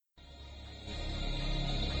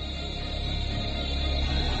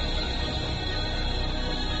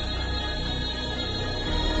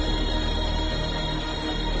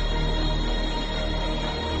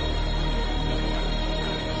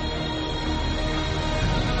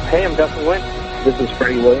Hey, I'm Dustin Wynn. This is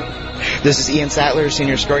Freddie Williams. This is Ian Sattler,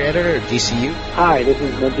 Senior Story Editor at DCU. Hi, this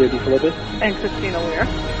is Ned DeFilippis. And Christina Weir.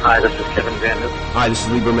 Hi, this is Kevin Vandus. Hi, this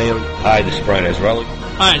is Lieber Mayo. Hi, this is Brian Azarelli.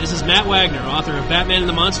 Hi, this is Matt Wagner, author of Batman and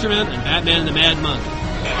the Monster Men and Batman and the Mad Monk.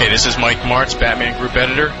 Hey, this is Mike Martz, Batman Group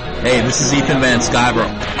Editor. Hey, this is Ethan Van Sciver.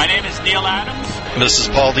 My name is Neil Adams. This is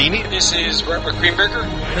Paul Dini. This is Robert Greenberger.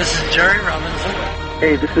 This is Jerry Robinson.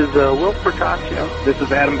 Hey, this is Will Pertaccio. This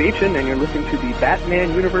is Adam Beechin, and you're listening to the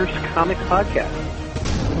Batman Universe Comic Podcast.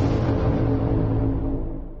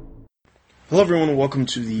 Hello, everyone, and welcome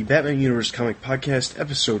to the Batman Universe Comic Podcast,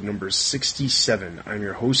 episode number 67. I'm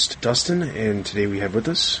your host, Dustin, and today we have with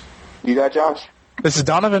us... You got Josh. This is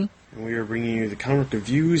Donovan. And we are bringing you the comic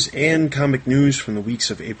reviews and comic news from the weeks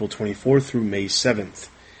of April 24th through May 7th.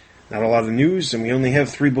 Not a lot of news, and we only have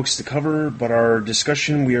 3 books to cover, but our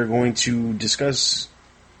discussion, we are going to discuss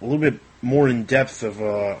a little bit more in depth of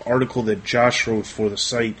an article that Josh wrote for the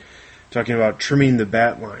site, talking about trimming the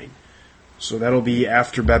bat line. So that'll be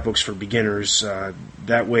after Bat Books for Beginners.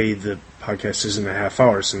 That way the podcast isn't a half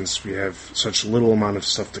hour since we have such little amount of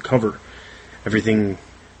stuff to cover. Everything,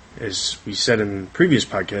 as we said in previous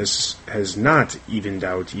podcasts, has not evened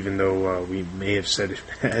out, even though we may have said it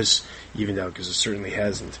has evened out, because it certainly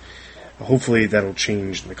hasn't. Hopefully that'll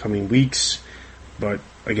change in the coming weeks, but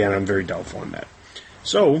again, I'm very doubtful on that.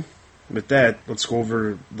 So, with that, let's go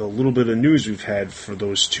over the little bit of news we've had for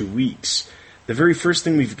those 2 weeks. The very first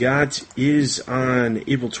thing we've got is on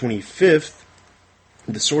April 25th,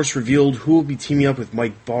 the source revealed who will be teaming up with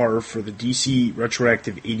Mike Barr for the DC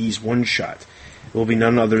Retroactive 80s one-shot. It will be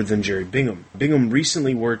none other than Jerry Bingham. Bingham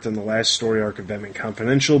recently worked on the last story arc of Batman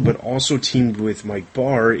Confidential, but also teamed with Mike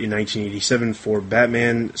Barr in 1987 for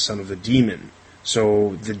Batman, Son of the Demon.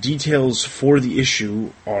 So the details for the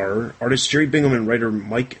issue are, artist Jerry Bingham and writer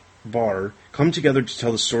Mike Barr come together to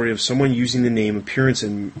tell the story of someone using the name, appearance,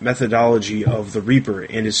 and methodology of the Reaper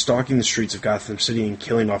and is stalking the streets of Gotham City and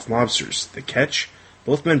killing off mobsters. The catch?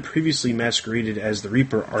 Both men previously masqueraded as the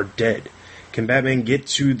Reaper are dead. Can Batman get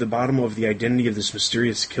to the bottom of the identity of this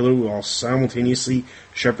mysterious killer while simultaneously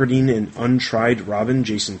shepherding an untried Robin,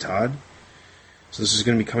 Jason Todd? So this is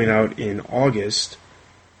going to be coming out in August,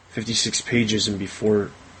 56 pages and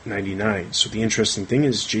before 99. So the interesting thing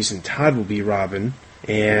is Jason Todd will be Robin,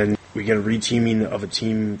 and we get a reteaming of a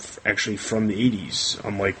team actually from the 80s,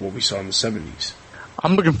 unlike what we saw in the 70s.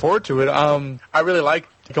 I'm looking forward to it. I really like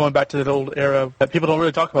going back to that old era that people don't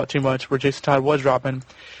really talk about too much, where Jason Todd was Robin.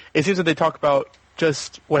 It seems that they talk about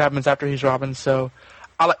just what happens after he's Robin, so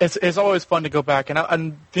it's always fun to go back.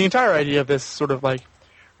 And the entire idea of this sort of like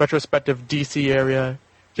retrospective DC area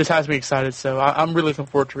just has me excited, so I'm really looking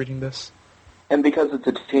forward to reading this. And because it's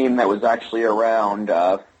a team that was actually around,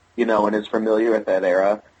 and is familiar with that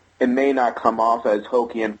era, it may not come off as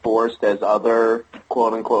hokey and forced as other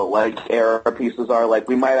quote-unquote like era pieces are. Like,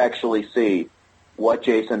 we might actually see what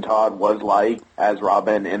Jason Todd was like as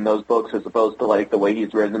Robin in those books, as opposed to like the way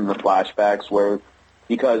he's written in the flashbacks, where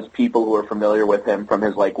because people who are familiar with him from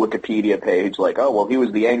his like Wikipedia page, like, oh well, he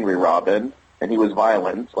was the angry Robin and he was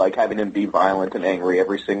violent, like having him be violent and angry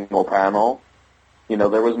every single panel.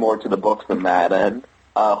 There was more to the books than that, and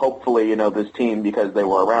hopefully, this team, because they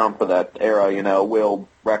were around for that era, will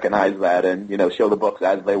recognize that and, show the books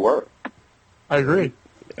as they were. I agree.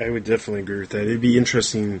 I would definitely agree with that. It'd be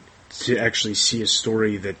interesting to actually see a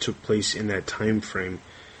story that took place in that time frame.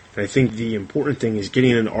 And I think the important thing is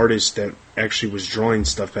getting an artist that actually was drawing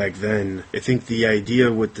stuff back then. I think the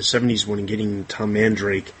idea with the 70s one and getting Tom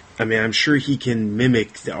Mandrake, I mean, I'm sure he can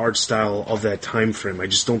mimic the art style of that time frame. I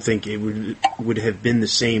just don't think it would have been the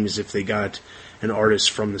same as if they got an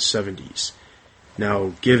artist from the 70s.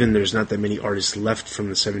 Now, given there's not that many artists left from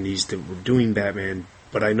the 70s that were doing Batman,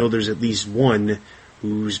 but I know there's at least one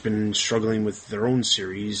who's been struggling with their own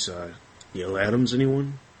series. Neil Adams,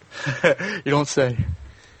 anyone? You don't say.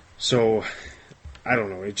 So, I don't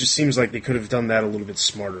know. It just seems like they could have done that a little bit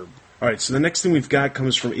smarter. Alright, so the next thing we've got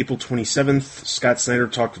comes from April 27th. Scott Snyder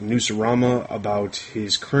talked with Newsarama about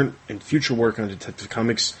his current and future work on Detective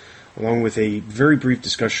Comics, along with a very brief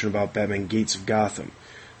discussion about Batman Gates of Gotham.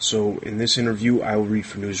 So in this interview, I will read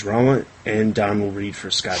for Newsarama, and Don will read for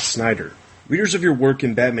Scott Snyder. Readers of your work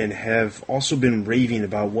in Batman have also been raving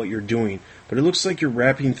about what you're doing, but it looks like you're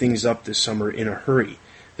wrapping things up this summer in a hurry.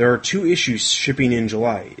 There are 2 issues shipping in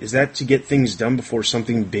July. Is that to get things done before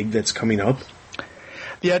something big that's coming up?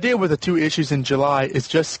 The idea with the 2 issues in July is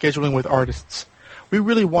just scheduling with artists. We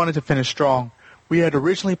really wanted to finish strong. We had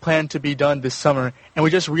originally planned to be done this summer, and we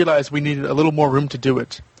just realized we needed a little more room to do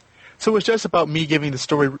it. So it was just about me giving the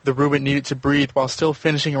story the room it needed to breathe while still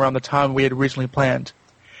finishing around the time we had originally planned.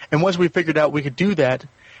 And once we figured out we could do that,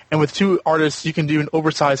 and with 2 artists, you can do an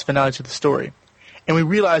oversized finale to the story. And we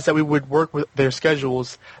realized that we would work with their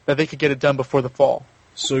schedules, that they could get it done before the fall.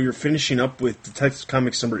 So you're finishing up with Detective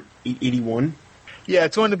Comics number 881? Yeah,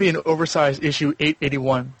 it's going to be an oversized issue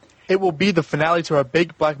 881. It will be the finale to our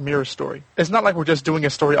big Black Mirror story. It's not like we're just doing a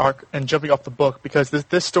story arc and jumping off the book, because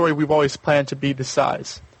this story we've always planned to be this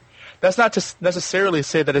size. That's not to necessarily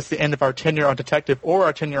say that it's the end of our tenure on Detective or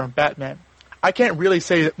our tenure on Batman. I can't really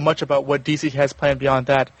say much about what DC has planned beyond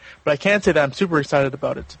that, but I can say that I'm super excited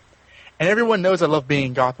about it. And everyone knows I love being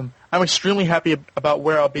in Gotham. I'm extremely happy about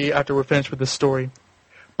where I'll be after we're finished with this story.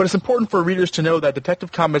 But it's important for readers to know that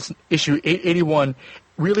Detective Comics issue 881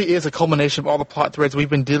 really is a culmination of all the plot threads we've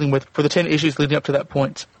been dealing with for the 10 issues leading up to that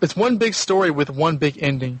point. It's one big story with one big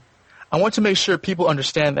ending. I want to make sure people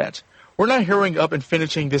understand that. We're not hurrying up and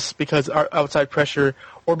finishing this because our outside pressure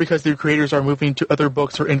or because the creators are moving to other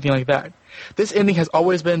books or anything like that. This ending has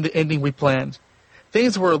always been the ending we planned.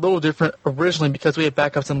 Things were a little different originally because we had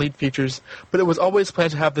backups and lead features, but it was always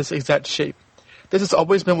planned to have this exact shape. This has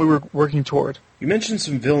always been what we were working toward. You mentioned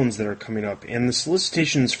some villains that are coming up, and the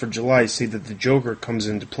solicitations for July say that the Joker comes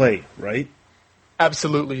into play, right?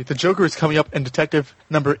 Absolutely. The Joker is coming up in Detective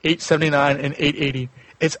number 879 and 880.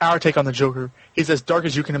 It's our take on the Joker. He's as dark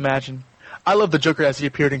as you can imagine. I love the Joker as he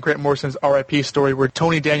appeared in Grant Morrison's R.I.P. story, where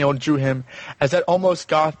Tony Daniel drew him as that almost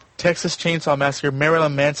goth, Texas Chainsaw Massacre,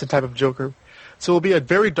 Marilyn Manson type of Joker. So it will be a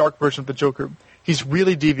very dark version of the Joker. He's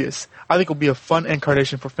really devious. I think it will be a fun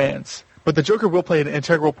incarnation for fans. But the Joker will play an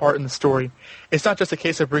integral part in the story. It's not just a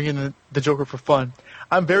case of bringing in the Joker for fun.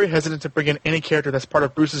 I'm very hesitant to bring in any character that's part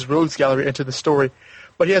of Bruce's Rogues Gallery into the story,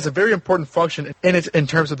 but he has a very important function in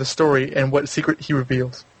terms of the story and what secret he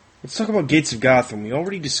reveals. Let's talk about Gates of Gotham. We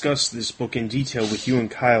already discussed this book in detail with you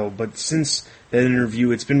and Kyle, but since that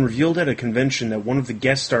interview, it's been revealed at a convention that one of the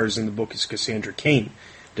guest stars in the book is Cassandra Cain.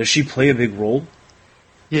 Does she play a big role?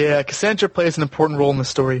 Yeah, Cassandra plays an important role in the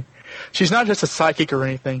story. She's not just a sidekick or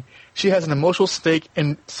anything. She has an emotional stake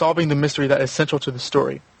in solving the mystery that is central to the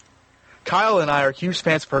story. Kyle and I are huge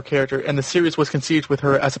fans of her character, and the series was conceived with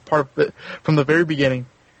her as a part of it from the very beginning.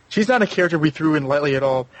 She's not a character we threw in lightly at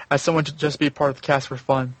all, as someone to just be part of the cast for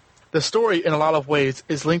fun. The story, in a lot of ways,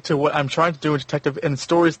 is linked to what I'm trying to do in Detective and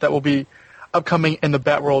stories that will be upcoming in the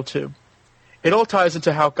Batworld too. It all ties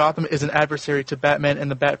into how Gotham is an adversary to Batman and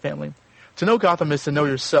the Bat family. To know Gotham is to know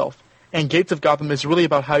yourself, and Gates of Gotham is really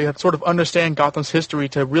about how you have to sort of understand Gotham's history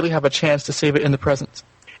to really have a chance to save it in the present.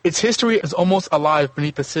 Its history is almost alive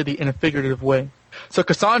beneath the city in a figurative way. So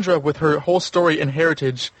Cassandra, with her whole story and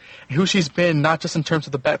heritage, and who she's been not just in terms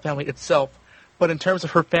of the Bat family itself, but in terms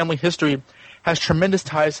of her family history, has tremendous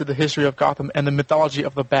ties to the history of Gotham and the mythology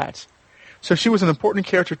of the Bat. So she was an important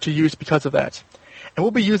character to use because of that. And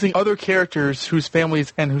we'll be using other characters whose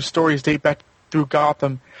families and whose stories date back through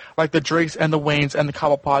Gotham, like the Drakes and the Waynes and the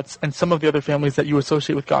Cobblepots and some of the other families that you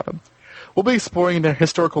associate with Gotham. We'll be exploring their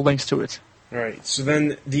historical links to it. All right, so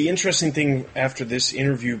then the interesting thing after this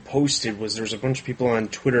interview posted was there was a bunch of people on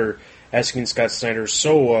Twitter asking Scott Snyder,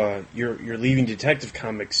 so you're leaving Detective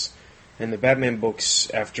Comics and the Batman books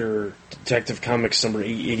after Detective Comics number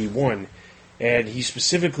 881, and he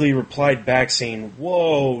specifically replied back saying,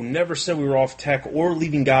 whoa, never said we were off tech or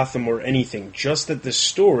leaving Gotham or anything, just that the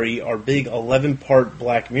story, our big 11-part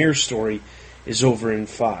Black Mirror story, is over in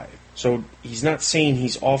 5. So he's not saying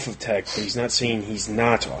he's off of tech, but he's not saying he's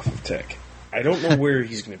not off of tech. I don't know where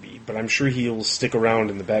he's going to be, but I'm sure he'll stick around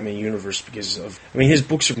in the Batman universe because of... I mean, his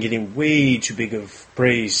books are getting way too big of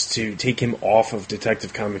praise to take him off of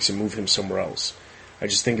Detective Comics and move him somewhere else. I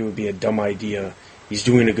just think it would be a dumb idea. He's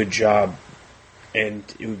doing a good job, and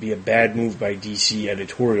it would be a bad move by DC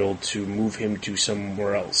editorial to move him to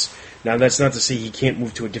somewhere else. Now, that's not to say he can't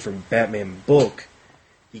move to a different Batman book.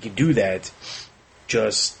 He could do that,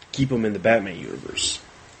 just keep him in the Batman universe.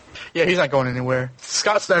 Yeah, he's not going anywhere.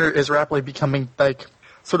 Scott Snyder is rapidly becoming, like,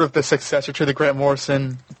 sort of the successor to the Grant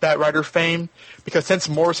Morrison Bat-Writer fame, because since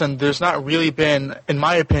Morrison, there's not really been, in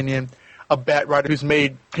my opinion, a Bat-Writer who's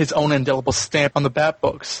made his own indelible stamp on the Bat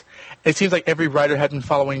books. It seems like every writer had been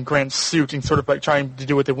following Grant's suit and sort of, like, trying to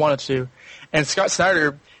do what they wanted to. And Scott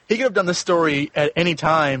Snyder, he could have done this story at any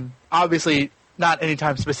time, obviously not any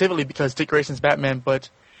time specifically because Dick Grayson's Batman, but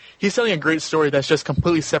he's telling a great story that's just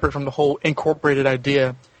completely separate from the whole incorporated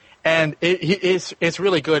idea. And it's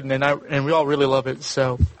really good, and we all really love it.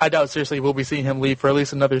 So I doubt seriously we'll be seeing him leave for at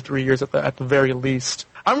least another 3 years at the very least.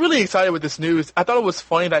 I'm really excited with this news. I thought it was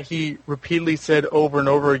funny that he repeatedly said over and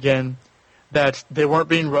over again that they weren't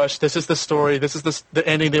being rushed. This is the story. This is the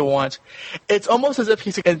ending they want. It's almost as if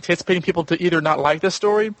he's anticipating people to either not like the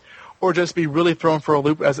story or just be really thrown for a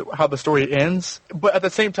loop as how the story ends. But at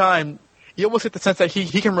the same time, you almost get the sense that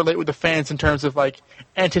he can relate with the fans in terms of like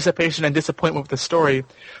anticipation and disappointment with the story.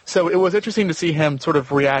 So it was interesting to see him sort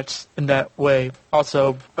of react in that way.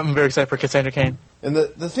 Also, I'm very excited for Cassandra Cain. And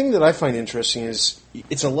the thing that I find interesting is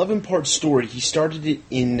it's an 11-part story. He started it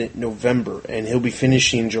in November, and he'll be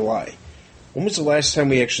finishing in July. When was the last time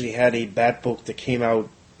we actually had a Bat book that came out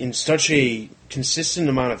in such a consistent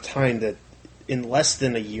amount of time that in less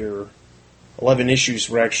than a year, 11 issues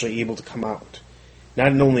were actually able to come out?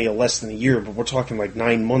 Not in only less than a year, but we're talking like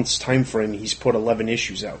 9 months time frame, he's put 11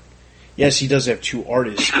 issues out. Yes, he does have 2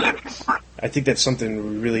 artists, but I think that's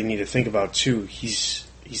something we really need to think about too. He's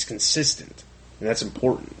consistent. And that's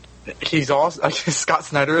important. He's awesome. Scott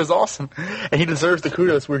Snyder is awesome, and he deserves the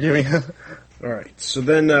kudos we're giving him. All right. So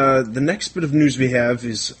then the next bit of news we have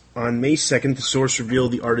is on May 2nd, the source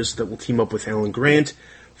revealed the artist that will team up with Alan Grant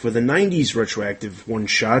for the 90s retroactive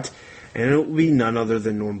one-shot, and it will be none other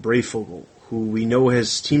than Norm Breyfogle, who we know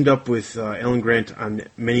has teamed up with Alan Grant on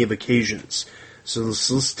many of occasions. So the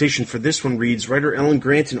solicitation for this one reads, writer Alan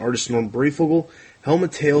Grant and artist Norm Breyfogle helm a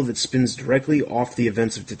tale that spins directly off the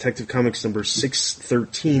events of Detective Comics number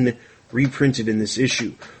 613, reprinted in this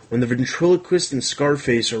issue. When the ventriloquist and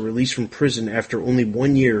Scarface are released from prison after only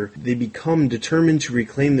 1 year, they become determined to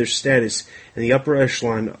reclaim their status in the upper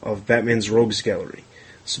echelon of Batman's Rogues Gallery.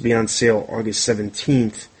 This will be on sale August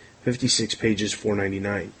 17th, 56 pages,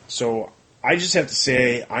 $4.99. So I just have to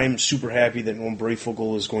say I'm super happy that Norm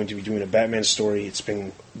Breyfogle is going to be doing a Batman story. It's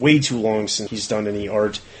been way too long since he's done any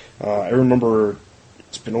art. I remember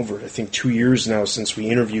it's been over, I think, 2 years now since we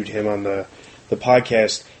interviewed him on the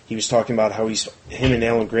podcast. He was talking about how him and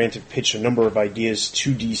Alan Grant have pitched a number of ideas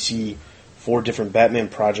to DC for different Batman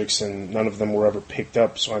projects, and none of them were ever picked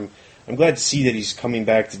up. So I'm glad to see that he's coming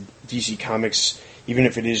back to DC Comics, even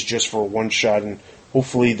if it is just for a one-shot, and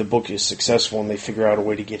hopefully the book is successful and they figure out a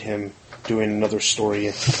way to get him doing another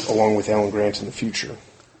story along with Alan Grant in the future.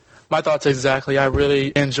 My thoughts exactly. I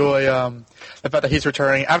really enjoy the fact that he's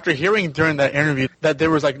returning. After hearing during that interview that there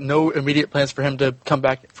was like no immediate plans for him to come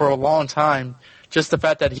back for a long time, just the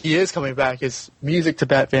fact that he is coming back is music to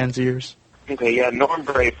Bat fans' ears. Okay, yeah, Norm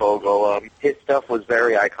Breyfogle, his stuff was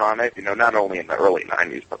very iconic, not only in the early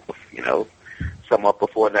 90s, but, somewhat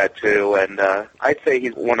before that, too. And I'd say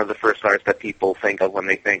he's one of the first artists that people think of when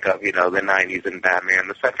they think of, the 90s and Batman.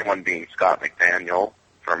 The second one being Scott McDaniel,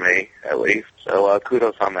 for me, at least. So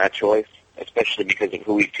kudos on that choice, especially because of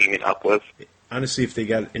who he's teaming up with. Honestly, if they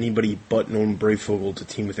got anybody but Norm Breyfogle to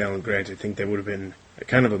team with Alan Grant, I think that would have been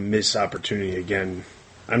kind of a missed opportunity again.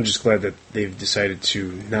 I'm just glad that they've decided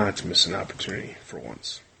to not miss an opportunity for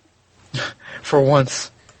once. For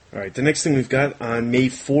once. All right, the next thing we've got on May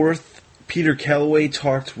 4th, Peter Calloway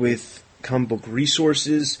talked with Comic Book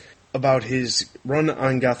Resources about his run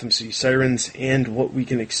on Gotham City Sirens and what we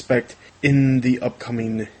can expect in the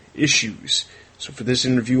upcoming issues. So for this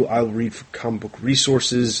interview, I'll read for Comic Book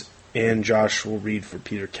Resources, and Josh will read for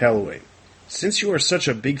Peter Calloway. Since you are such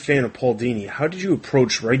a big fan of Paul Dini, how did you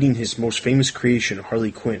approach writing his most famous creation,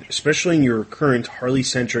 Harley Quinn, especially in your current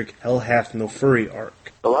Harley-centric Hell Hath No Fury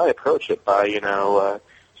arc? Well, I approach it by,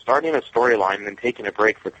 starting a storyline and then taking a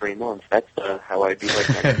break for 3 months. That's how I do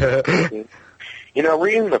my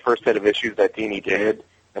reading the first set of issues that Dini did,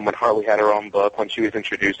 and when Harley had her own book, when she was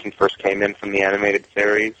introduced and first came in from the animated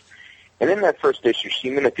series, and in that first issue, she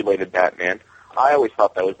manipulated Batman. I always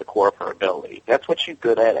thought that was the core of her ability. That's what she's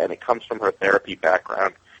good at, and it comes from her therapy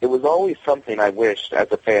background. It was always something I wished, as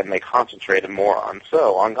a fan, they concentrated more on.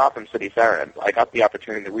 So, on Gotham City Sirens, I got the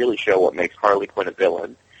opportunity to really show what makes Harley Quinn a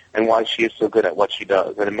villain, and why she is so good at what she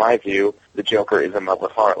does. And in my view, the Joker is in love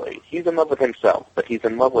with Harley. He's in love with himself, but he's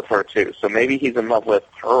in love with her too. So maybe he's in love with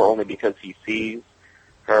her only because he sees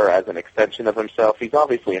her as an extension of himself. He's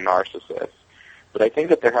obviously a narcissist, but I think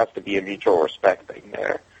that there has to be a mutual respect thing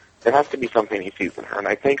there. There has to be something he sees in her, and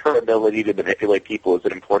I think her ability to manipulate people is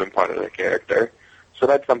an important part of the character. So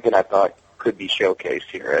that's something I thought could be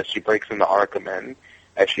showcased here as she breaks into Arkham and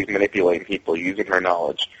as she's manipulating people using her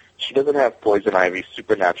knowledge. She doesn't have Poison Ivy's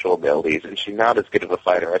supernatural abilities, and she's not as good of a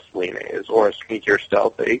fighter as Selina is, or as sneaky or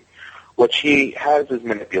stealthy. What she has is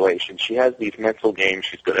manipulation. She has these mental games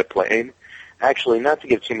she's good at playing. Actually, not to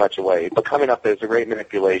give too much away, but coming up, there's a great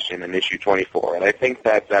manipulation in issue 24, and I think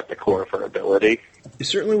that's at the core of her ability. It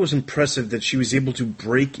certainly was impressive that she was able to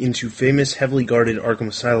break into famous, heavily guarded Arkham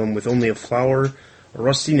Asylum with only a flower, a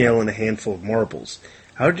rusty nail, and a handful of marbles.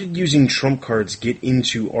 How did using trump cards get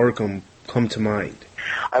into Arkham come to mind?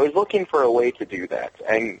 I was looking for a way to do that,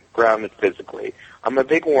 and ground it physically. I'm a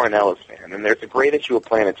big Warren Ellis fan, and there's a great issue of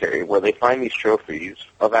Planetary where they find these trophies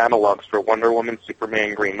of analogs for Wonder Woman,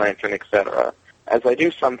 Superman, Green Lantern, etc. As I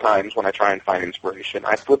do sometimes when I try and find inspiration,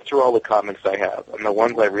 I flip through all the comics I have, and the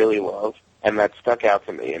ones I really love And that stuck out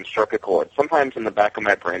to me and struck a chord. Sometimes in the back of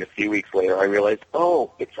my brain, a few weeks later, I realized,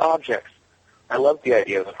 oh, it's objects. I love the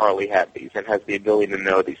idea that Harley had these and has the ability to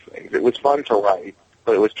know these things. It was fun to write,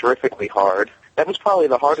 but it was terrifically hard. That was probably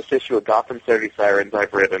the hardest issue of Gotham City Sirens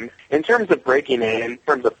I've written. In terms of breaking in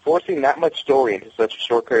terms of forcing that much story into such a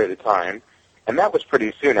short period of time, and that was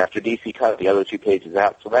pretty soon after DC cut the other 2 pages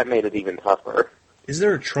out, so that made it even tougher. Is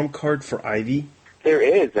there a trump card for Ivy? There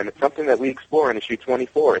is, and it's something that we explore in issue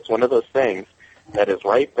 24. It's one of those things that is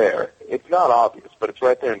right there. It's not obvious, but it's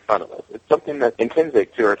right there in front of us. It's something that's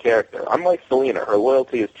intrinsic to her character. Unlike Selina, her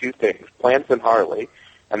loyalty is 2 things, Plants and Harley,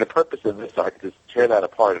 and the purpose of this arc is to tear that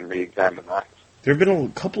apart and re-examine that. There have been a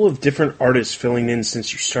couple of different artists filling in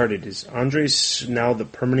since you started. Is Andres now the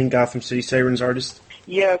permanent Gotham City Sirens artist?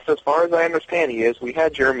 Yes, as far as I understand he is. We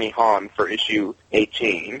had Jeremy Hahn for issue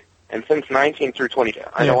 18, and since 19 through 20,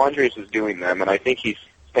 I know Andres is doing them, and I think he's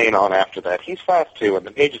staying on after that. He's fast, too, and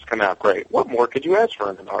the pages come out great. What more could you ask for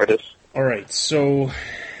in an artist? All right, so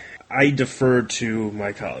I defer to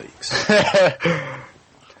my colleagues.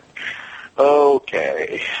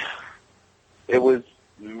 Okay. It was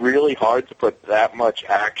really hard to put that much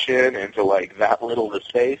action into, like, that little of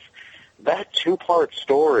space. That 2-part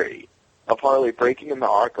story of Harley breaking into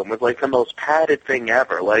Arkham was, like, the most padded thing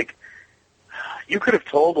ever. Like, you could have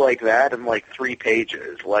told, like, that in, like, 3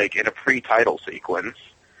 pages, like, in a pre-title sequence.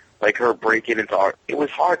 Like, her breaking into Arkham. It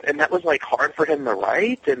was hard, and that was, like, hard for him to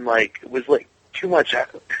write, and, like, it was, like, too much.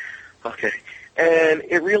 Okay. And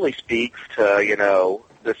it really speaks to, you know,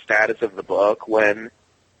 the status of the book when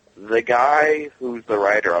the guy who's the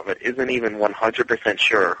writer of it isn't even 100%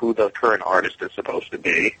 sure who the current artist is supposed to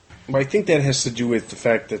be. Well, I think that has to do with the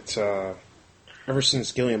fact that ever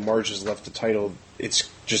since Gillian Marge has left the title,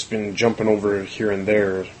 it's just been jumping over here and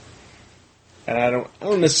there. And I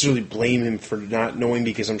don't necessarily blame him for not knowing,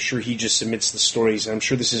 because I'm sure he just submits the stories. I'm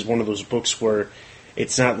sure this is one of those books where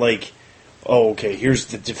it's not like, oh, okay, here's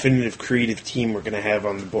the definitive creative team we're going to have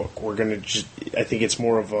on the book. We're going to just, I think it's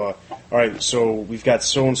more of a, all right, so we've got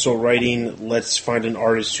so-and-so writing, let's find an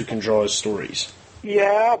artist who can draw his stories.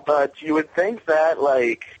 Yeah, but you would think that,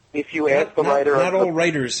 like, if you ask the writer... Not all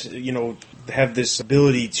writers, you know, have this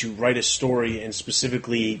ability to write a story and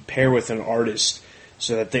specifically pair with an artist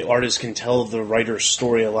so that the artist can tell the writer's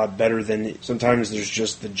story a lot better than sometimes there's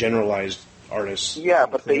just the generalized artists. Yeah,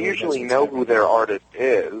 but they usually know who their artist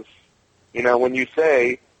is. You know, when you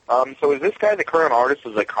say, so is this guy the current artist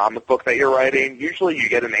of the comic book that you're writing? Usually you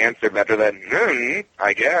get an answer better than,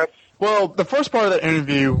 I guess. Well, the first part of that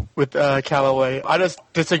interview with Calloway, I just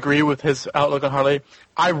disagree with his outlook on Harley.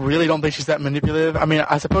 I really don't think she's that manipulative. I mean,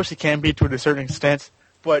 I suppose she can be to a certain extent,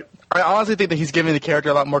 but I honestly think that he's giving the character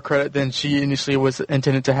a lot more credit than she initially was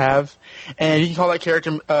intended to have. And you can call that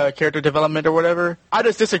character development or whatever. I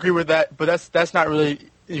just disagree with that, but that's not really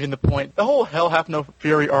even the point. The whole Hell Hath No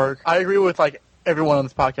Fury arc, I agree with, like, everyone on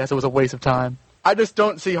this podcast. It was a waste of time. I just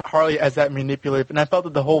don't see Harley as that manipulative, and I felt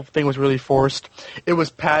that the whole thing was really forced. It was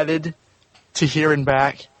padded to here and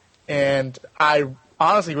back, and I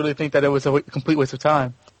honestly really think that it was a complete waste of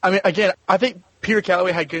time. I mean, again, I think Peter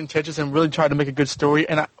Calloway had good intentions and really tried to make a good story,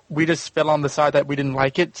 and we just fell on the side that we didn't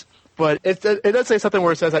like it. But it does say something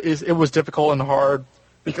where it says that it was difficult and hard,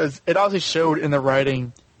 because it obviously showed in the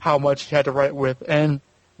writing how much he had to write with. And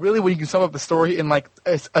really, when you can sum up the story in like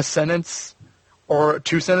a sentence or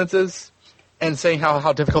 2 sentences, and saying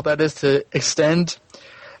how difficult that is to extend,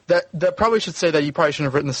 that probably should say that you probably shouldn't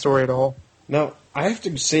have written the story at all. Now, I have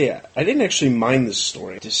to say, I didn't actually mind this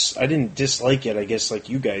story. I didn't dislike it, I guess, like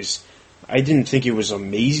you guys. I didn't think it was an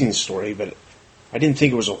amazing story, but I didn't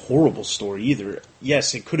think it was a horrible story either.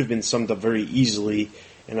 Yes, it could have been summed up very easily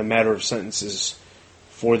in a matter of sentences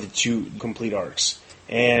for the 2 complete arcs.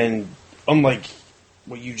 And unlike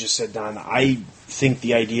what you just said, Don, I think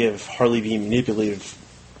the idea of Harley being manipulative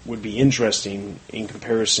would be interesting in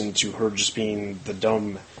comparison to her just being the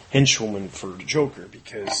dumb henchwoman for the Joker,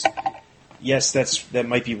 because yes, that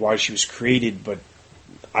might be why she was created, but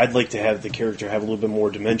I'd like to have the character have a little bit more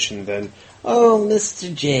dimension than, oh,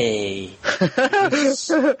 Mr. J.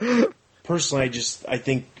 Personally, I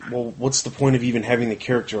think, well, what's the point of even having the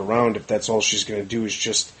character around if that's all she's going to do is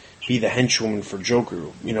just be the henchwoman for Joker?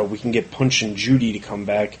 You know, we can get Punch and Judy to come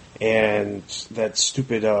back, and that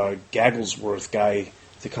stupid Gagglesworth guy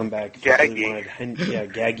to come back. Gaggy.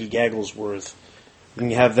 Gaggy Gagglesworth. We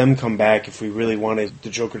can have them come back if we really wanted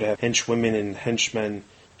the Joker to have henchwomen and henchmen,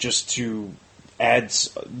 just to add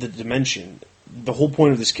the dimension. The whole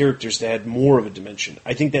point of this character is to add more of a dimension.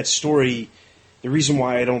 I think that story, the reason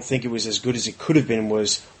why I don't think it was as good as it could have been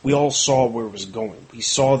was we all saw where it was going. We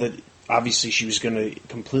saw that obviously she was going to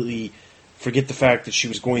completely forget the fact that she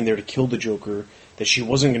was going there to kill the Joker, that she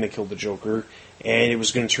wasn't going to kill the Joker, and it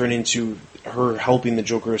was going to turn into her helping the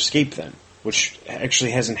Joker escape them, which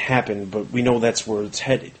actually hasn't happened, but we know that's where it's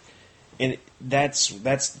headed. And that's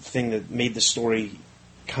the thing that made the story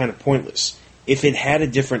kind of pointless. If it had a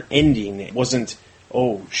different ending, it wasn't,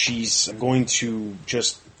 oh, she's going to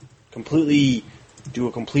just completely do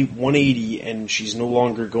a complete 180 and she's no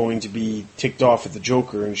longer going to be ticked off at the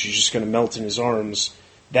Joker and she's just going to melt in his arms,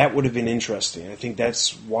 that would have been interesting. I think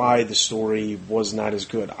that's why the story was not as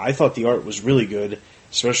good. I thought the art was really good,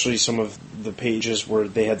 especially some of the pages where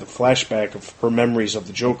they had the flashback of her memories of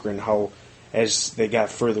the Joker and how as they got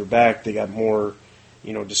further back they got more,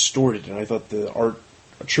 distorted, and I thought the art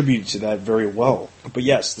attributed to that very well. But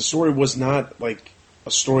yes, the story was not like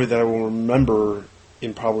a story that I will remember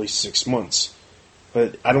in probably 6 months.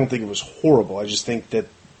 But I don't think it was horrible. I just think that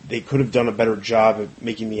they could have done a better job at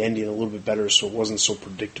making the ending a little bit better so it wasn't so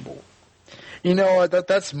predictable.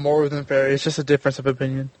 That's more than fair. It's just a difference of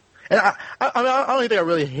opinion. And I don't think I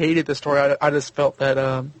really hated the story. I just felt that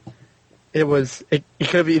it could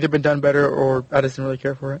have either been done better or I just didn't really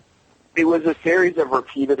care for it. It was a series of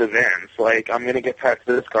repeated events. Like, I'm going to get past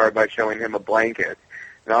this guard by showing him a blanket.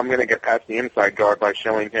 Now I'm going to get past the inside guard by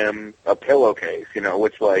showing him a pillowcase,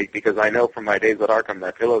 which, because I know from my days at Arkham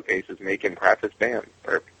that pillowcase is making crap his pants.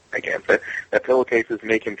 Or, I can't say, that pillowcase is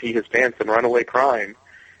making pee his pants and run away crying.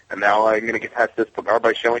 And now I'm going to get past this guard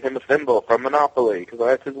by showing him a thimble from Monopoly, because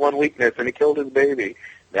that's his one weakness, and he killed his baby.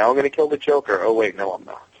 Now I'm going to kill the Joker. Oh, wait, no, I'm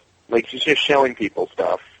not. She's just showing people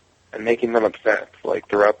stuff and making them upset,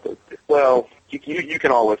 throughout the... Well, you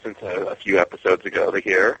can all listen to a few episodes ago to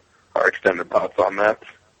hear our extended thoughts on that.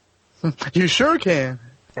 You sure can.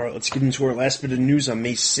 All right, let's get into our last bit of news. On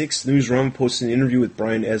May 6th, Newsroom posted an interview with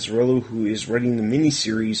Brian Azzarello, who is writing the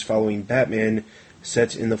miniseries following Batman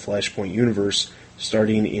set in the Flashpoint universe,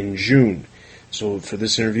 starting in June. So for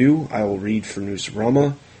this interview, I will read for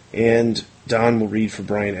Newsarama, and Don will read for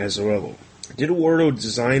Brian Azzarello. Did Eduardo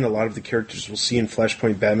design a lot of the characters we'll see in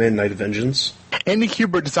Flashpoint Batman Night of Vengeance? Andy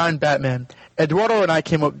Kubert designed Batman. Eduardo and I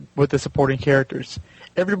came up with the supporting characters.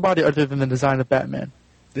 Everybody other than the design of Batman.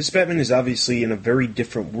 This Batman is obviously in a very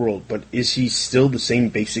different world, but is he still the same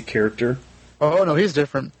basic character? Oh, no, he's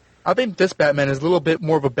different. I think this Batman is a little bit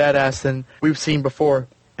more of a badass than we've seen before.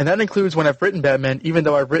 And that includes when I've written Batman, even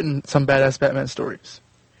though I've written some badass Batman stories.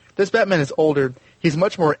 This Batman is older. He's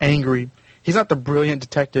much more angry. He's not the brilliant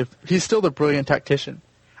detective. He's still the brilliant tactician.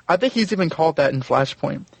 I think he's even called that in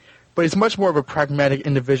Flashpoint. But he's much more of a pragmatic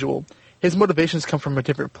individual. His motivations come from a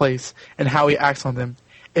different place, and how he acts on them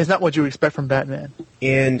is not what you expect from Batman.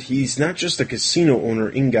 And he's not just a casino owner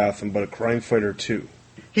in Gotham, but a crime fighter too.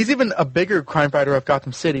 He's even a bigger crime fighter of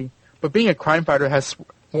Gotham City, but being a crime fighter has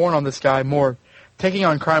worn on this guy more. Taking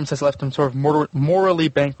on crimes has left him sort of morally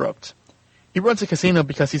bankrupt. He runs a casino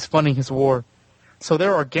because he's funding his war. So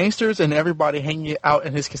there are gangsters and everybody hanging out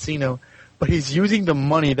in his casino, but he's using the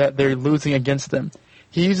money that they're losing against them.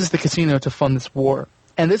 He uses the casino to fund this war.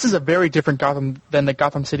 And this is a very different Gotham than the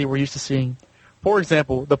Gotham City we're used to seeing. For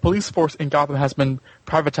example, the police force in Gotham has been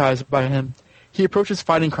privatized by him. He approaches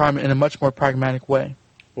fighting crime in a much more pragmatic way.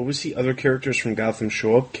 Will we see other characters from Gotham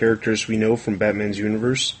show up? Characters we know from Batman's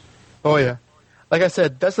universe? Oh, yeah. Like I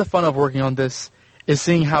said, that's the fun of working on this, is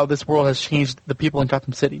seeing how this world has changed the people in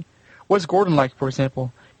Gotham City. What's Gordon like, for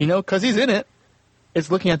example? Because he's in it.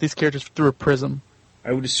 It's looking at these characters through a prism.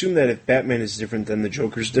 I would assume that if Batman is different, then the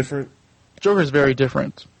Joker's different? Joker's very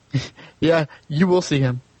different. Yeah, you will see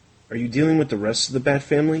him. Are you dealing with the rest of the Bat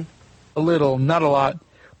family? A little, not a lot.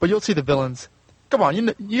 But you'll see the villains. Come on,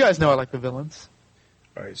 you guys know I like the villains.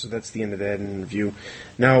 Alright, so that's the end of that interview.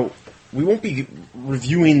 Now, we won't be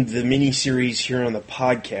reviewing the miniseries here on the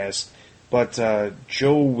podcast, but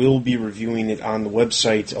Joe will be reviewing it on the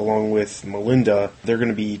website along with Melinda. They're going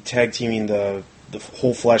to be tag-teaming the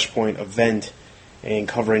whole Flashpoint event and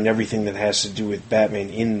covering everything that has to do with Batman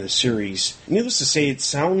in the series. Needless to say, it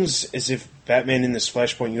sounds as if Batman in this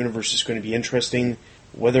Flashpoint universe is going to be interesting.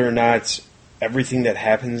 Whether or not everything that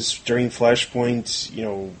happens during Flashpoint,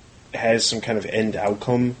 has some kind of end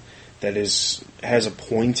outcome that has a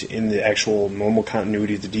point in the actual normal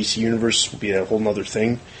continuity of the DC universe will be a whole nother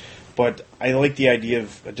thing. But I like the idea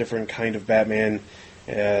of a different kind of Batman.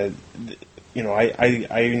 I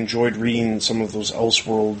enjoyed reading some of those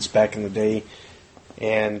Elseworlds back in the day,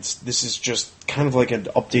 and this is just kind of like an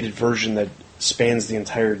updated version that spans the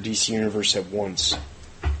entire DC universe at once.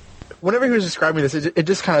 Whenever he was describing this, it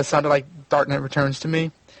just kind of sounded like Dark Knight Returns to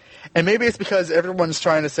me. And maybe it's because everyone's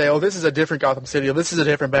trying to say, oh, this is a different Gotham City, or this is a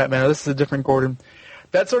different Batman, or this is a different Gordon.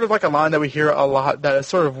 That's sort of like a line that we hear a lot that is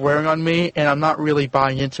sort of wearing on me, and I'm not really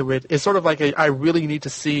buying into it. It's sort of like I really need to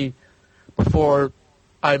see before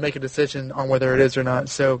I make a decision on whether it is or not.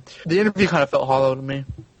 So the interview kind of felt hollow to me.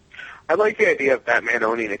 I like the idea of Batman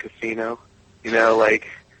owning a casino. Like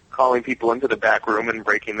calling people into the back room and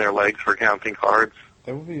breaking their legs for counting cards.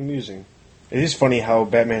 That would be amusing. It is funny how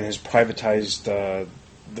Batman has privatized the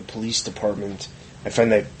police department. I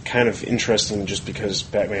find that kind of interesting just because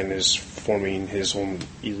Batman is forming his own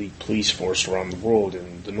elite police force around the world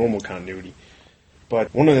in the normal continuity.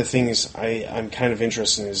 But one of the things I'm kind of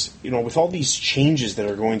interested in is, with all these changes that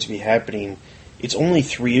are going to be happening, it's only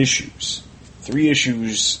 3 issues. 3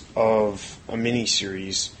 issues of a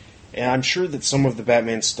miniseries. And I'm sure that some of the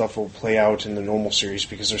Batman stuff will play out in the normal series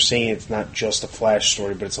because they're saying it's not just a Flash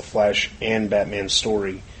story, but it's a Flash and Batman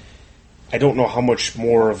story. I don't know how much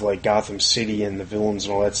more of like Gotham City and the villains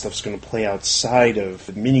and all that stuff is going to play outside of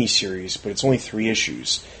the miniseries, but it's only 3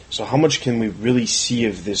 issues. So how much can we really see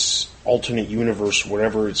of this alternate universe,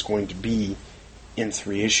 whatever it's going to be, in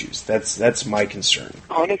 3 issues? That's my concern.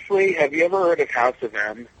 Honestly, have you ever heard of House of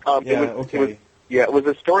M? Okay. It was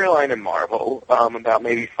a storyline in Marvel about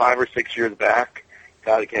maybe 5 or 6 years back.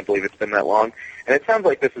 God, I can't believe it's been that long. And it sounds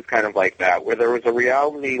like this is kind of like that, where there was a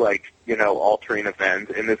reality, altering event.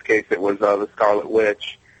 In this case, it was the Scarlet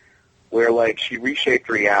Witch, where, she reshaped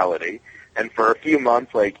reality. And for a few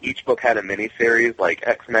months, each book had a miniseries, like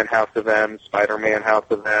X-Men House of M, Spider-Man House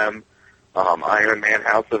of M, Iron Man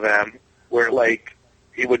House of M, where,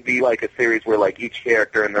 it would be, a series where, each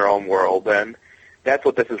character in their own world. And that's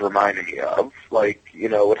what this is reminding me of.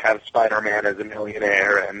 It would have Spider-Man as a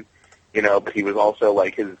millionaire, and, but he was also,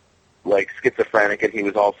 his schizophrenic, and he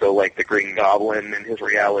was also the Green Goblin in his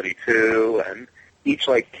reality too, and each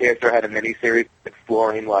character had a miniseries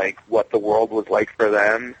exploring what the world was like for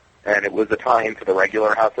them, and it was a tie-in to the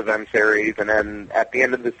regular House of M series, and then at the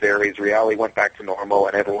end of the series, reality went back to normal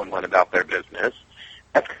and everyone went about their business.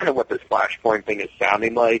 That's kind of what this Flashpoint thing is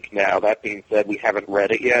sounding like. Now, that being said, we haven't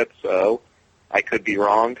read it yet, so I could be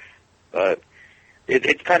wrong, but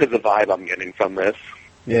it's kind of the vibe I'm getting from this.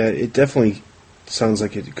 Yeah, it definitely sounds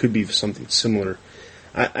like it could be something similar.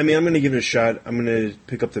 I mean, I'm going to give it a shot. I'm going to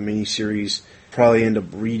pick up the miniseries, probably end up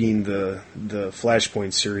reading the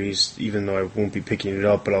Flashpoint series, even though I won't be picking it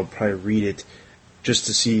up, but I'll probably read it just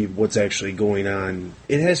to see what's actually going on.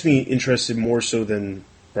 It has me interested more so than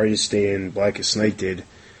Brightest Day and Blackest Night did,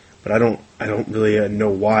 but I don't really know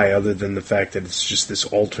why, other than the fact that it's just this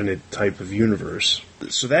alternate type of universe.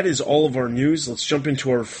 So that is all of our news. Let's jump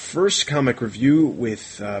into our first comic review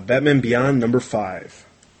with Batman Beyond number 5.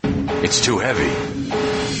 It's too heavy.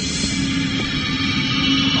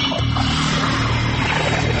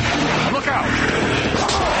 Look out!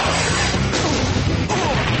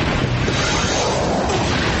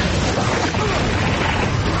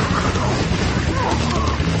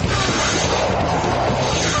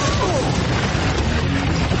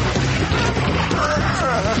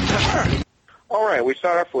 All right, we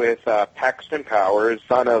start off with Paxton Powers,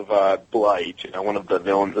 son of Blight, one of the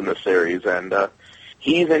villains in the series, and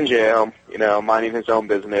he's in jail, minding his own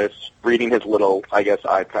business, reading his little,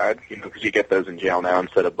 iPad, because you get those in jail now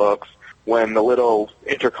instead of books, when the little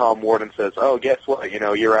intercom warden says, oh, guess what,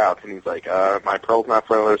 you're out, and he's like, my parole's not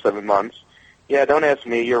for another 7 months. Yeah, don't ask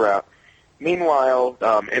me, you're out. Meanwhile,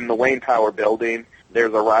 in the Wayne Tower building,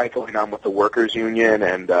 there's a riot going on with the workers' union,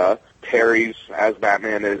 and Terry's, as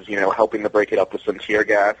Batman, is, helping to break it up with some tear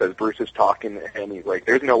gas as Bruce is talking, and he's like,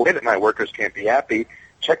 there's no way that my workers can't be happy.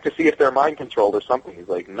 Check to see if they're mind-controlled or something. He's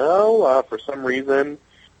like, no, for some reason,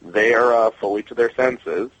 they are fully to their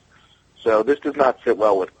senses. So this does not sit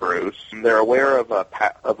well with Bruce. They're aware of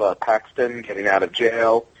Paxton getting out of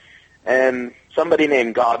jail, and somebody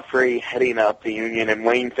named Godfrey heading up the union, and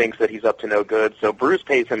Wayne thinks that he's up to no good, so Bruce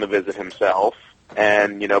pays him to visit himself.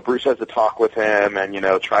 And, Bruce has a talk with him and,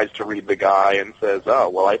 tries to read the guy and says, oh,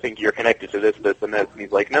 well, I think you're connected to this, this, and this. And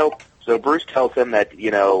he's like, nope. So Bruce tells him that,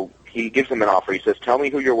 he gives him an offer. He says, tell me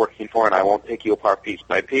who you're working for and I won't take you apart piece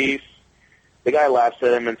by piece. The guy laughs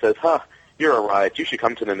at him and says, you're a riot. You should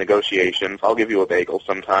come to the negotiations. I'll give you a bagel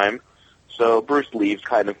sometime. So Bruce leaves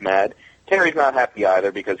kind of mad. Terry's not happy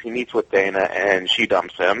either because he meets with Dana and she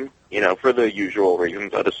dumps him, for the usual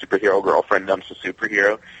reasons that a superhero girlfriend dumps a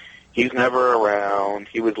superhero. He's never around.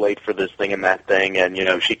 He was late for this thing and that thing,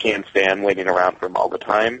 and, she can't stand waiting around for him all the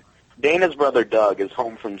time. Dana's brother, Doug, is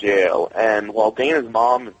home from jail, and while Dana's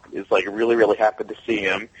mom is, really, really happy to see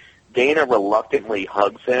him, Dana reluctantly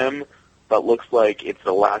hugs him, but looks like it's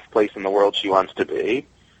the last place in the world she wants to be.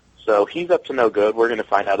 So he's up to no good. We're going to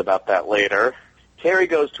find out about that later. Terry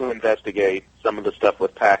goes to investigate some of the stuff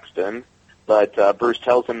with Paxton, but Bruce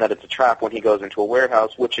tells him that it's a trap when he goes into a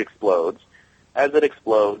warehouse, which explodes. As it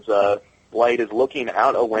explodes, Blight is looking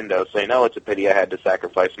out a window saying, "Oh, it's a pity I had to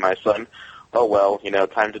sacrifice my son. Oh, well,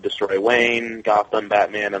 time to destroy Wayne, Gotham,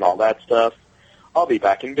 Batman, and all that stuff. I'll be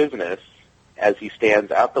back in business." As he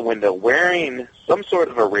stands out the window wearing some sort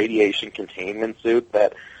of a radiation containment suit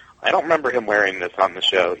that I don't remember him wearing this on the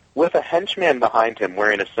show, with a henchman behind him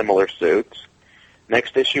wearing a similar suit.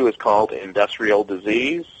 Next issue is called Industrial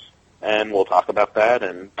Disease, and we'll talk about that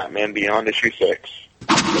in Batman Beyond issue 6.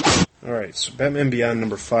 All right, so Batman Beyond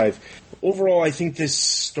number 5. Overall, I think this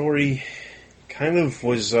story kind of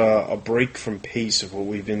was a break from pace of what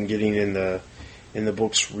we've been getting in the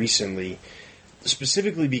books recently.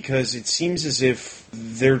 Specifically because it seems as if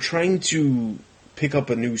they're trying to pick up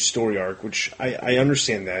a new story arc, which I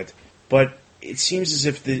understand that, but it seems as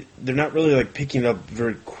if they're not really like picking it up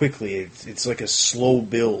very quickly. It's like a slow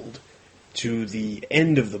build to the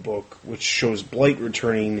end of the book, which shows Blight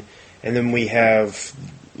returning, and then we have,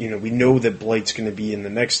 we know that Blight's going to be in the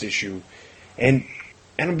next issue. And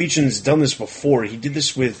Adam Beecham's done this before. He did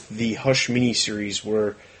this with the Hush miniseries,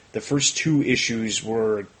 where the first 2 issues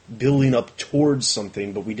were building up towards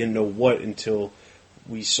something, but we didn't know what until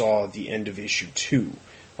we saw the end of issue 2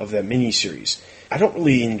 of that miniseries. I don't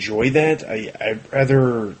really enjoy that. I'd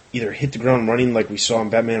rather either hit the ground running like we saw in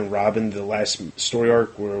Batman and Robin, the last story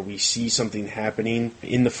arc, where we see something happening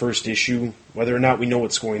in the first issue. Whether or not we know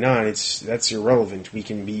what's going on, that's irrelevant. We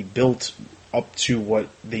can be built up to what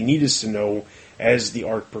they need us to know as the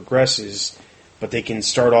arc progresses, but they can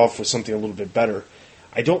start off with something a little bit better.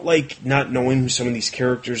 I don't like not knowing who some of these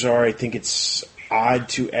characters are. I think it's odd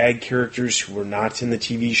to add characters who were not in the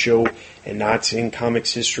TV show and not in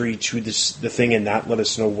comics history to the thing and not let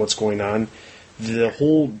us know what's going on. The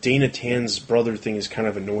whole Dana Tan's brother thing is kind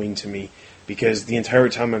of annoying to me, because the entire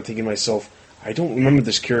time I'm thinking to myself, I don't remember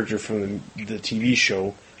this character from the TV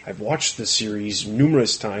show. I've watched the series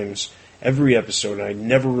numerous times, every episode, and I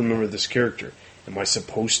never remember this character. Am I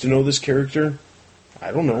supposed to know this character?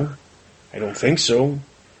 I don't know. I don't think so.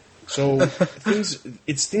 So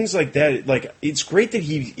it's things like that. Like, it's great that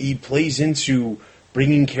he plays into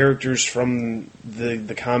bringing characters from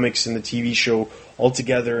the comics and the TV show all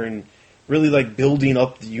together and really like building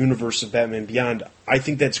up the universe of Batman Beyond. I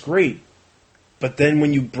think that's great. But then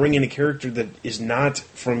when you bring in a character that is not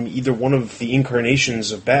from either one of the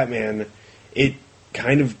incarnations of Batman, it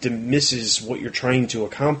kind of dismisses what you're trying to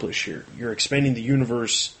accomplish here. You're expanding the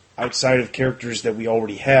universe outside of characters that we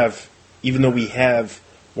already have, even though we have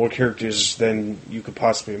more characters than you could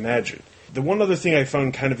possibly imagine. The one other thing I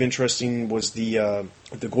found kind of interesting was the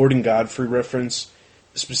Gordon Godfrey reference,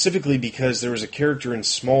 specifically because there was a character in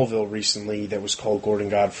Smallville recently that was called Gordon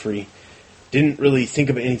Godfrey. Didn't really think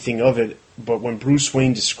of anything of it, but when Bruce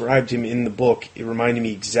Wayne described him in the book, it reminded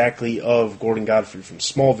me exactly of Gordon Godfrey from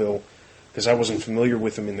Smallville, because I wasn't familiar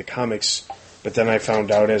with him in the comics. But then I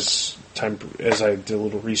found out as I did a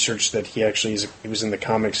little research that he was in the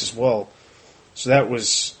comics as well. So that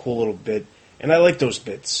was a cool little bit. And I like those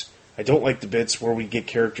bits. I don't like the bits where we get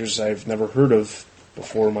characters I've never heard of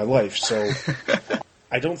before in my life. So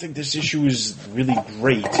I don't think this issue is really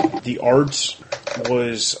great. The art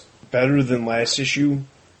was better than last issue,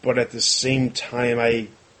 but at the same time,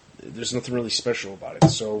 there's nothing really special about it.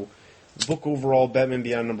 So the book overall, Batman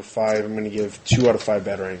Beyond number 5, I'm going to give 2 out of 5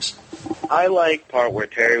 batarangs. I like part where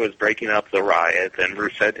Terry was breaking up the riots, and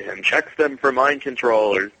Bruce said to him, "Check them for mind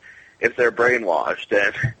control, or if they're brainwashed."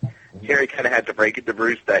 And Terry kind of had to break it to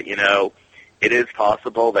Bruce that, it is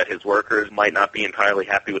possible that his workers might not be entirely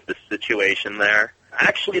happy with the situation there.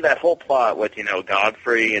 Actually, that whole plot with,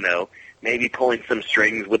 Godfrey, maybe pulling some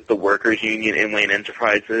strings with the workers' union in Wayne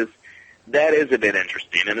Enterprises, that is a bit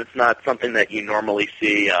interesting, and it's not something that you normally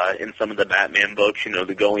see in some of the Batman books,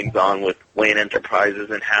 the goings-on with Wayne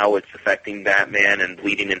Enterprises and how it's affecting Batman and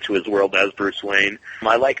bleeding into his world as Bruce Wayne.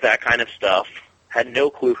 I like that kind of stuff. Had no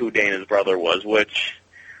clue who Dana's brother was, which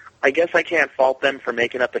I guess I can't fault them for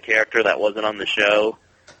making up a character that wasn't on the show.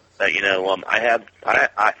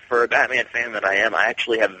 That, for a Batman fan that I am, I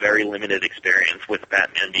actually have very limited experience with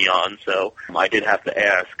Batman Beyond, so I did have to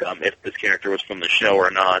ask if this character was from the show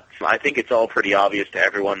or not. I think it's all pretty obvious to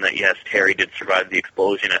everyone that, yes, Terry did survive the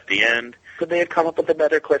explosion at the end. Could they have come up with a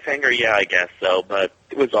better cliffhanger? Yeah, I guess so, but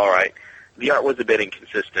it was all right. The art was a bit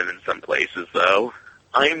inconsistent in some places, though.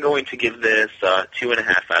 I am going to give this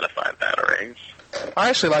 2.5 out of 5 batarangs. I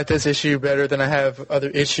actually like this issue better than I have other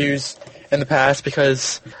issues in the past,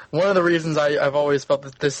 because one of the reasons I've always felt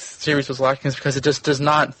that this series was lacking is because it just does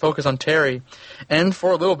not focus on Terry. And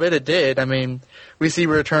for a little bit it did. I mean, we see a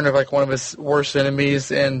return of one of his worst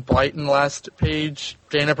enemies in Blight in the last page.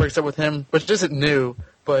 Dana breaks up with him, which isn't new.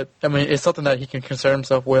 but, I mean, it's something that he can concern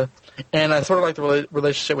himself with. And I sort of like the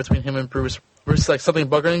relationship between him and Bruce. Bruce is like, something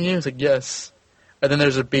bugging you? He's like, yes. And then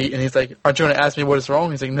there's a beat, and he's like, aren't you going to ask me what is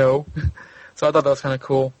wrong? He's like, no. So I thought that was kind of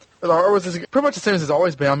cool. The art was pretty much the same as it's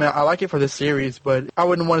always been. I mean, I like it for this series, but I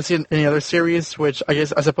wouldn't want to see it in any other series, which I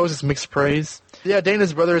suppose is mixed praise. Yeah,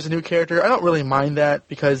 Dana's brother is a new character. I don't really mind that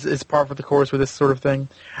because it's par for the course with this sort of thing,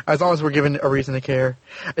 as long as we're given a reason to care.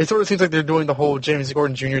 It sort of seems like they're doing the whole James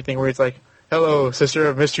Gordon Jr. thing where it's like, hello, sister,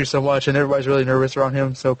 I've missed you so much, and everybody's really nervous around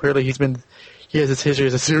him, so apparently he has this history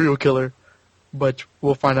as a serial killer, but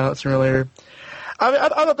we'll find out sooner or later. I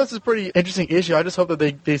thought this is a pretty interesting issue. I just hope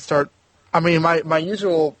that they start... I mean, my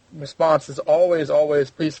usual response is always,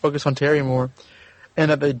 please focus on Terry more. And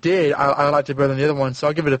that they did, I liked it better than the other one, so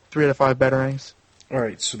I'll give it a 3 out of 5 Batarangs.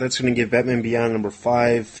 Alright, so that's going to give Batman Beyond number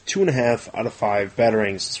 5, 2.5 out of 5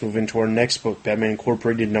 Batarangs. Let's move into our next book, Batman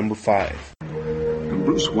Incorporated number 5.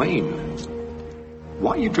 Bruce Wayne,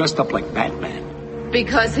 why are you dressed up like Batman?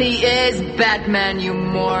 Because he is Batman, you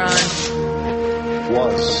moron.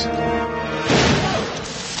 Was.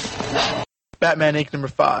 Batman Inc. number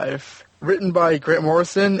 5. Written by Grant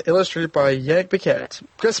Morrison, illustrated by Yannick Paquette.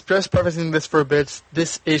 Just prefacing this for a bit,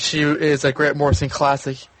 this issue is a Grant Morrison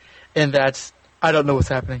classic in that I don't know what's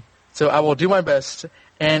happening. So I will do my best,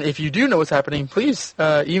 and if you do know what's happening, please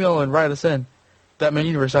email and write us in,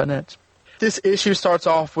 BatmanUniverse.net. This issue starts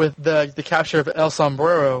off with the capture of El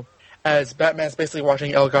Sombrero, as Batman's basically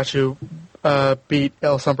watching El Gato beat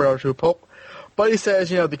El Sombrero to a pulp. But he says,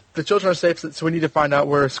 the children are safe, so we need to find out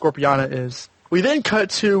where Scorpiana is. We then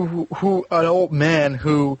cut to an old man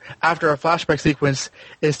who, after a flashback sequence,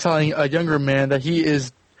 is telling a younger man that he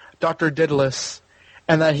is Dr. Daedalus,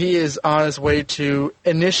 and that he is on his way to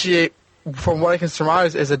initiate, from what I can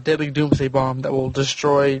surmise, is a deadly doomsday bomb that will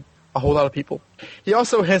destroy a whole lot of people. He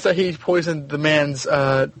also hints that he poisoned the man's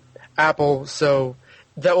apple, so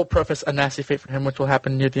that will preface a nasty fate for him, which will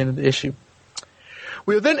happen near the end of the issue.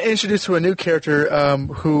 We are then introduced to a new character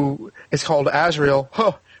who is called Azrael.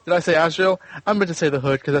 Oh, did I say Azrael? I meant to say the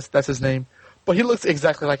Hood, because that's his name. But he looks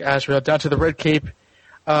exactly like Azrael, down to the red cape,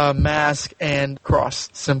 mask, and cross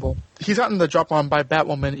symbol. He's gotten the drop on by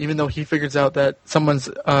Batwoman, even though he figures out that someone's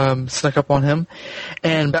snuck up on him.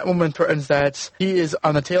 And Batwoman threatens that he is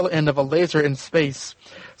on the tail end of a laser in space,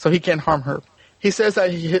 so he can't harm her. He says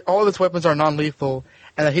that all of his weapons are non-lethal,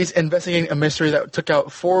 and that he's investigating a mystery that took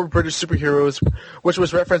out 4 British superheroes, which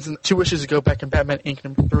was referenced 2 issues ago back in Batman Inc.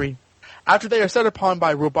 number 3. After they are set upon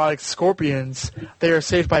by robotic scorpions, they are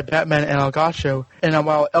saved by Batman and El Gato. And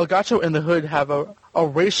while El Gato and the Hood have a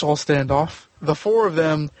racial standoff, the 4 of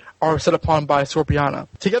them are set upon by Scorpiana.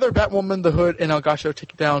 Together, Batwoman, the Hood, and El Gato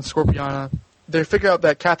take down Scorpiana. They figure out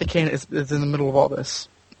that Kathy Kane is in the middle of all this.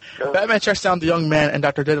 Batman checks down the young man and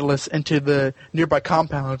Dr. Daedalus into the nearby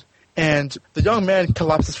compound, and the young man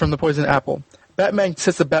collapses from the poisoned apple. Batman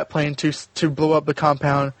sets the Batplane to blow up the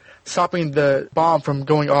compound, stopping the bomb from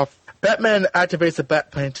going off. Batman activates the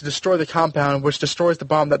Batplane to destroy the compound, which destroys the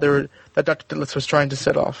bomb that Dr. Daedalus was trying to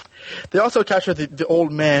set off. They also capture the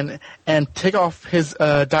old man and take off his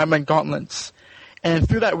diamond gauntlets. And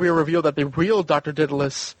through that, we are revealed that the real Dr.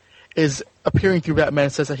 Daedalus is appearing through Batman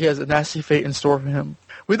and says that he has a nasty fate in store for him.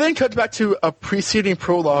 We then cut back to a preceding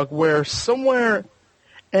prologue where somewhere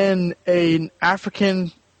in an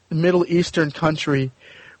African Middle Eastern country,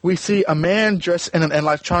 we see a man dressed in an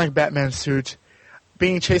electronic Batman suit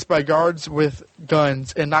being chased by guards with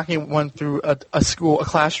guns and knocking one through a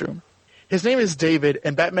classroom. His name is David,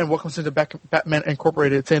 and Batman welcomes him to Batman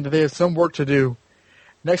Incorporated, saying that they have some work to do.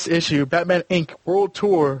 Next issue, Batman Inc. World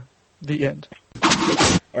Tour, the end.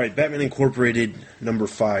 Alright, Batman Incorporated, number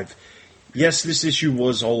 5. Yes, this issue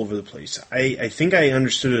was all over the place. I think I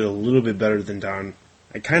understood it a little bit better than Don.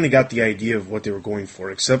 I kind of got the idea of what they were going for,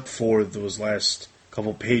 except for those last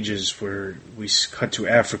couple pages where we cut to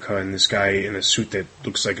Africa and this guy in a suit that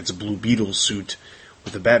looks like it's a Blue Beetle suit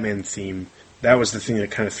with a Batman theme. That was the thing that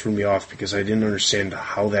kind of threw me off because I didn't understand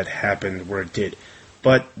how that happened where it did.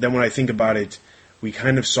 But then when I think about it, we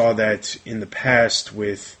kind of saw that in the past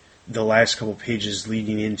with the last couple pages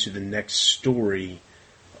leading into the next story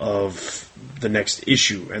of the next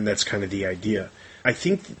issue, and that's kind of the idea. I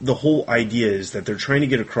think the whole idea is that they're trying to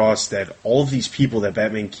get across that all of these people that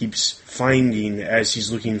Batman keeps finding as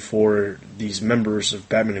he's looking for these members of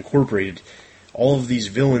Batman Incorporated, all of these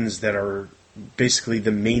villains that are basically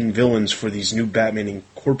the main villains for these new Batman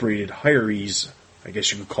Incorporated hirees, I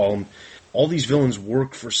guess you could call them, all these villains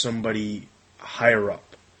work for somebody higher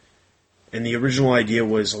up. And the original idea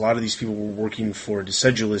was a lot of these people were working for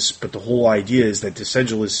Decedulus, but the whole idea is that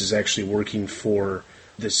Decedulus is actually working for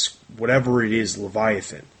this, whatever it is,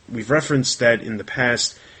 Leviathan. We've referenced that in the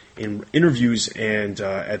past in interviews and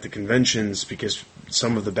at the conventions, because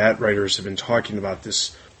some of the Bat writers have been talking about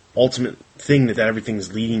this ultimate thing that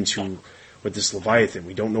everything's leading to with this Leviathan.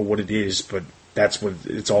 We don't know what it is, but that's what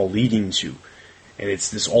it's all leading to. And it's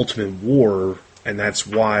this ultimate war, and that's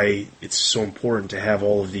why it's so important to have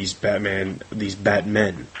all of these Batmen.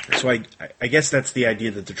 So I guess that's the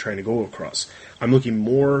idea that they're trying to go across. I'm looking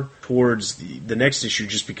more towards the next issue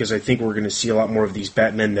just because I think we're going to see a lot more of these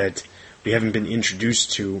Batmen that we haven't been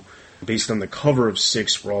introduced to. Based on the cover of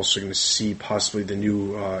 6, we're also going to see possibly the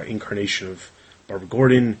new incarnation of Barbara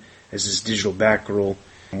Gordon as this digital Batgirl.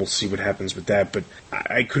 And we'll see what happens with that. But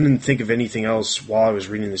I couldn't think of anything else while I was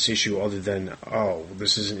reading this issue other than, oh,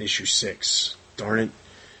 this isn't issue 6. Darn it.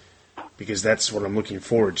 Because that's what I'm looking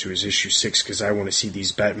forward to, is issue 6, because I want to see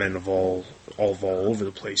these Batmen all over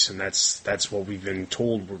the place, and that's what we've been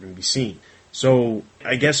told we're going to be seeing. So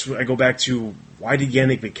I guess I go back to, why did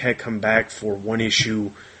Yannick Paquette come back for one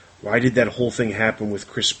issue? Why did that whole thing happen with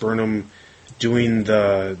Chris Burnham doing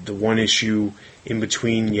the one issue in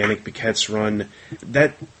between Yannick Paquette's run?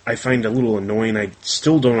 That I find a little annoying. I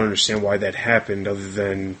still don't understand why that happened, other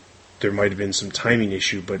than there might have been some timing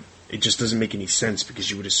issue, but it just doesn't make any sense,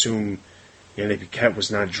 because you would assume Yannick Paquette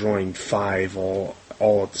was not drawing 5 all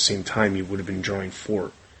at the same time. He would have been drawing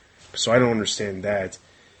 4. So I don't understand that.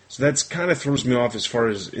 So that's kind of throws me off as far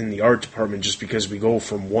as in the art department, just because we go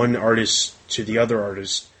from one artist to the other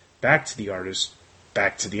artist, back to the artist,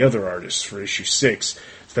 back to the other artist for issue 6. So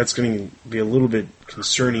that's going to be a little bit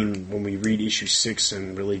concerning when we read issue 6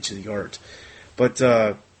 and relate to the art. But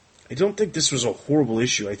I don't think this was a horrible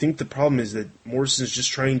issue. I think the problem is that Morrison's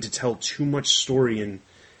just trying to tell too much story in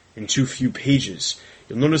too few pages.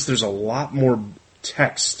 You'll notice there's a lot more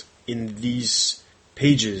text in these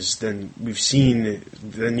pages than we've seen,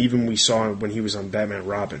 than even we saw when he was on Batman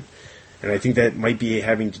Robin. And I think that might be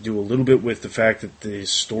having to do a little bit with the fact that the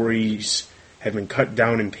stories have been cut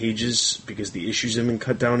down in pages because the issues have been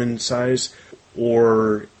cut down in size,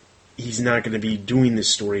 or he's not going to be doing this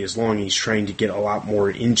story as long. He's trying to get a lot more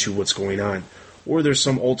into what's going on. Or there's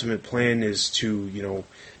some ultimate plan is to,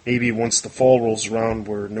 maybe once the fall rolls around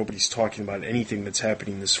where nobody's talking about anything that's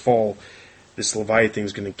happening this fall, this Leviathan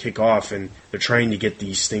is going to kick off, and they're trying to get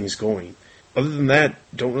these things going. Other than that,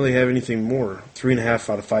 don't really have anything more. 3.5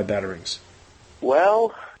 out of 5 batarangs.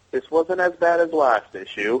 Well, this wasn't as bad as last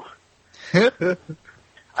issue.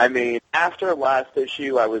 I mean, after last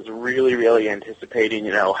issue, I was really, really anticipating,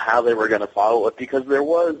 how they were going to follow it, because there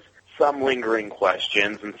was some lingering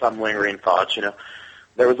questions and some lingering thoughts.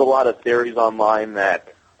 There was a lot of theories online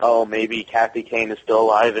that, maybe Kathy Kane is still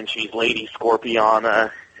alive and she's Lady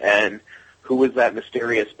Scorpiana, and who was that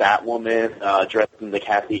mysterious Batwoman dressed in the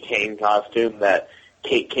Kathy Kane costume that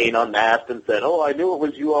Kate Kane unmasked and said, I knew it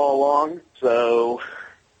was you all along. So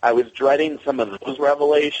I was dreading some of those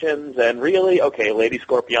revelations, and really, Lady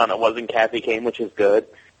Scorpiana wasn't Kathy Kane, which is good.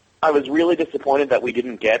 I was really disappointed that we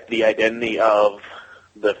didn't get the identity of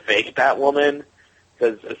the fake Batwoman,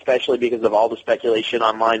 especially because of all the speculation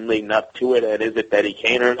online leading up to it, and is it Betty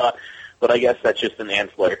Kane or not? But I guess that's just an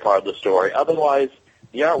ancillary part of the story. Otherwise,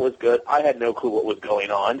 the art was good. I had no clue what was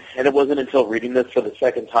going on, and it wasn't until reading this for the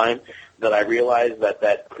second time that I realized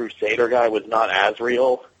that Crusader guy was not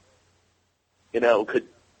Azrael.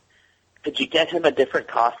 Could you get him a different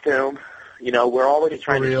costume? We're already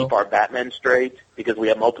trying to keep our Batman straight because we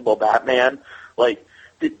have multiple Batman.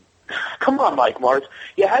 Come on, Mike Martz.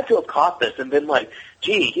 You had to have caught this and been like,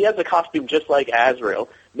 gee, he has a costume just like Azrael.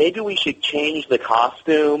 Maybe we should change the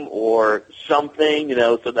costume or something,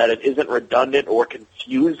 so that it isn't redundant or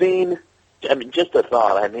confusing. I mean, just a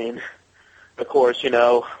thought. I mean, of course,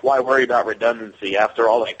 why worry about redundancy after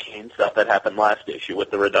all that Kane stuff that happened last issue with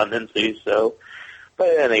the redundancies? So,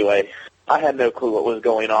 but anyway, I had no clue what was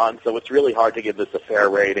going on, so it's really hard to give this a fair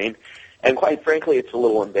rating. And quite frankly, it's a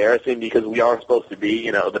little embarrassing because we are supposed to be,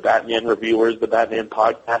 the Batman reviewers, the Batman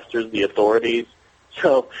podcasters, the authorities.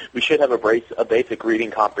 So we should have a basic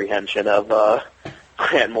reading comprehension of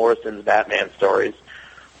Grant Morrison's Batman stories.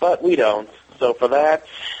 But we don't. So for that,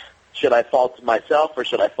 should I fault myself or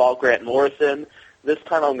should I fault Grant Morrison? This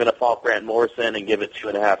time I'm going to fault Grant Morrison and give it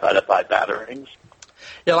 2.5 out of 5 batarangs.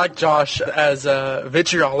 Yeah, like Josh, as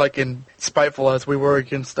vitriolic and spiteful as we were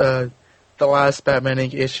against the last Batman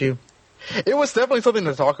Inc. issue, it was definitely something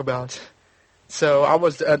to talk about. So I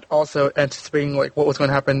was also anticipating what was going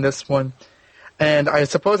to happen in this one. And I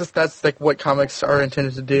suppose that's what comics are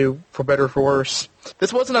intended to do, for better or for worse.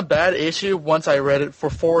 This wasn't a bad issue once I read it for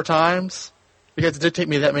 4 times, because it did take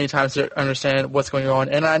me that many times to understand what's going on,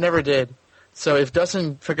 and I never did. So if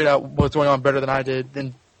Dustin figured out what's going on better than I did,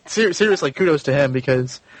 then seriously, kudos to him,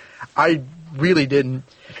 because I really didn't.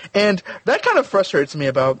 And that kind of frustrates me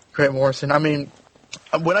about Grant Morrison. I mean,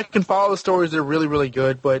 when I can follow the stories, they're really, really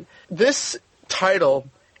good. But this title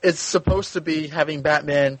is supposed to be having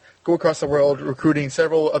Batman go across the world recruiting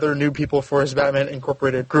several other new people for his Batman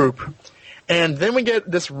Incorporated group. And then we get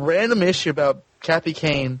this random issue about Kathy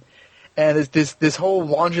Kane, and it's this whole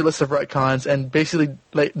laundry list of retcons, and basically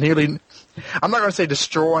like nearly, I'm not going to say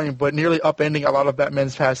destroying, but nearly upending a lot of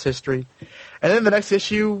Batman's past history. And then the next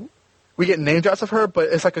issue, we get name drops of her, but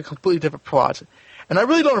it's like a completely different plot. And I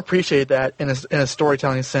really don't appreciate that in a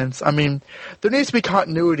storytelling sense. I mean, there needs to be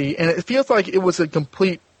continuity, and it feels like it was a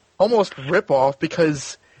complete, almost rip-off,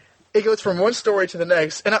 because it goes from one story to the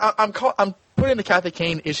next. And I'm putting the Kathy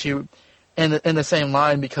Kane issue in the same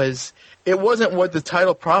line because it wasn't what the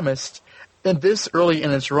title promised in this early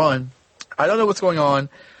in its run. I don't know what's going on.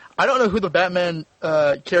 I don't know who the Batman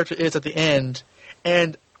character is at the end,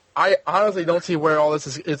 and I honestly don't see where all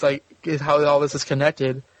this is how all this is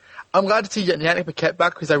connected. I'm glad to see Yannick Paquette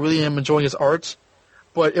back because I really am enjoying his art,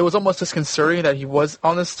 but it was almost disconcerting that he was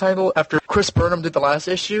on this title after Chris Burnham did the last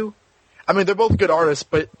issue. I mean, they're both good artists,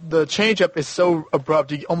 but the change-up is so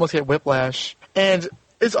abrupt, you almost get whiplash. And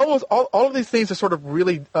it's almost all of these things are sort of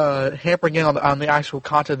really hampering in on the actual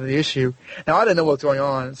content of the issue. Now, I didn't know what was going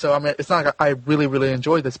on, so I mean, it's not like I really, really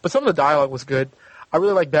enjoyed this. But some of the dialogue was good. I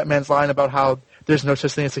really like Batman's line about how there's no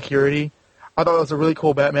such thing as security. I thought it was a really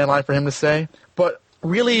cool Batman line for him to say. But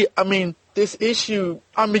really, I mean, this issue,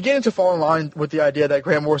 I'm beginning to fall in line with the idea that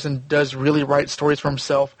Grant Morrison does really write stories for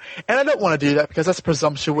himself. And I don't want to do that because that's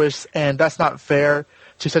presumptuous and that's not fair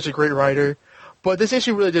to such a great writer. But this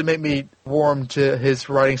issue really did make me warm to his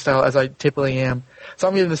writing style, as I typically am. So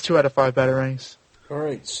I'm giving this 2 out of 5 Batarangs.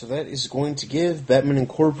 Alright, so that is going to give Batman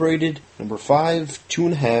Incorporated number 5,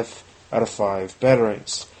 2.5 out of 5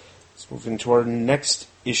 Batarangs. Let's move into our next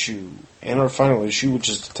issue, and our final issue, which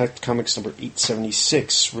is Detective Comics number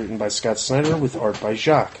 876, written by Scott Snyder with art by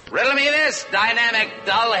Jacques. Riddle me this, dynamic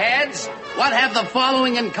dullheads. What have the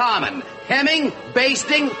following in common? Hemming,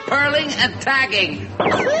 basting, purling, and tagging.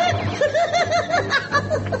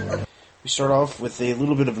 We start off with a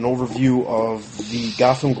little bit of an overview of the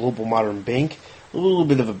Gotham Global Modern Bank, a little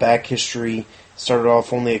bit of a back history. Started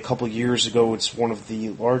off only a couple years ago. It's one of the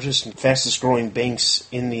largest and fastest growing banks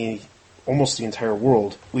in almost the entire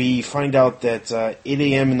world. We find out that 8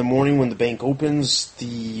 a.m. in the morning when the bank opens,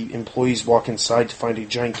 the employees walk inside to find a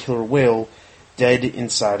giant killer whale dead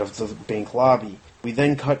inside of the bank lobby. We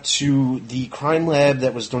then cut to the crime lab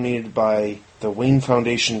that was donated by the Wayne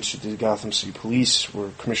Foundation to the Gotham City Police,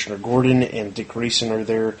 where Commissioner Gordon and Dick Grayson are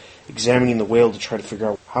there examining the whale to try to figure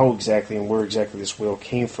out how exactly and where exactly this whale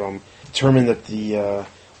came from. Determined that the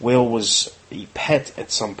whale was a pet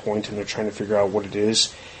at some point, and they're trying to figure out what it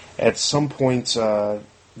is. At some point,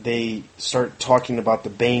 they start talking about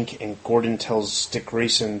the bank, and Gordon tells Dick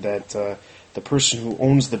Grayson that the person who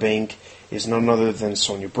owns the bank is none other than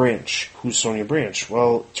Sonia Branch. Who's Sonia Branch?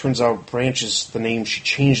 Well, it turns out Branch is the name she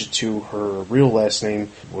changed it to. Her real last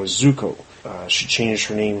name was Zuko. She changed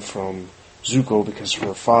her name from Zuko because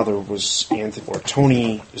her father was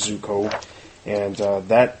Tony Zuko, and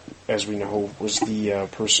that, as we know, was the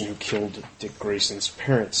person who killed Dick Grayson's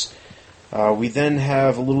parents. We then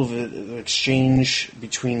have a little bit of exchange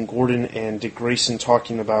between Gordon and Dick Grayson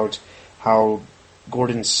talking about how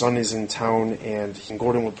Gordon's son is in town, and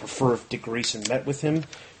Gordon would prefer if Dick Grayson met with him,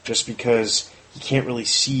 just because he can't really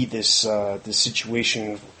see this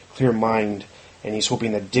situation clear mind, and he's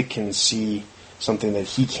hoping that Dick can see something that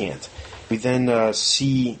he can't. We then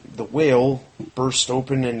see the whale burst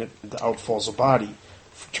open, and out falls a body.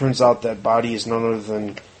 Turns out that body is none other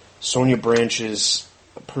than Sonia Branch's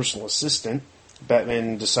personal assistant.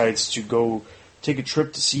 Batman decides to go take a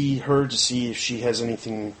trip to see her to see if she has any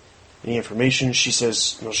information. She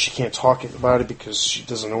says she can't talk about it because she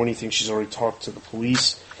doesn't know anything. She's already talked to the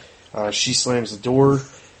police. She slams the door.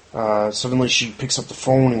 Suddenly she picks up the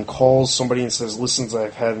phone and calls somebody and says, "Listen,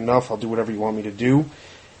 I've had enough. I'll do whatever you want me to do."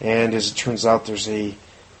 And as it turns out, there's a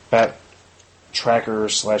bat tracker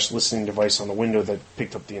 / listening device on the window that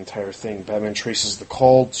picked up the entire thing. Batman traces the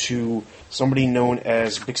call to somebody known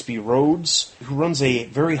as Bixby Rhodes, who runs a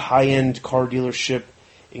very high-end car dealership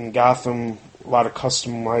in Gotham. A lot of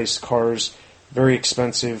customized cars, very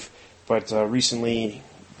expensive, but recently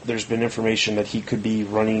there's been information that he could be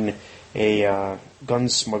running a gun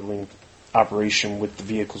smuggling operation with the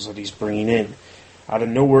vehicles that he's bringing in. Out of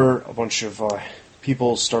nowhere, a bunch of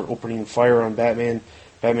people start opening fire on Batman.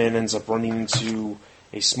 Batman ends up running into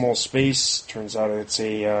a small space. Turns out it's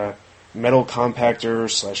a metal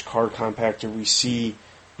compactor / car compactor. We see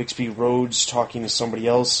Bixby Rhodes talking to somebody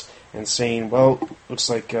else and saying, well, looks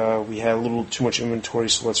like we had a little too much inventory,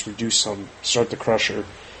 so let's reduce some, start the Crusher.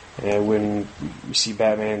 And when we see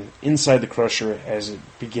Batman inside the Crusher as it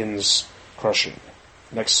begins crushing.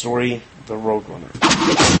 Next story, The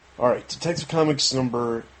Roadrunner. Alright, Detective Comics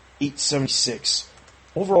number 876.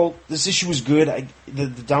 Overall, this issue was good. The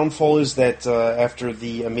downfall is that after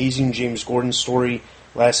the amazing James Gordon story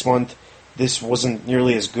last month, this wasn't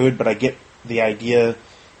nearly as good, but I get the idea.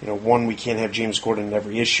 You know, one, we can't have James Gordon in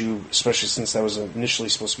every issue, especially since that was initially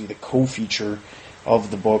supposed to be the co-feature of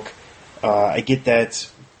the book. I get that,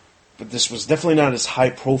 but this was definitely not as high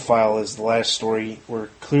profile as the last story. We're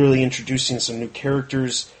clearly introducing some new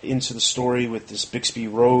characters into the story with this Bixby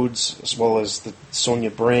Rhodes, as well as the Sonia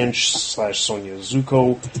Branch / Sonia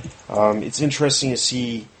Zuko. It's interesting to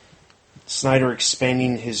see Snyder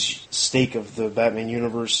expanding his stake of the Batman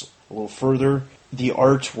universe a little further. The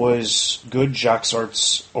art was good. Jacques'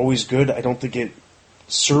 art's always good. I don't think it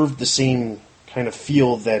served the same kind of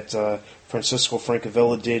feel that Francisco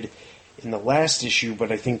Francavilla did in the last issue,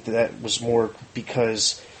 but I think that was more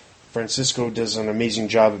because Francisco does an amazing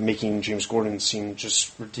job of making James Gordon seem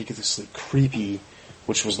just ridiculously creepy,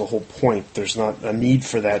 which was the whole point. There's not a need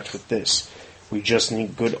for that with this. We just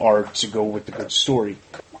need good art to go with the good story.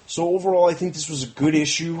 So overall, I think this was a good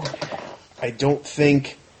issue. I don't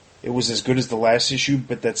think it was as good as the last issue,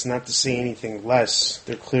 but that's not to say anything less.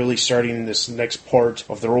 They're clearly starting this next part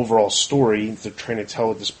of their overall story they're trying to tell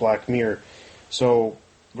with this Black Mirror. So,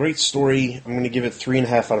 great story. I'm going to give it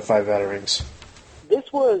 3.5 out of 5 Batarangs.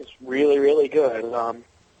 This was really, really good.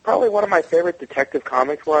 Probably one of my favorite Detective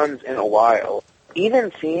Comics runs in a while.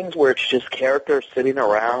 Even scenes where it's just characters sitting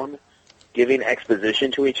around giving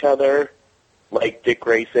exposition to each other, like Dick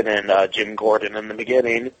Grayson and Jim Gordon in the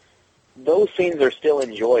beginning, those scenes are still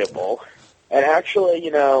enjoyable. And actually,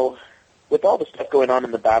 you know, with all the stuff going on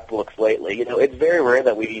in the Bat books lately, you know, it's very rare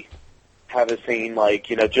that we have a scene like,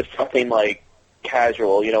 you know, just something like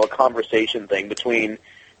casual, you know, a conversation thing between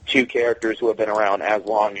two characters who have been around as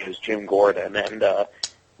long as Jim Gordon and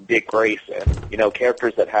Dick Grayson. You know,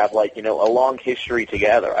 characters that have, like, you know, a long history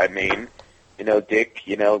together. I mean, you know, Dick,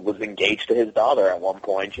 you know, was engaged to his daughter at one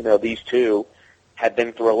point. You know, these two had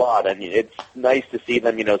been through a lot, and it's nice to see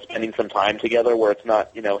them, you know, spending some time together where it's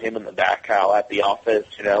not, you know, him and the Bat Cow at the office,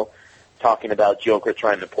 you know, talking about Joker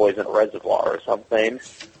trying to poison a reservoir or something.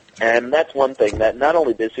 And that's one thing that not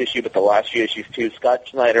only this issue but the last few issues too, Scott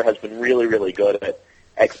Snyder has been really, really good at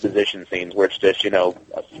exposition scenes where it's just, you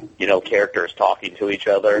know, characters talking to each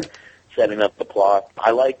other, setting up the plot.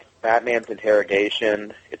 I like Batman's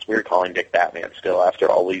interrogation. It's weird calling Dick Batman still after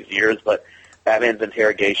all these years, but Batman's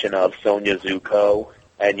interrogation of Sonia Zuko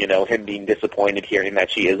and, you know, him being disappointed hearing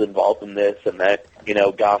that she is involved in this and that, you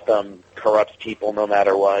know, Gotham corrupts people no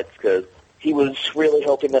matter what, because he was really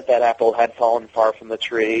hoping that apple had fallen far from the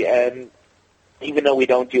tree. And even though we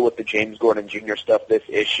don't deal with the James Gordon Jr. stuff this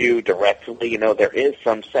issue directly, you know, there is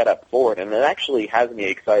some setup for it, and it actually has me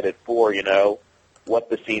excited for, you know,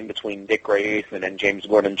 what the scene between Dick Grayson and James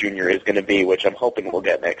Gordon Jr. is going to be, which I'm hoping we'll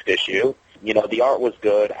get next issue. You know, the art was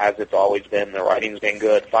good, as it's always been. The writing's been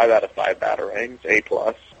good. 5 out of 5 Batarangs, A+.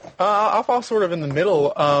 I'll fall sort of in the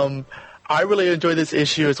middle. I really enjoyed this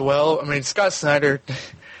issue as well. I mean, Scott Snyder,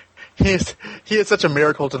 he is such a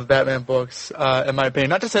miracle to the Batman books, in my opinion.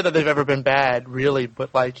 Not to say that they've ever been bad, really,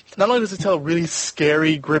 but, like, not only does he tell really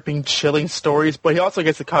scary, gripping, chilling stories, but he also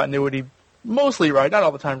gets the continuity mostly right, not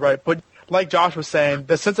all the time right, but like Josh was saying,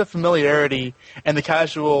 the sense of familiarity and the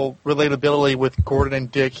casual relatability with Gordon and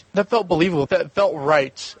Dick, that felt believable, that felt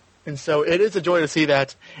right. And so it is a joy to see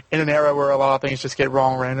that in an era where a lot of things just get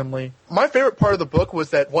wrong randomly. My favorite part of the book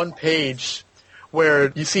was that one page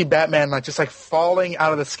where you see Batman just falling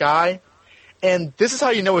out of the sky. And this is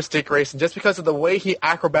how you know it's Dick Grayson, just because of the way he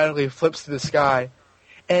acrobatically flips to the sky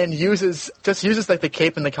and uses like the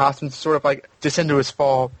cape and the costume to sort of descend to his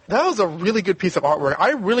fall. That was a really good piece of artwork.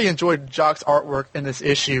 I really enjoyed Jock's artwork in this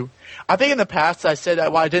issue. I think in the past I said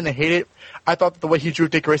that while I didn't hate it, I thought that the way he drew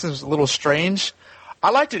Dick Grayson was a little strange.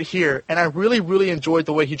 I liked it here, and I really, really enjoyed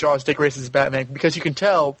the way he draws Dick Grayson's Batman, because you can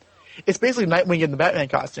tell it's basically Nightwing in the Batman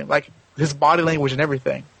costume, like his body language and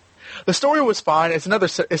everything. The story was fine. It's another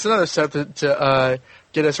set to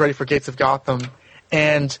get us ready for Gates of Gotham,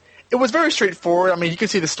 and it was very straightforward. I mean, you can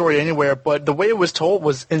see the story anywhere, but the way it was told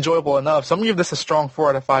was enjoyable enough. So I'm going to give this a strong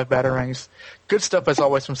 4 out of 5 Batarangs. Good stuff, as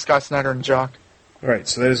always, from Scott Snyder and Jock. All right,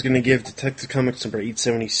 so that is going to give Detective Comics number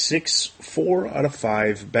 876 4 out of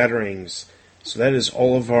 5 Batarangs. So that is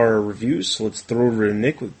all of our reviews. So let's throw over to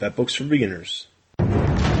Nick with Bat Books for Beginners.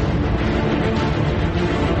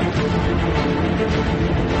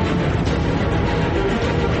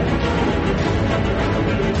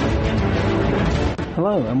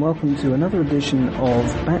 Hello and welcome to another edition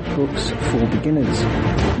of Bat Books for Beginners.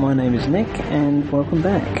 My name is Nick and welcome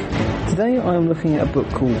back. Today I am looking at a book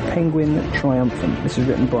called Penguin Triumphant. This is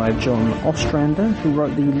written by John Ostrander, who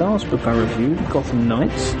wrote the last book I reviewed, Gotham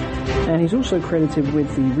Knights, and he's also credited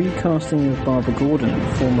with the recasting of Barbara Gordon,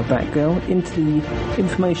 former Batgirl, into the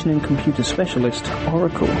information and computer specialist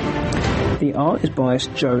Oracle. The art is by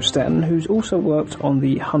Joe Staton, who's also worked on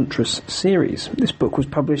the Huntress series. This book was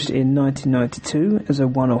published in 1992 as a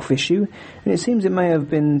one-off issue, and it seems it may have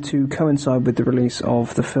been to coincide with the release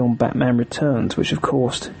of the film Batman Returns, which of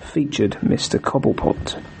course featured Mr.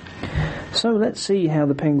 Cobblepot. So let's see how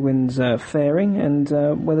the Penguin's faring, and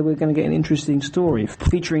whether we're going to get an interesting story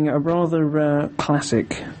featuring a rather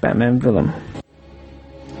classic Batman villain.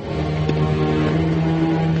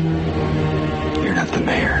 You're not the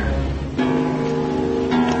mayor.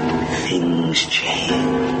 Things change.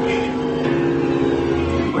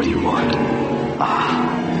 What do you want?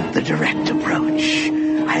 The direct approach.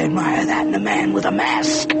 I admire that in a man with a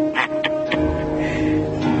mask.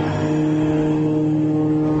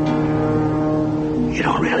 You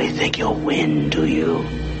don't really think you'll win, do you?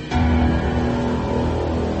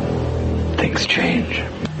 Things change.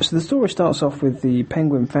 So the story starts off with the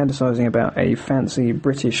Penguin fantasizing about a fancy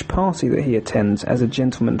British party that he attends as a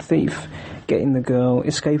gentleman thief, getting the girl,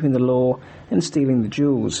 escaping the law, and stealing the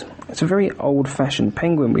jewels. It's a very old-fashioned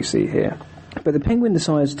Penguin we see here. But the Penguin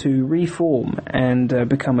decides to reform and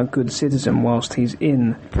become a good citizen whilst he's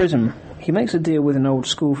in prison. He makes a deal with an old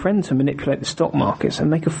school friend to manipulate the stock markets and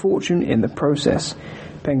make a fortune in the process.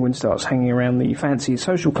 Penguin starts hanging around the fancy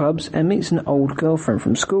social clubs and meets an old girlfriend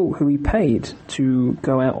from school who he paid to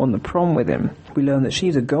go out on the prom with him. We learn that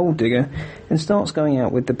she's a gold digger and starts going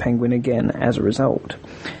out with the Penguin again as a result.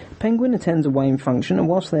 Penguin attends a Wayne function, and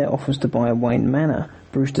whilst there offers to buy a Wayne manor,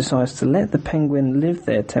 Bruce decides to let the Penguin live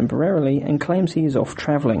there temporarily and claims he is off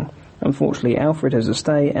travelling. Unfortunately, Alfred has to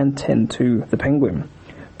stay and tend to the Penguin.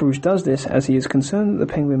 Bruce does this as he is concerned that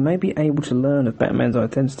the Penguin may be able to learn of Batman's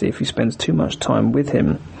identity if he spends too much time with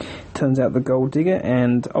him. Turns out the gold digger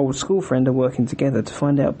and old school friend are working together to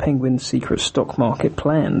find out Penguin's secret stock market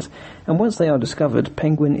plans, and once they are discovered,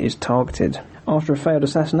 Penguin is targeted. After a failed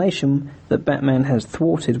assassination that Batman has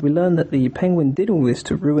thwarted, we learn that the Penguin did all this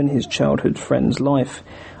to ruin his childhood friend's life,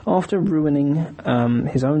 after ruining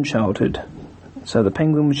his own childhood. So the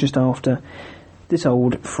Penguin was just after this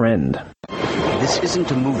old friend. This isn't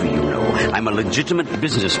a movie, you know. I'm a legitimate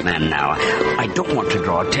businessman now. I don't want to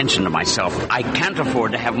draw attention to myself. I can't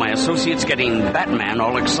afford to have my associates getting Batman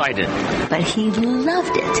all excited. But he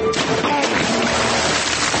loved it.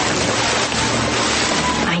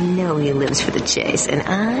 I know he lives for the chase, and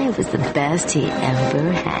I was the best he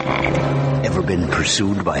ever had. Ever been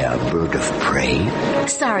pursued by a bird of prey?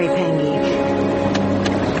 Sorry,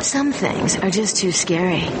 Pengy. Some things are just too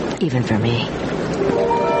scary, even for me.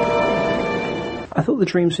 I thought the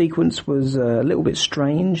dream sequence was a little bit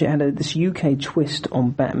strange. It had this UK twist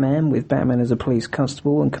on Batman, with Batman as a police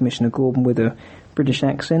constable and Commissioner Gordon with a British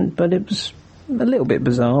accent, but it was a little bit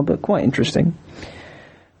bizarre, but quite interesting.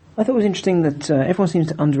 I thought it was interesting that everyone seems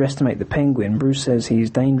to underestimate the Penguin. Bruce says he's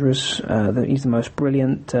dangerous, that he's the most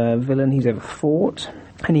brilliant villain he's ever fought,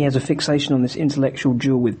 and he has a fixation on this intellectual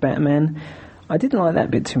duel with Batman. I didn't like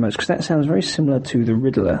that bit too much, because that sounds very similar to the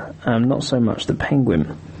Riddler, not so much the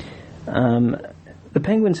Penguin. The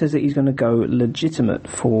Penguin says that he's going to go legitimate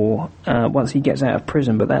for once he gets out of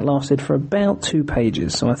prison, but that lasted for about 2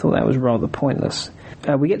 pages, so I thought that was rather pointless.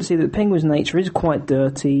 We get to see that the Penguin's nature is quite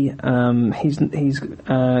dirty. He's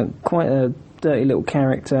quite a dirty little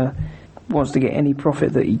character, wants to get any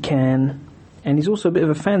profit that he can, and he's also a bit of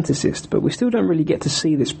a fantasist, but we still don't really get to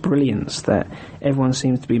see this brilliance that everyone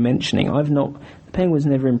seems to be mentioning. The Penguin's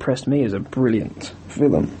never impressed me as a brilliant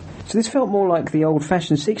villain. So this felt more like the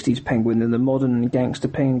old-fashioned 60s Penguin than the modern gangster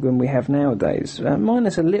Penguin we have nowadays.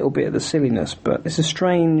 Minus a little bit of the silliness, but it's a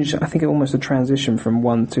strange, I think almost a transition from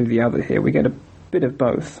one to the other here. We get a bit of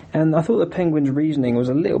both. And I thought the Penguin's reasoning was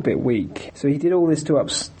a little bit weak. So he did all this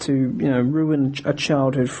to ruin a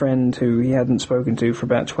childhood friend who he hadn't spoken to for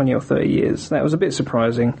about 20 or 30 years. That was a bit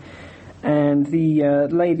surprising. And the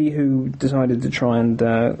lady who decided to try and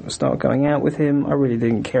start going out with him, I really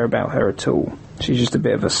didn't care about her at all. She's just a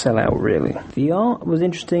bit of a sellout, really. The art was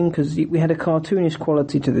interesting because we had a cartoonish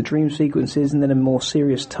quality to the dream sequences and then a more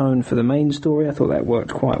serious tone for the main story. I thought that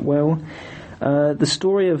worked quite well. The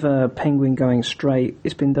story of a Penguin going straight,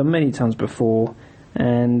 it's been done many times before,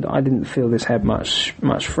 and I didn't feel this had much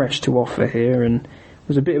fresh to offer here, and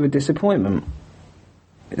was a bit of a disappointment.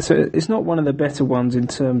 So it's not one of the better ones in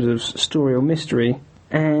terms of story or mystery,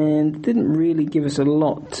 and didn't really give us a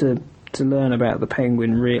lot to learn about the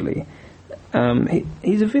Penguin, really.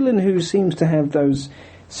 He's a villain who seems to have those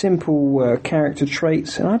simple character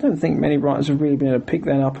traits, and I don't think many writers have really been able to pick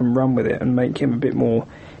that up and run with it and make him a bit more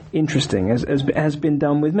interesting, as has been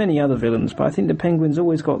done with many other villains. But I think the Penguin's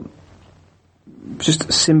always got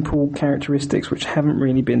just simple characteristics which haven't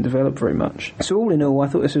really been developed very much. So all in all, I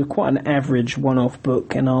thought this was quite an average one-off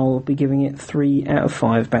book, and I'll be giving it 3 out of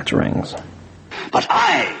 5 batarangs. But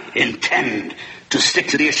I intend to stick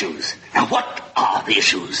to the issues. Now what are the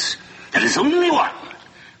issues? There is only one.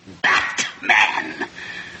 Batman.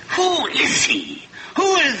 Who is he?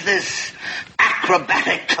 Who is this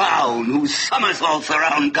acrobatic clown who somersaults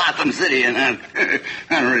around Gotham City in a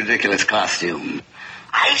ridiculous costume?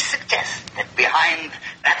 I suggest that behind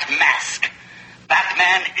that mask,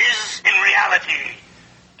 Batman is, in reality,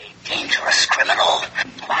 a dangerous criminal.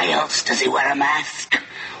 Why else does he wear a mask?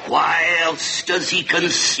 Why else does he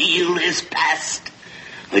conceal his past?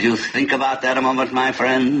 Would you think about that a moment, my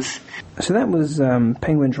friends? So that was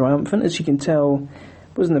Penguin Triumphant. As you can tell,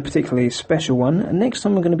 it wasn't a particularly special one. And next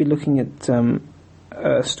time we're going to be looking at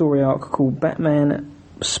a story arc called Batman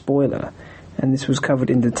Spoiler. And this was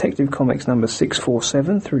covered in Detective Comics number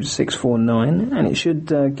 647 through 649, and it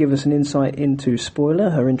should give us an insight into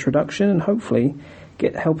Spoiler, her introduction, and hopefully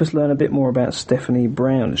help us learn a bit more about Stephanie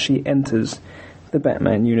Brown as she enters the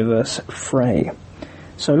Batman universe fray.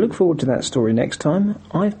 So look forward to that story next time.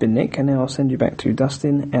 I've been Nick, and now I'll send you back to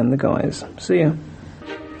Dustin and the guys. See ya.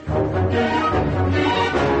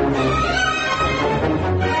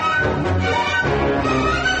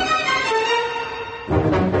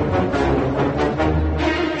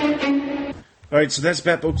 Alright, so that's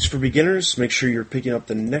Bat Books for Beginners. Make sure you're picking up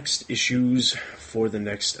the next issues for the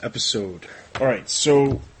next episode. Alright,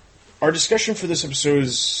 so our discussion for this episode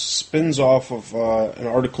spins off of an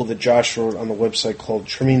article that Josh wrote on the website called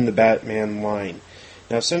Trimming the Batman Line.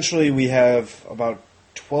 Now, essentially, we have about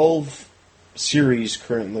 12 series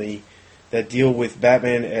currently that deal with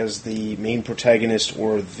Batman as the main protagonist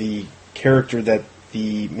or the character that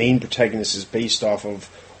the main protagonist is based off of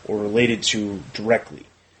or related to directly.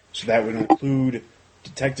 So that would include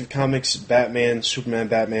Detective Comics, Batman, Superman,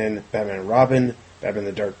 Batman, Batman and Robin, Batman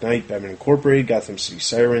the Dark Knight, Batman Incorporated, Gotham City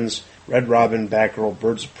Sirens, Red Robin, Batgirl,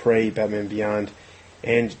 Birds of Prey, Batman Beyond.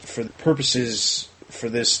 And for the purposes for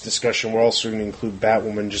this discussion, we're also going to include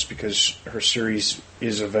Batwoman just because her series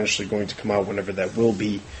is eventually going to come out whenever that will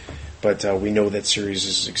be. But we know that series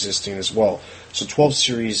is existing as well. So 12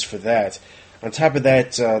 series for that. On top of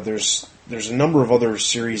that, there's a number of other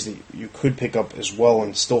series that you could pick up as well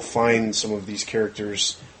and still find some of these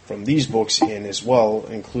characters from these books in as well,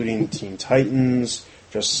 including Teen Titans,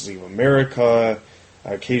 Justice League of America,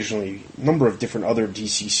 occasionally a number of different other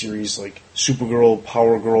DC series like Supergirl,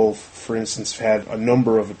 Power Girl, for instance, have had a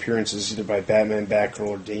number of appearances either by Batman, Batgirl,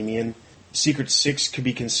 or Damian. Secret Six could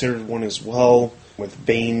be considered one as well, with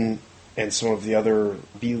Bane and some of the other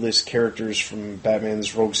B-list characters from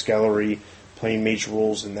Batman's Rogues Gallery playing major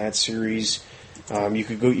roles in that series. You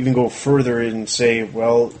could even go further and say,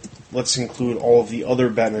 well, let's include all of the other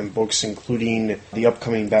Batman books, including the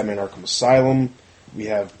upcoming Batman Arkham Asylum. We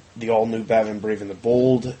have the all-new Batman Brave and the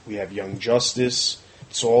Bold. We have Young Justice.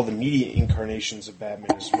 So all the media incarnations of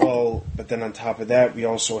Batman as well. But then on top of that, we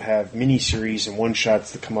also have miniseries and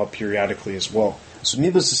one-shots that come up periodically as well. So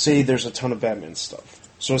needless to say, there's a ton of Batman stuff.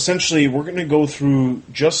 So essentially, we're going to go through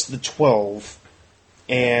just the 12,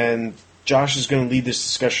 and Josh is going to lead this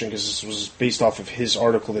discussion because this was based off of his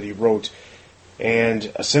article that he wrote.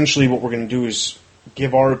 And essentially what we're going to do is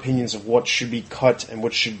give our opinions of what should be cut and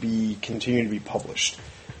what should be continue to be published.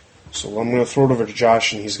 So I'm going to throw it over to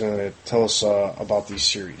Josh, and he's going to tell us about these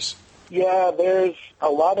series. Yeah, there's a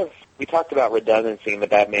lot of... We talked about redundancy in the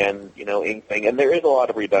Batman, Inc. thing, and there is a lot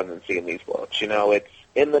of redundancy in these books. It's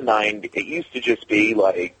in the 90s. It used to just be,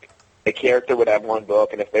 like, a character would have one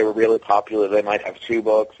book, and if they were really popular, they might have two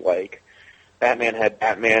books. Like, Batman had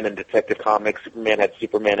Batman and Detective Comics. Superman had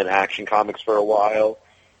Superman and Action Comics for a while.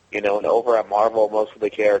 And over at Marvel, most of the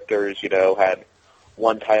characters, had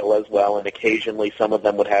one title as well, and occasionally some of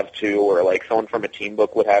them would have two, or like someone from a team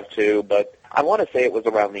book would have two. But I want to say it was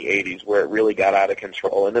around the 80s where it really got out of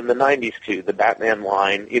control. And in the 90s, too, the Batman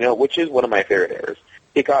line, which is one of my favorite eras,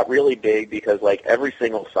 it got really big because, like, every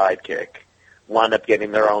single sidekick wound up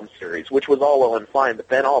getting their own series, which was all well and fine. But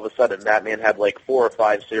then all of a sudden, Batman had, like, 4 or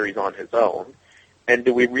 5 series on his own. And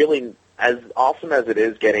do we really, as awesome as it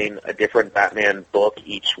is getting a different Batman book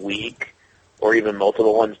each week, or even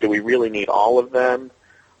multiple ones, do we really need all of them?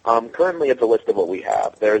 Currently, it's a list of what we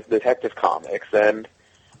have. There's Detective Comics, and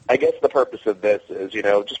I guess the purpose of this is,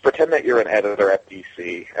 just pretend that you're an editor at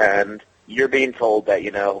DC, and you're being told that,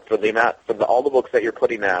 for all the books that you're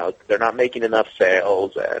putting out, they're not making enough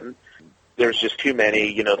sales, and there's just too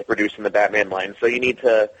many, to produce in the Batman line. So you need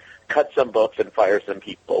to cut some books and fire some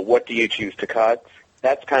people. What do you choose to cut?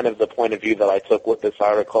 That's kind of the point of view that I took with this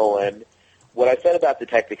article. And what I said about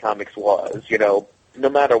Detective Comics was, no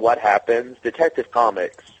matter what happens, Detective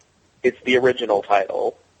Comics, it's the original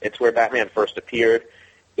title. It's where Batman first appeared.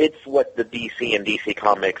 It's what the DC and DC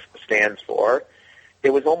Comics stands for.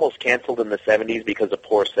 It was almost canceled in the 70s because of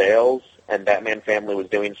poor sales, and Batman Family was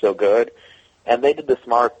doing so good. And they did the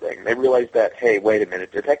smart thing. They realized that, hey, wait a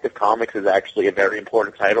minute, Detective Comics is actually a very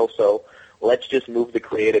important title, so let's just move the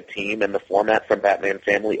creative team and the format from Batman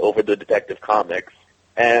Family over to Detective Comics.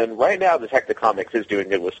 And right now, Detective Comics is doing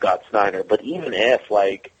good with Scott Snyder, but even if,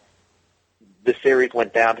 the series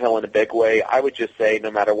went downhill in a big way, I would just say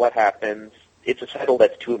no matter what happens, it's a title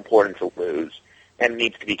that's too important to lose and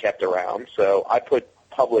needs to be kept around. So I put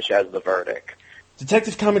publish as the verdict.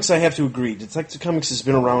 Detective Comics, I have to agree. Detective Comics has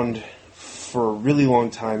been around for a really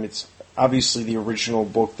long time. It's obviously the original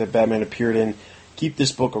book that Batman appeared in. Keep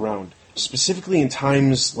this book around. Specifically in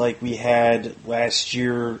times like we had last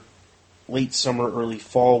year, late summer, early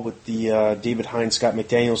fall, with the David Hine, Scott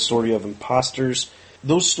McDaniel story of Imposters.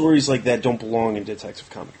 Those stories like that don't belong in Detective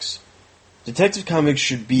Comics. Detective Comics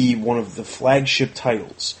should be one of the flagship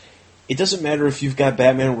titles. It doesn't matter if you've got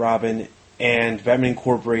Batman and Robin and Batman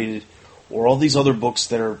Incorporated or all these other books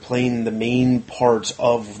that are playing the main part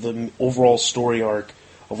of the overall story arc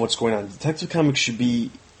of what's going on. Detective Comics should be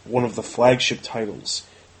one of the flagship titles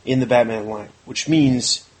in the Batman line, which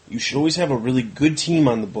means you should always have a really good team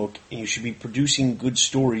on the book and you should be producing good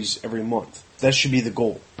stories every month. That should be the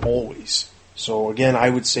goal, always. So again, I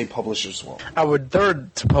would say publish as well. I would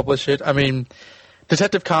third to publish it. I mean,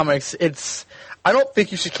 Detective Comics, I don't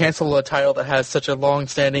think you should cancel a title that has such a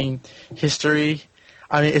long-standing history.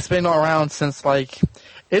 I mean, it's been around since,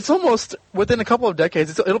 it's almost within a couple of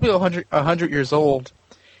decades. It'll be 100 years old.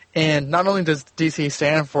 And not only does DC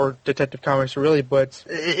stand for Detective Comics, really, but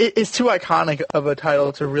it's too iconic of a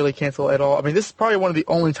title to really cancel at all. I mean, this is probably one of the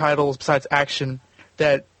only titles besides Action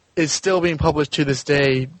that is still being published to this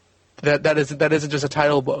day that isn't just a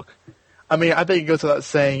title book. I mean, I think it goes without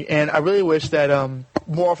saying, and I really wish that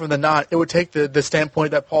more often than not, it would take the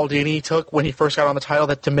standpoint that Paul Dini took when he first got on the title,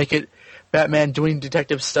 that to make it Batman doing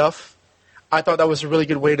detective stuff. I thought that was a really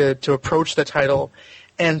good way to approach the title.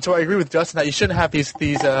 And so I agree with Justin that you shouldn't have these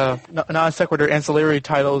non sequitur ancillary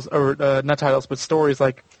titles, or not titles, but stories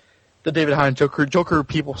like the David Hine Joker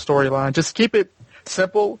People storyline. Just keep it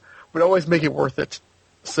simple, but always make it worth it.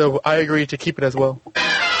 So I agree to keep it as well.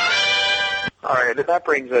 All right, and that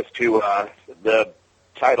brings us to the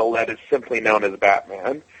title that is simply known as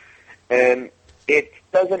Batman. And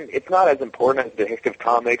it's not as important as Detective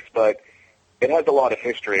Comics, but it has a lot of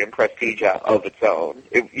history and prestige of its own.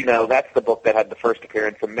 That's the book that had the first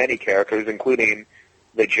appearance of many characters, including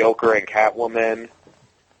the Joker and Catwoman.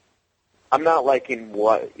 I'm not liking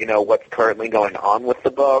what's currently going on with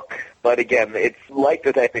the book, but again, it's like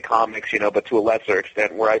Detective Comics, but to a lesser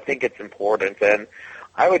extent, where I think it's important. And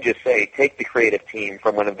I would just say take the creative team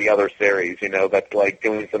from one of the other series, that's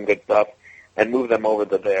doing some good stuff, and move them over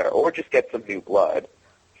to there, or just get some new blood.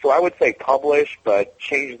 So I would say publish, but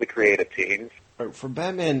change the creative teams. All right, for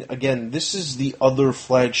Batman, again, this is the other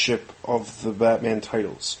flagship of the Batman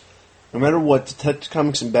titles. No matter what, Detective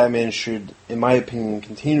Comics and Batman should, in my opinion,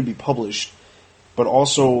 continue to be published, but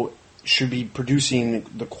also should be producing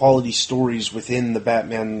the quality stories within the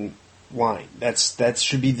Batman line. That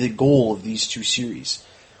should be the goal of these two series.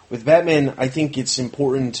 With Batman, I think it's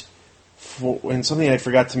important and something I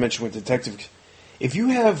forgot to mention with Detective, if you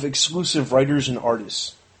have exclusive writers and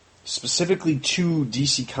artists, specifically to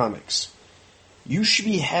DC Comics, you should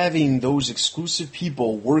be having those exclusive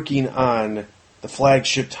people working on the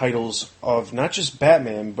flagship titles of not just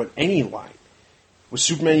Batman, but any line. With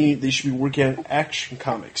Superman, they should be working on Action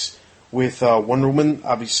Comics. With Wonder Woman,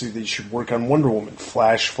 obviously they should work on Wonder Woman.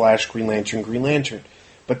 Flash, Green Lantern.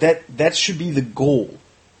 But that should be the goal.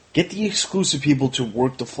 Get the exclusive people to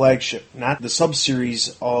work the flagship, not the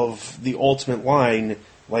sub-series of the Ultimate line,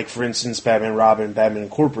 like, for instance, Batman Robin, Batman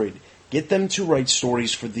Incorporated. Get them to write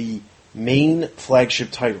stories for the main flagship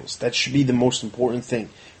titles. That should be the most important thing.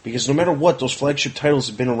 Because no matter what, those flagship titles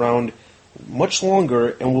have been around much longer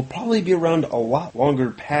and will probably be around a lot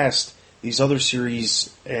longer past these other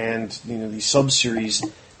series and these sub-series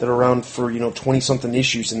that are around for 20-something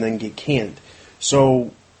issues and then get canned.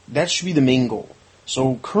 So that should be the main goal.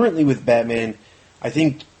 So currently with Batman, I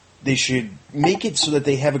think they should make it so that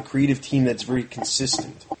they have a creative team that's very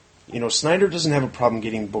consistent. Snyder doesn't have a problem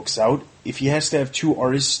getting books out. If he has to have two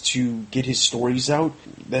artists to get his stories out,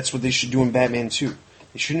 that's what they should do in Batman too.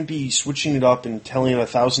 They shouldn't be switching it up and telling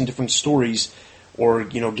 1,000 different stories or,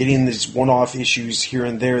 getting these one-off issues here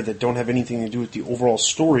and there that don't have anything to do with the overall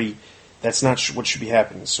story, that's not what should be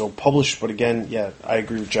happening. So publish, but again, yeah, I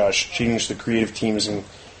agree with Josh. Change the creative teams and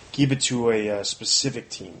keep it to a specific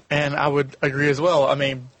team. And I would agree as well. I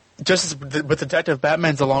mean, just as with Detective,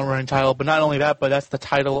 Batman's a long-running title, but not only that, but that's the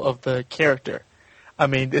title of the character. I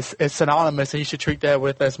mean, it's synonymous, and you should treat that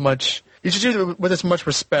with as much. You should treat it with as much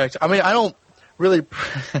respect. I mean, I don't really.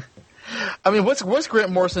 I mean, what's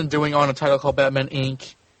Grant Morrison doing on a title called Batman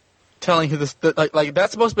Inc? Telling you this, like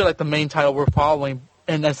that's supposed to be like the main title we're following,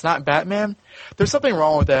 and that's not Batman. There's something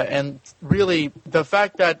wrong with that, and really, the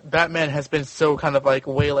fact that Batman has been so kind of like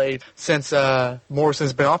waylaid since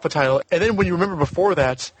Morrison's been off the title, and then when you remember before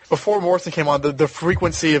that, before Morrison came on, the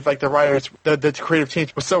frequency of like the writers, the creative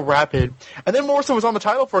teams was so rapid, and then Morrison was on the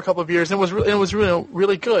title for a couple of years, and it was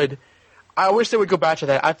really good. I wish they would go back to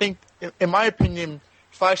that. I think, in my opinion,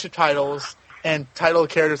 flagship titles and title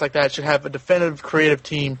characters like that should have a definitive creative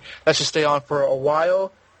team that should stay on for a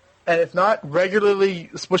while. And if not,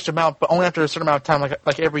 regularly switch them out, but only after a certain amount of time,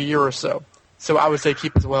 like every year or so. So I would say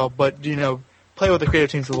keep as well, but, play with the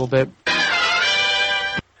creative teams a little bit.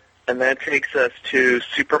 And that takes us to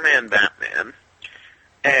Superman Batman.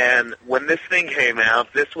 And when this thing came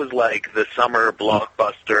out, this was like the summer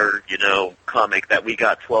blockbuster, comic that we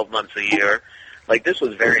got 12 months a year. Like, this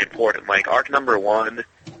was very important. Like, arc number 1,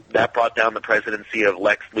 that brought down the presidency of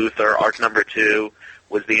Lex Luthor. Arc number 2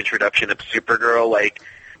 was the introduction of Supergirl. Like,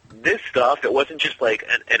 this stuff, it wasn't just like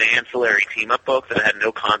an ancillary team-up book that had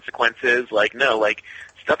no consequences. Like, no, like,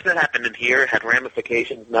 stuff that happened in here had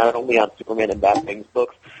ramifications not only on Superman and Batman's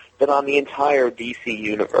books, but on the entire DC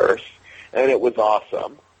universe. And it was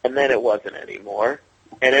awesome. And then it wasn't anymore.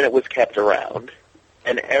 And then it was kept around.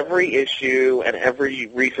 And every issue and every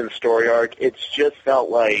recent story arc, it's just felt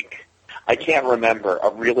like, I can't remember a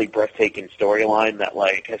really breathtaking storyline that,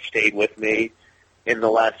 like, has stayed with me in the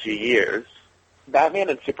last few years. Batman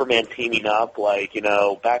and Superman teaming up, like,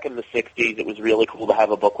 back in the 60s, it was really cool to have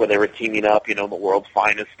a book where they were teaming up, the world's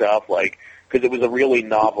finest stuff, like, because it was a really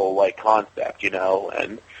novel, like, concept,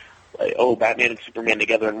 and, like, oh, Batman and Superman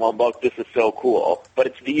together in one book, this is so cool. But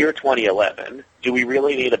it's the year 2011. Do we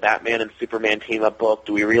really need a Batman and Superman team-up book?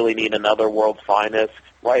 Do we really need another world's finest?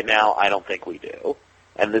 Right now, I don't think we do.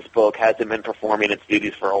 And this book hasn't been performing its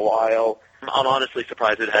duties for a while. I'm honestly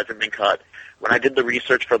surprised it hasn't been cut. When I did the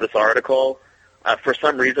research for this article, for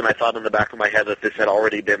some reason, I thought in the back of my head that this had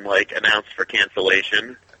already been, like, announced for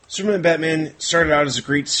cancellation. Superman and Batman started out as a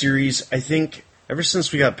great series. I think ever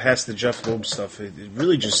since we got past the Jeff Loeb stuff, it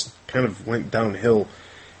really just kind of went downhill.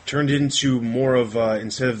 Turned into more of,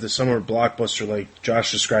 instead of the summer blockbuster like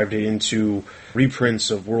Josh described it, into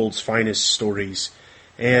reprints of world's finest stories.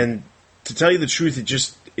 And to tell you the truth,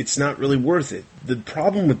 it's not really worth it. The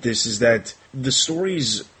problem with this is that the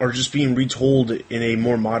stories are just being retold in a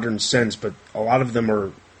more modern sense, but a lot of them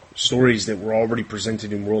are stories that were already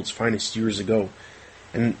presented in World's Finest years ago.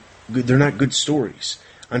 And they're not good stories.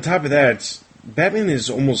 On top of that, Batman is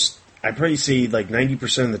almost, I'd probably say like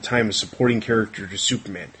 90% of the time, a supporting character to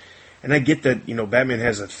Superman. And I get that, Batman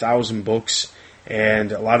has 1,000 books,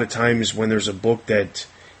 and a lot of times when there's a book that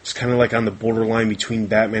is kind of like on the borderline between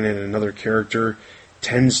Batman and another character,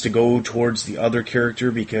 tends to go towards the other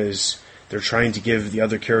character because they're trying to give the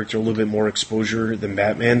other character a little bit more exposure than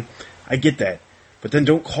Batman. I get that. But then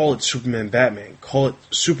don't call it Superman Batman. Call it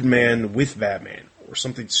Superman with Batman or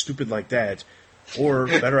something stupid like that. Or,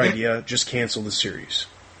 better idea, just cancel the series.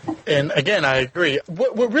 And again, I agree.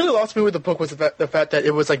 What really lost me with the book was the fact that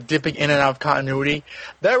it was like dipping in and out of continuity.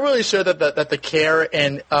 That really showed that the care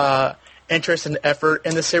and interest and effort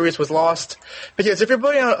in the series was lost. Because if you're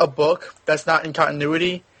putting out a book that's not in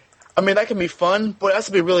continuity, I mean, that can be fun, but it has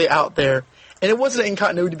to be really out there. And it wasn't in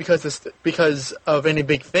continuity because of any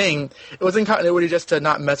big thing. It was in continuity just to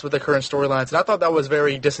not mess with the current storylines. And I thought that was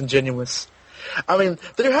very disingenuous. I mean,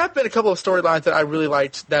 there have been a couple of storylines that I really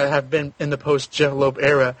liked that have been in the post-Jeff Loeb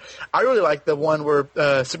era. I really like the one where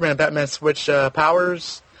Superman and Batman switch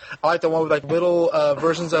powers. I like the one with like little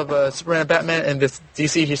versions of Superman and Batman and this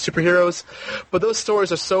DC superheroes. But those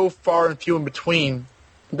stories are so far and few in between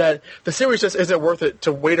that the series just isn't worth it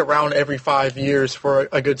to wait around every 5 years for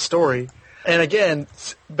a good story. And again,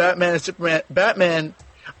 Batman and Superman. Batman.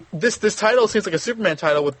 This title seems like a Superman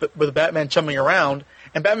title with Batman chumming around,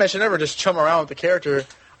 and Batman should never just chum around with the character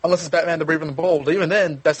unless it's Batman the Brave and the Bold. Even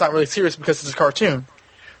then, that's not really serious because it's a cartoon.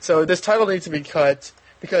 So this title needs to be cut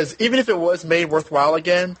because even if it was made worthwhile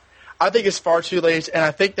again, I think it's far too late, and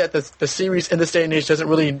I think that the series in this day and age doesn't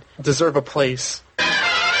really deserve a place.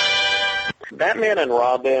 Batman and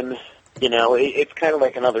Robin, it's kind of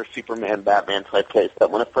like another Superman-Batman type case,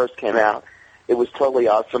 but when it first came out, It was totally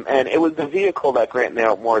awesome, and it was the vehicle that Grant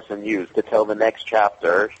Morrison used to tell the next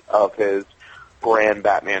chapter of his grand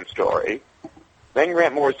Batman story. Then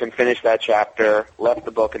Grant Morrison finished that chapter, left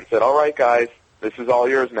the book, and said, all right, guys, this is all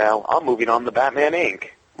yours now. I'm moving on to Batman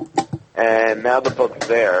Inc. And now the book's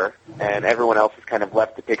there, and everyone else is kind of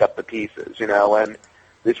left to pick up the pieces, and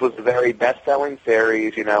this was a very best-selling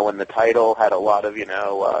series, and the title had a lot of,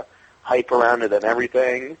 hype around it and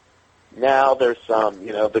everything. Now there's some,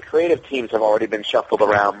 the creative teams have already been shuffled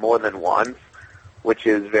around more than once, which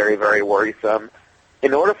is very, very worrisome.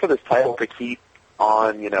 In order for this title to keep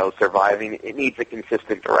on, surviving, it needs a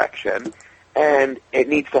consistent direction, and it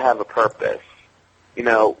needs to have a purpose.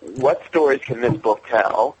 What stories can this book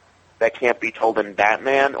tell that can't be told in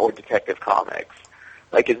Batman or Detective Comics?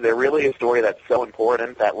 Is there really a story that's so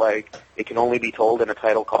important that, it can only be told in a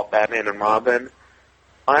title called Batman and Robin?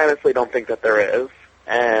 I honestly don't think that there is.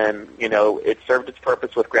 And, it served its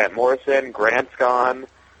purpose with Grant Morrison. Grant's gone.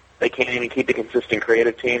 They can't even keep a consistent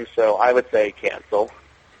creative team, so I would say cancel.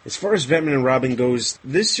 As far as Batman and Robin goes,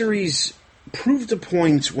 this series proved a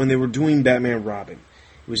point when they were doing Batman and Robin.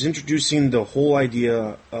 It was introducing the whole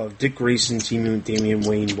idea of Dick Grayson teaming with Damian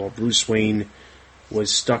Wayne while Bruce Wayne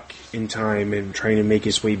was stuck in time and trying to make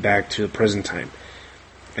his way back to the present time.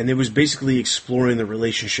 And it was basically exploring the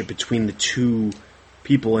relationship between the two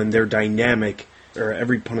people and their dynamic, or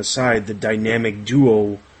every pun aside, the dynamic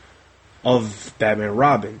duo of Batman and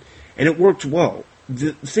Robin. And it worked well.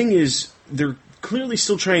 The thing is, they're clearly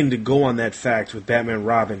still trying to go on that fact with Batman and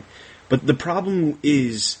Robin, but the problem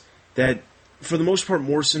is that, for the most part,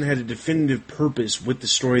 Morrison had a definitive purpose with the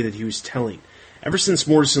story that he was telling. Ever since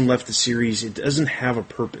Morrison left the series, it doesn't have a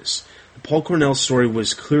purpose. The Paul Cornell story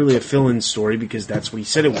was clearly a fill-in story because that's what he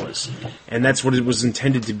said it was. And that's what it was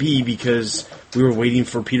intended to be because we were waiting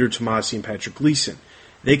for Peter Tomasi and Patrick Gleason.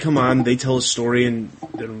 They come on, they tell a story, and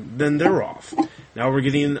then they're off. Now we're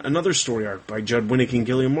getting another story arc by Judd Winnick and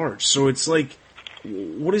Gilliam March. So it's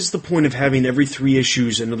what is the point of having every 3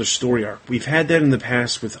 issues another story arc? We've had that in the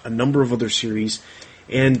past with a number of other series,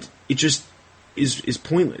 and it just is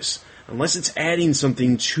pointless. Unless it's adding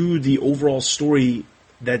something to the overall story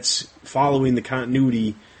that's following the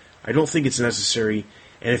continuity, I don't think it's necessary.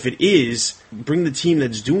 And if it is, bring the team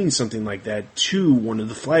that's doing something like that to one of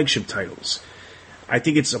the flagship titles. I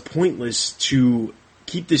think it's pointless to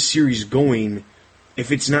keep this series going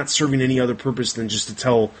if it's not serving any other purpose than just to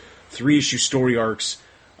tell 3-issue story arcs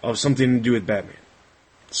of something to do with Batman.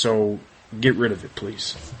 So, get rid of it,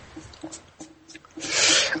 please.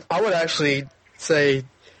 I would actually say,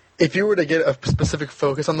 if you were to get a specific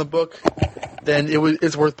focus on the book, then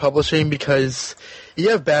it's worth publishing because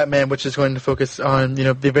you have Batman, which is going to focus on, the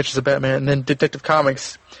adventures of Batman, and then Detective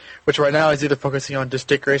Comics, which right now is either focusing on just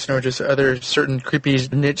Dick Grayson or just other certain creepy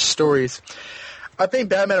niche stories. I think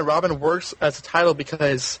Batman and Robin works as a title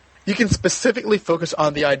because you can specifically focus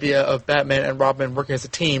on the idea of Batman and Robin working as a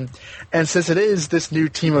team, and since it is this new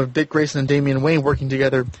team of Dick Grayson and Damian Wayne working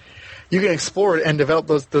together, you can explore it and develop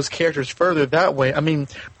those characters further that way. I mean,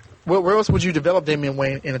 where else would you develop Damian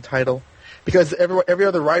Wayne in a title? Because every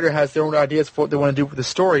other writer has their own ideas for what they want to do with the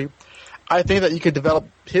story. I think that you could develop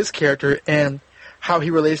his character and how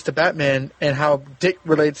he relates to Batman and how Dick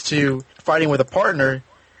relates to fighting with a partner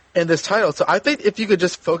in this title. So I think if you could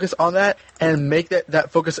just focus on that and make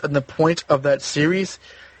that focus on the point of that series,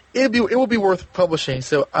 it will be worth publishing.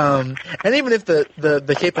 So and even if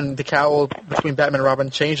the cape and the cowl between Batman and Robin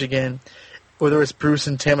change again, whether it's Bruce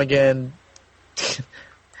and Tim again,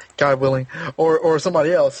 God willing, or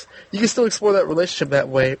somebody else, you can still explore that relationship that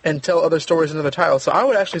way and tell other stories in other titles. So I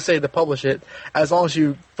would actually say to publish it as long as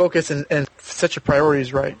you focus and set your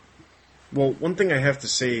priorities right. Well, one thing I have to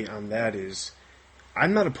say on that is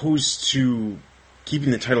I'm not opposed to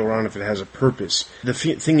keeping the title around if it has a purpose. The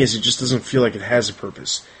thing is, it just doesn't feel like it has a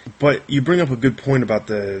purpose. But you bring up a good point about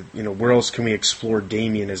where else can we explore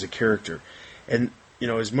Damian as a character? And,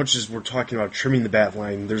 as much as we're talking about trimming the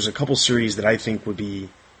Batline, there's a couple series that I think would be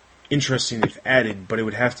interesting if added, but it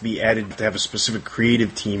would have to be added to have a specific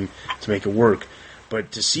creative team to make it work.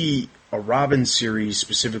 But to see a Robin series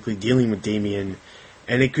specifically dealing with Damian,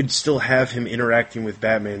 and it could still have him interacting with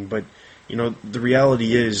Batman, but the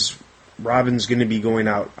reality is Robin's going to be going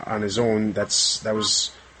out on his own. That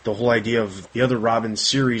was the whole idea of the other Robin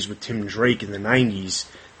series with Tim Drake in the 90s.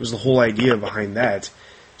 It was the whole idea behind that.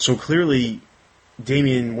 So clearly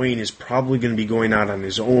Damian Wayne is probably going to be going out on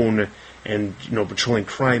his own and patrolling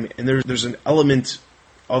crime, and there's an element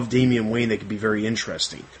of Damian Wayne that could be very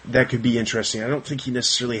interesting. That could be interesting. I don't think he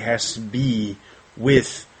necessarily has to be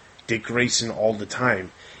with Dick Grayson all the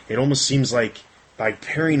time. It almost seems like by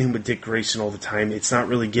pairing him with Dick Grayson all the time, it's not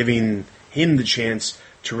really giving him the chance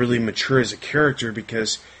to really mature as a character,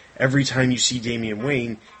 because every time you see Damian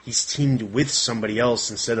Wayne, he's teamed with somebody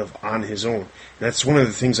else instead of on his own. And that's one of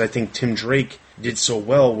the things I think Tim Drake did so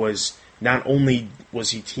well, was not only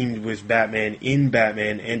was he teamed with Batman in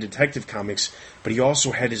Batman and Detective Comics, but he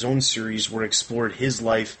also had his own series where it explored his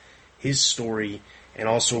life, his story, and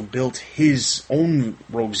also built his own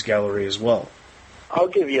rogues gallery as well. I'll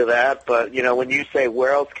give you that, but, when you say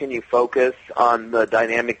where else can you focus on the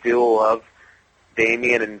dynamic duo of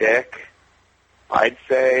Damian and Dick, I'd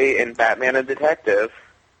say in Batman and Detective.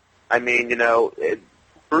 I mean,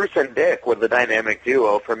 Bruce and Dick were the dynamic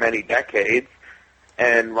duo for many decades,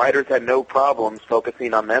 and writers had no problems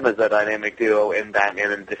focusing on them as a dynamic duo in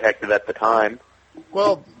Batman and Detective at the time.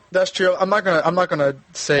 Well, that's true. I'm not gonna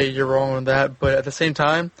say you're wrong on that, but at the same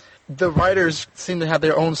time, the writers seem to have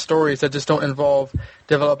their own stories that just don't involve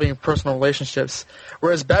developing personal relationships.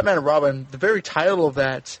 Whereas Batman and Robin, the very title of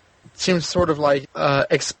that seems sort of like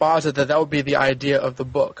exposit that would be the idea of the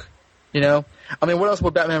book. I mean, what else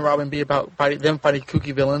would Batman and Robin be about? Them fighting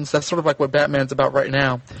kooky villains? That's sort of like what Batman's about right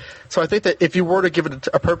now. So I think that if you were to give it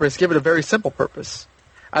a purpose, give it a very simple purpose,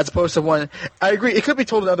 as opposed to one. I agree, it could be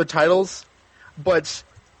told in other titles, but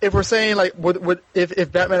if we're saying like,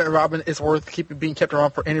 if Batman and Robin is worth being kept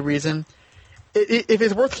around for any reason, if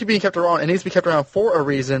it's worth being kept around, it needs to be kept around for a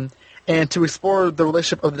reason, and to explore the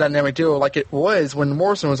relationship of the dynamic duo like it was when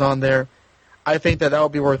Morrison was on there. I think that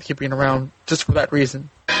would be worth keeping around just for that reason.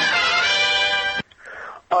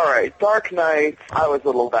 All right, Dark Knight, I was a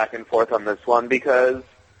little back and forth on this one, because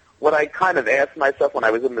what I kind of asked myself when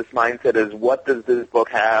I was in this mindset is, what does this book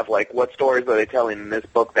have? Like, what stories are they telling in this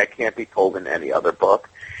book that can't be told in any other book?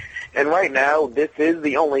 And right now, this is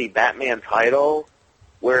the only Batman title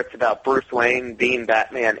where it's about Bruce Wayne being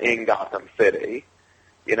Batman in Gotham City.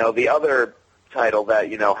 The other title that,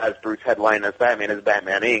 has Bruce headline as Batman is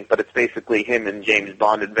Batman Inc., but it's basically him and James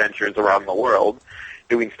Bond adventures around the world,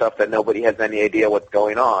 doing stuff that nobody has any idea what's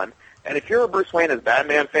going on. And if you're a Bruce Wayne as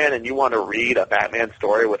Batman fan and you want to read a Batman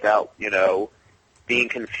story without, being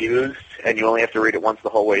confused, and you only have to read it once the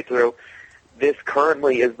whole way through, this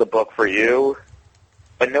currently is the book for you.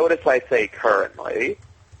 But notice I say currently.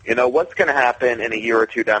 What's going to happen in a year or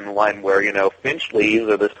two down the line where, Finch leaves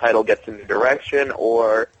or this title gets a new direction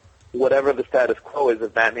or whatever the status quo is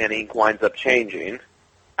if Batman Inc. winds up changing.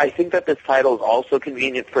 I think that this title is also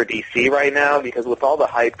convenient for DC right now, because with all the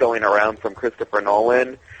hype going around from Christopher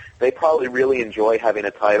Nolan, they probably really enjoy having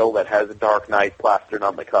a title that has a Dark Knight plastered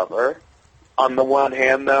on the cover. On the one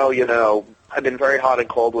hand, though, I've been very hot and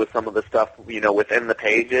cold with some of the stuff, within the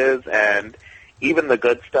pages, and even the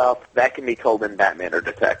good stuff, that can be told in Batman or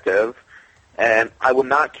Detective. And I will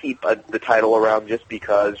not keep the title around just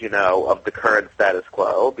because, of the current status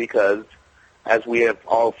quo, because as we have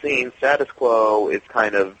all seen, status quo is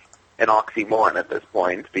kind of an oxymoron at this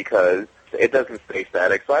point because it doesn't stay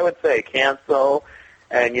static. So I would say cancel,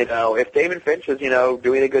 and, if David Finch is,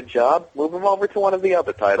 doing a good job, move him over to one of the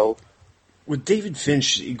other titles. With David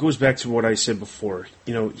Finch, it goes back to what I said before.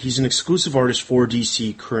 He's an exclusive artist for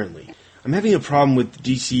DC currently. I'm having a problem with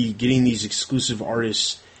DC getting these exclusive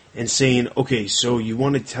artists and saying, okay, so you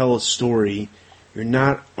want to tell a story, you're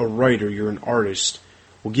not a writer, you're an artist.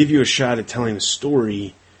 We'll give you a shot at telling a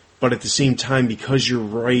story, but at the same time, because you're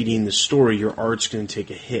writing the story, your art's going to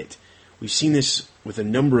take a hit. We've seen this with a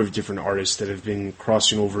number of different artists that have been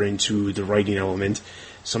crossing over into the writing element.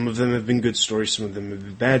 Some of them have been good stories, some of them have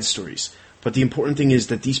been bad stories. But the important thing is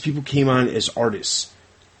that these people came on as artists,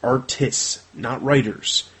 not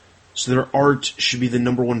writers. So their art should be the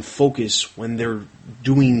number one focus when they're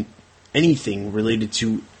doing anything related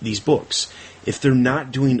to these books. If they're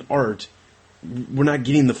not doing art, we're not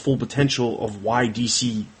getting the full potential of why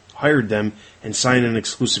DC hired them and signed an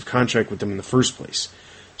exclusive contract with them in the first place.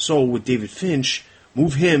 So with David Finch,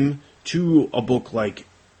 move him to a book like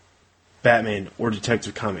Batman or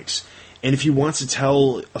Detective Comics. And if he wants to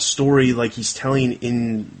tell a story like he's telling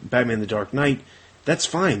in Batman the Dark Knight, that's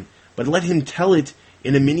fine. But let him tell it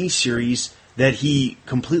in a mini-series that he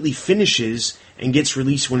completely finishes and gets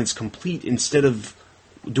released when it's complete, instead of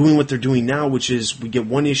doing what they're doing now, which is we get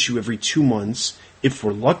one issue every 2 months, if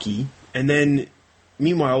we're lucky, and then,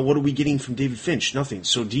 meanwhile, what are we getting from David Finch? Nothing.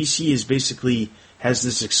 So DC is basically has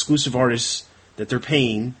this exclusive artist that they're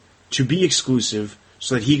paying to be exclusive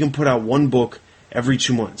so that he can put out one book every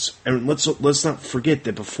 2 months. And let's not forget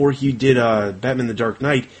that before he did Batman the Dark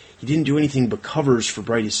Knight, he didn't do anything but covers for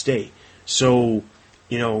Brightest Day. So,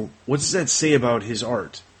 what does that say about his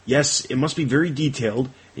art? Yes, it must be very detailed,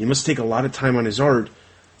 and he must take a lot of time on his art,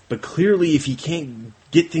 but clearly if he can't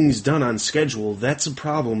get things done on schedule, that's a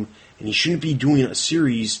problem, and he shouldn't be doing a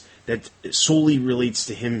series that solely relates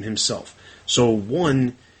to him himself. So,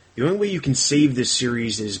 one, the only way you can save this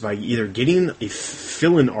series is by either getting a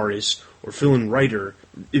fill-in artist or fill-in writer.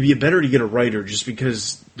 It'd be better to get a writer just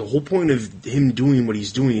because the whole point of him doing what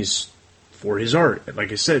he's doing is for his art,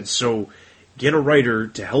 like I said. So get a writer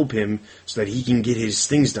to help him so that he can get his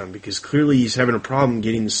things done, because clearly he's having a problem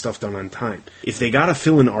getting the stuff done on time. If they got a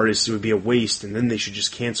fill-in artist, it would be a waste, and then they should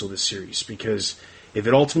just cancel this series, because if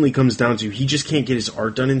it ultimately comes down to he just can't get his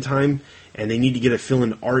art done in time, and they need to get a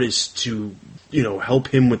fill-in artist to, help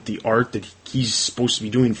him with the art that he's supposed to be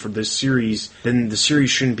doing for this series, then the series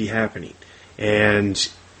shouldn't be happening. And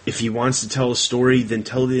if he wants to tell a story, then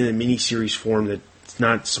tell it in a mini-series form that's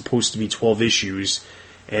not supposed to be 12 issues,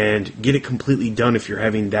 and get it completely done if you're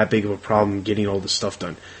having that big of a problem getting all the stuff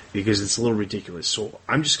done, because it's a little ridiculous. So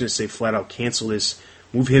I'm just going to say flat out cancel this,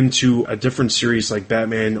 move him to a different series like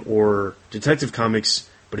Batman or Detective Comics,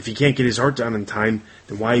 but if he can't get his art done in time,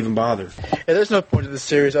 then why even bother? Yeah, there's no point to the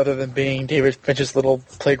series other than being David Finch's little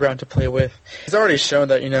playground to play with. He's already shown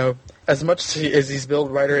that, as much as he's billed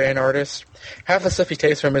writer and artist, half the stuff he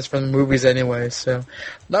takes from is from the movies anyway, so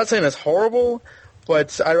not saying it's horrible,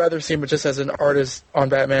 but I'd rather see him just as an artist on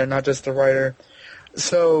Batman, not just a writer.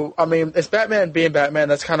 So, it's Batman being Batman,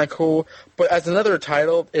 that's kind of cool, but as another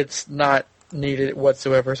title, it's not needed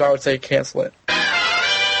whatsoever, so I would say cancel it.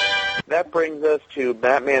 That brings us to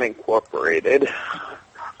Batman Incorporated.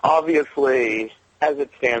 Obviously, as it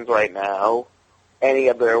stands right now, any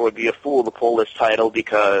other would be a fool to pull this title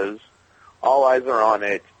because all eyes are on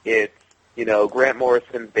it. It's, Grant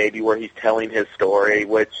Morrison's baby where he's telling his story,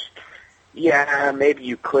 which, yeah, maybe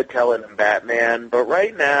you could tell it in Batman, but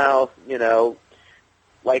right now,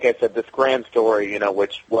 like I said, this grand story,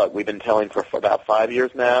 which, we've been telling for about 5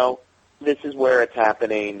 years now, this is where it's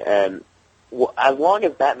happening, and as long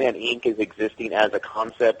as Batman Inc. is existing as a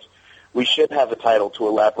concept, we should have a title to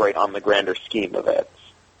elaborate on the grander scheme of it.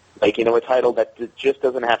 Like, a title that just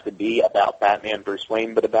doesn't have to be about Batman, Bruce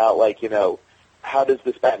Wayne, but about, how does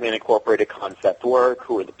this Batman Incorporated concept work?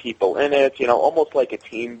 Who are the people in it? Almost like a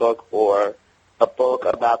team book or a book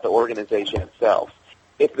about the organization itself.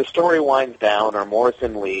 If the story winds down or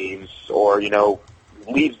Morrison leaves or,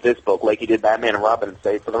 leaves this book like he did Batman and Robin and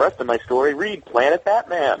say, for the rest of my story, read Planet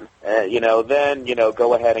Batman. Then,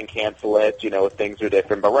 go ahead and cancel it, if things are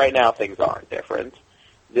different. But right now, things aren't different.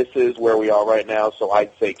 This is where we are right now, so I'd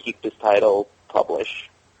say keep this title, publish.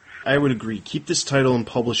 I would agree. Keep this title and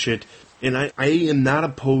publish it. And I am not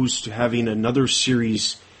opposed to having another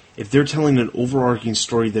series if they're telling an overarching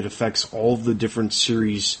story that affects all of the different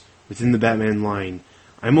series within the Batman line.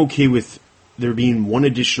 I'm okay with there being one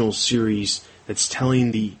additional series that's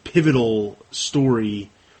telling the pivotal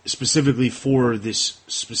story specifically for this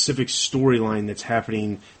specific storyline that's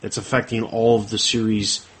happening, that's affecting all of the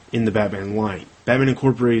series in the Batman line. Batman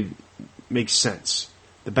Incorporated makes sense.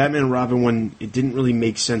 The Batman and Robin one, it didn't really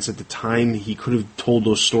make sense at the time. He could have told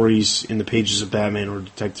those stories in the pages of Batman or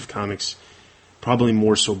Detective Comics. Probably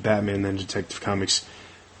more so Batman than Detective Comics.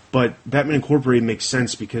 But Batman Incorporated makes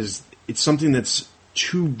sense because it's something that's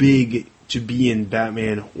too big to be in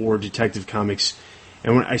Batman or Detective Comics.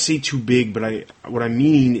 And when I say too big, but what I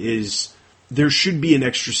mean is there should be an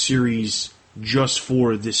extra series just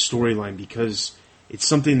for this storyline because it's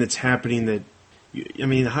something that's happening that,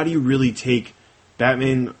 how do you really take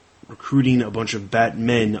Batman recruiting a bunch of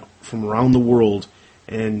Batmen from around the world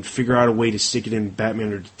and figure out a way to stick it in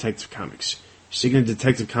Batman or Detective Comics? Stick it in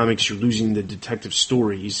Detective Comics, you're losing the detective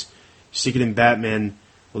stories. Stick it in Batman,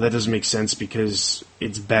 well, that doesn't make sense because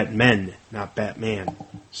it's Batmen, not Batman.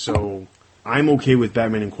 So I'm okay with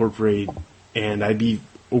Batman Incorporated, and I'd be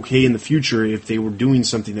okay in the future if they were doing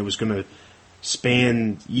something that was going to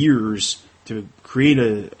span years to create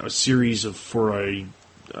a series for a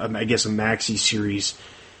maxi series,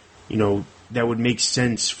 that would make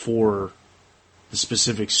sense for the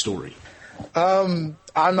specific story. I'm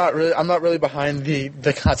not really behind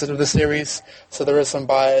the concept of the series, so there is some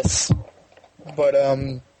bias. But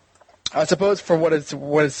I suppose for what it's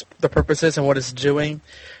the purpose is and what it's doing,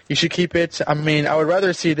 you should keep it. I would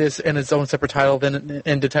rather see this in its own separate title than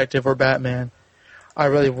in Detective or Batman. I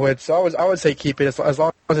really would. So I would say keep it as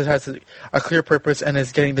long as it has a clear purpose and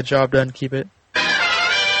is getting the job done. Keep it.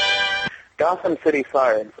 Gotham City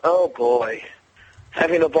Sirens. Oh boy,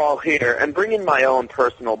 having a ball here and bringing my own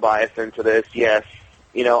personal bias into this. Yes,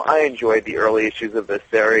 I enjoyed the early issues of this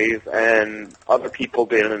series, and other people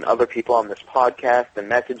did, and other people on this podcast and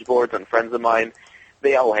message boards and friends of mine,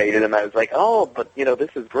 they all hated him. I was like, oh, but this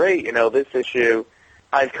is great. This issue.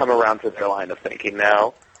 I've come around to their line of thinking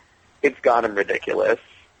now. It's gotten ridiculous.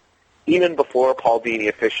 Even before Paul Dini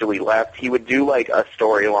officially left, he would do a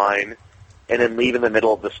storyline and then leave in the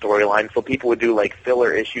middle of the storyline. So people would do, like,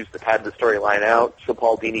 filler issues to pad the storyline out so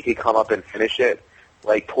Paul Dini could come up and finish it.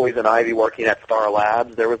 Like, Poison Ivy working at Star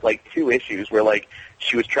Labs, there was, like, 2 issues where, like,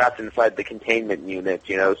 she was trapped inside the containment unit,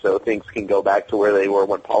 you know, so things can go back to where they were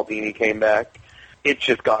when Paul Dini came back. It's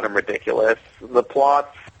just gotten ridiculous. The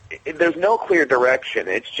plots, there's no clear direction.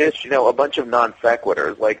 It's just, you know, a bunch of non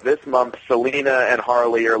sequiturs. Like, this month, Selina and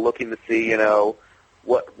Harley are looking to see, you know,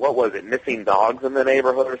 what was it, missing dogs in the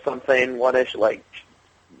neighborhood or something? One-ish, like,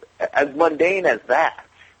 as mundane as that.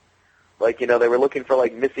 Like, you know, they were looking for,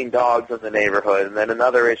 like, missing dogs in the neighborhood. And then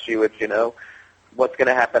another issue is, you know, what's going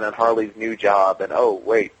to happen on Harley's new job. And, oh,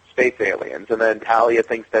 wait, space aliens. And then Talia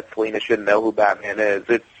thinks that Selina shouldn't know who Batman is.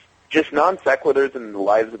 It's just non sequiturs in the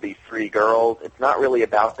lives of these 3 girls. It's not really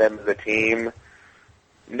about them as a team.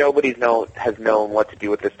 Nobody has known what to do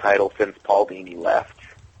with this title since Paul Dini left.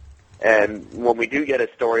 And when we do get a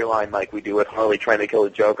storyline like we do with Harley trying to kill the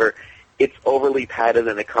Joker, it's overly padded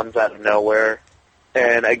and it comes out of nowhere.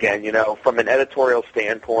 And again, you know, from an editorial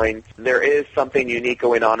standpoint, there is something unique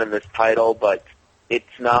going on in this title, but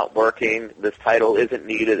it's not working. This title isn't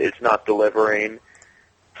needed. It's not delivering.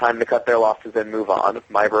 Time to cut their losses and move on.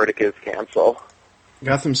 My verdict is cancel.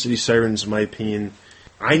 Gotham City Sirens, in my opinion,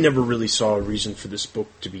 I never really saw a reason for this book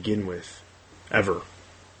to begin with, ever.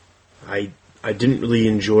 I didn't really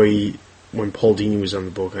enjoy when Paul Dini was on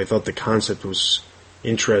the book. I thought the concept was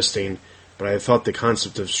interesting, but I thought the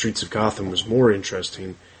concept of Streets of Gotham was more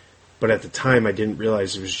interesting. But at the time, I didn't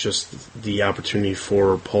realize it was just the opportunity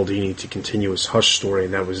for Paul Dini to continue his Hush story,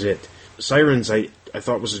 and that was it. Sirens, I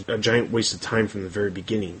thought was a giant waste of time from the very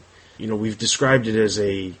beginning. You know, we've described it as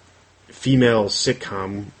a female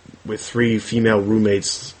sitcom with 3 female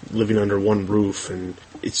roommates living under one roof, and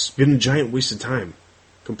it's been a giant waste of time.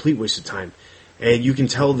 Complete waste of time. And you can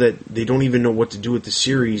tell that they don't even know what to do with the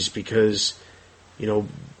series because, you know,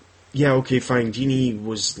 yeah, okay, fine, Dini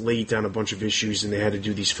was late on a bunch of issues and they had to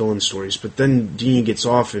do these fill-in stories, but then Dini gets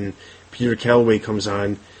off and Peter Calloway comes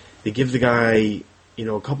on. They give the guy, you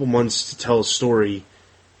know, a couple months to tell a story,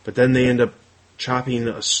 but then they end up chopping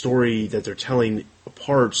a story that they're telling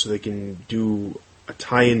apart so they can do a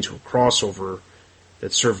tie-in to a crossover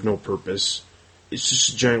that served no purpose. It's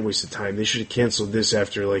just a giant waste of time. They should have canceled this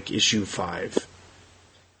after, like, issue 5.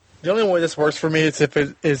 The only way this works for me is if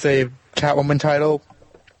it is a Catwoman title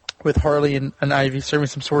with Harley and Ivy serving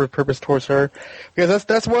some sort of purpose towards her, because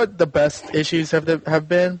that's what the best issues have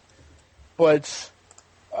been. But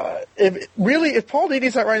if Paul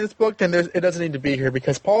Dini's not writing this book, then it doesn't need to be here,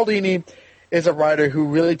 because Paul Dini is a writer who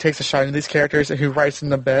really takes a shine in these characters and who writes them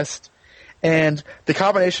the best. And the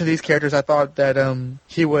combination of these characters, I thought that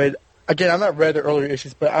he would. Again, I've not read the earlier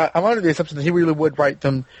issues, but I'm under the assumption that he really would write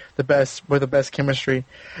them the best, with the best chemistry.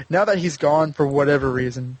 Now that he's gone for whatever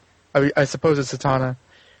reason, I suppose it's Zatanna,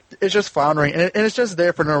 it's just floundering, and it's just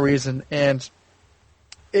there for no reason, and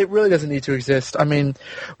it really doesn't need to exist. I mean,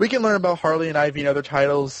 we can learn about Harley and Ivy and other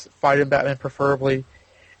titles, fighting Batman preferably.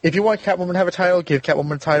 If you want Catwoman to have a title, give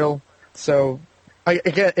Catwoman a title. So,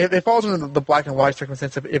 again, it falls under the black and white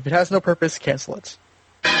circumstance. If it has no purpose, cancel it.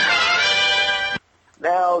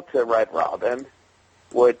 Now to Red Robin,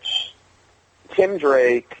 which Tim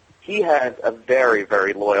Drake, he has a very,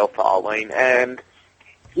 very loyal following, and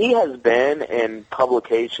he has been in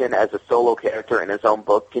publication as a solo character in his own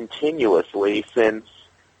book continuously since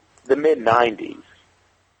the mid-'90s.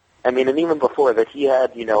 I mean, and even before that, he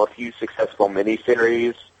had, you know, a few successful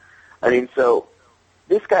miniseries. I mean, so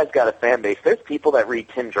this guy's got a fan base. There's people that read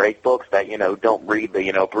Tim Drake books that, you know, don't read the,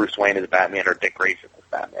 you know, Bruce Wayne as Batman or Dick Grayson as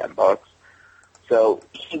Batman books. So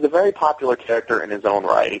he's a very popular character in his own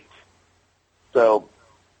right. So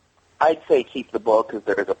I'd say keep the book because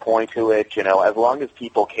there's a point to it. You know, as long as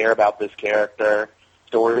people care about this character,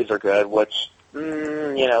 stories are good, which,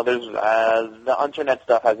 you know, there's the internet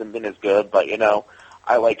stuff hasn't been as good, but, you know,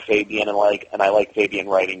 I like Fabian and I like Fabian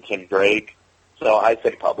writing Tim Drake. So I'd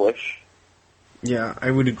say publish. Yeah,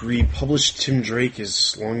 I would agree. Publish Tim Drake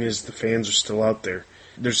as long as the fans are still out there.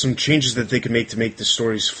 There's some changes that they can make to make the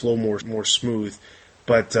stories flow more smooth.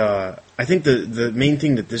 But I think the main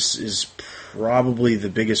thing that this is probably the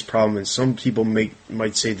biggest problem, and some people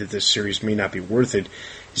might say that this series may not be worth it,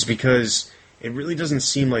 is because it really doesn't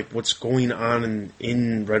seem like what's going on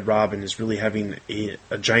in Red Robin is really having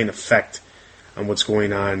a giant effect on what's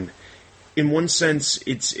going on. In one sense,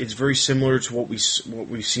 it's very similar to what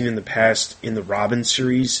we've seen in the past in the Robin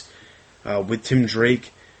series with Tim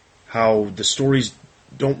Drake, how the stories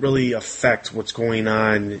don't really affect what's going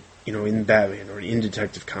on, you know, in Batman or in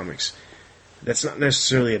Detective Comics. That's not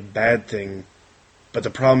necessarily a bad thing, but the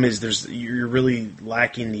problem is you're really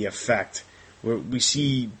lacking the effect. We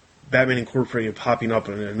see Batman Incorporated popping up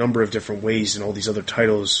in a number of different ways in all these other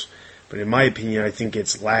titles, but in my opinion, I think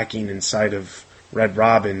it's lacking inside of Red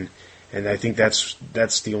Robin, and I think that's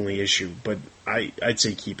the only issue. But I'd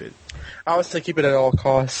say keep it. I would say keep it at all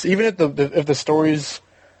costs, even if the stories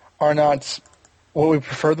are not what we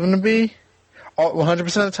prefer them to be, 100%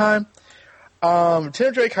 of the time.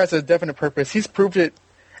 Tim Drake has a definite purpose. He's proved it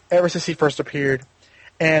ever since he first appeared,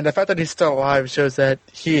 and the fact that he's still alive shows that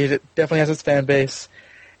he definitely has his fan base.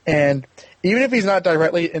 And even if he's not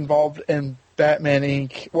directly involved in Batman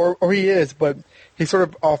Inc., or he is, but he's sort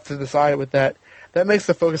of off to the side with that, that makes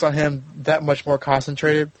the focus on him that much more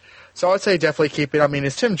concentrated. So I'd say definitely keep it. I mean,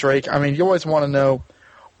 it's Tim Drake. I mean, you always want to know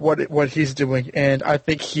what he's doing, and I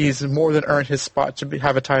think he's more than earned his spot to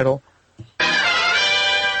have a title.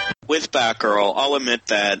 With Batgirl, I'll admit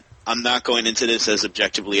that I'm not going into this as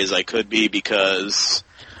objectively as I could be, because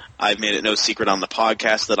I've made it no secret on the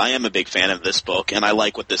podcast that I am a big fan of this book, and I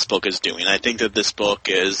like what this book is doing. I think that this book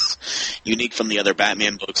is unique from the other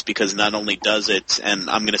Batman books because not only does it, and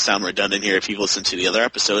I'm going to sound redundant here if you've listened to the other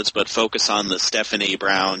episodes, but focus on the Stephanie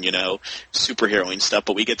Brown, superheroing stuff,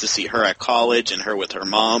 but we get to see her at college and her with her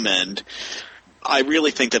mom, and I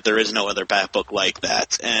really think that there is no other Bat book like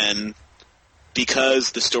that. And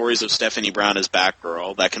because the stories of Stephanie Brown as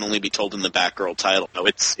Batgirl, that can only be told in the Batgirl title. No,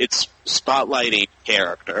 it's spotlighting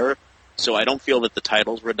character, so I don't feel that the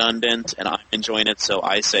title's redundant, and I'm enjoying it, so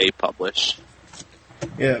I say publish.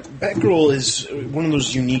 Yeah, Batgirl is one of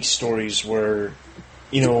those unique stories where,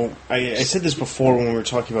 I said this before when we were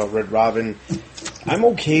talking about Red Robin, I'm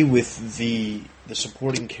okay with the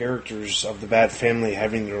supporting characters of the Bat family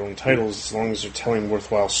having their own titles as long as they're telling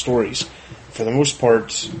worthwhile stories. For the most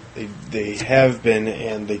part, they have been,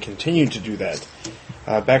 and they continue to do that.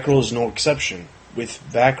 Batgirl is no exception. With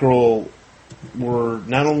Batgirl, we're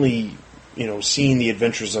not only seeing the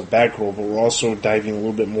adventures of Batgirl, but we're also diving a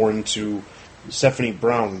little bit more into Stephanie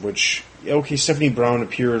Brown, which, Stephanie Brown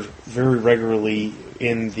appeared very regularly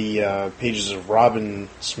in the pages of Robin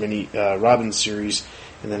series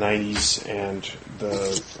in the 90s and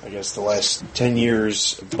the last 10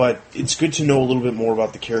 years. But it's good to know a little bit more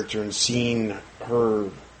about the character and seeing her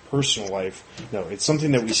personal life. No, it's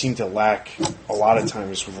something that we seem to lack a lot of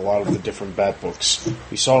times with a lot of the different Bat books.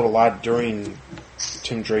 We saw it a lot during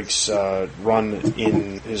Tim Drake's run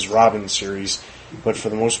in his Robin series, but for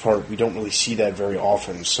the most part, we don't really see that very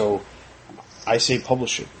often. So I say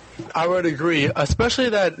publish it. I would agree, especially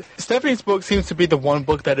that Stephanie's book seems to be the one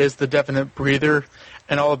book that is the definite breather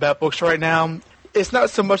in all the Bat books right now. It's not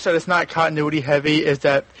so much that it's not continuity heavy, it's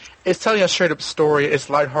that it's telling a straight up story. It's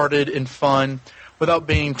lighthearted and fun without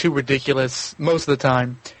being too ridiculous most of the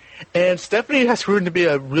time. And Stephanie has proven to be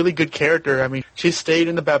a really good character. I mean, she stayed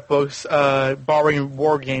in the Bat books, borrowing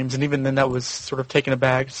War Games, and even then that was sort of taken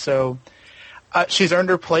aback. So she's earned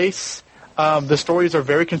her place. The stories are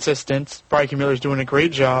very consistent. Brian Miller's doing a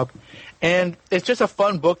great job. And it's just a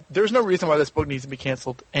fun book. There's no reason why this book needs to be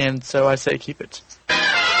canceled. And so I say keep it.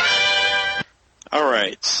 All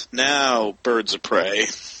right. Now, Birds of Prey.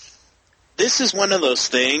 This is one of those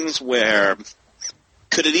things where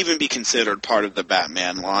could it even be considered part of the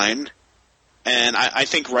Batman line? And I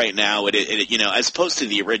think right now, it as opposed to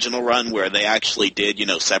the original run where they actually did,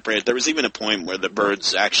 separate, there was even a point where the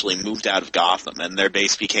Birds actually moved out of Gotham and their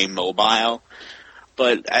base became mobile.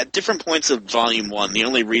 But at different points of Volume 1, the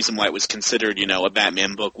only reason why it was considered, a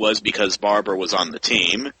Batman book was because Barbara was on the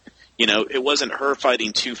team. It wasn't her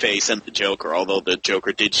fighting Two-Face and the Joker, although the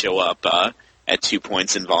Joker did show up at 2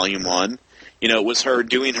 points in Volume 1. It was her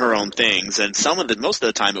doing her own things, and most of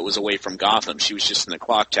the time it was away from Gotham. She was just in the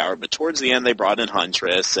clock tower, but towards the end they brought in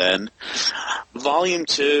Huntress, and Volume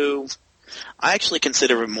 2, I actually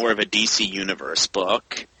consider it more of a DC Universe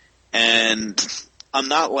book, and I'm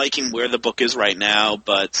not liking where the book is right now,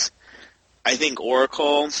 but I think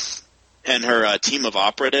Oracle and her team of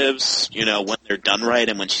operatives, when they're done right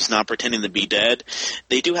and when she's not pretending to be dead,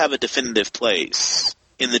 they do have a definitive place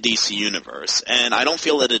in the DC Universe. And I don't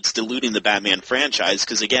feel that it's diluting the Batman franchise,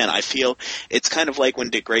 because, again, I feel it's kind of like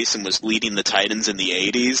when Dick Grayson was leading the Titans in the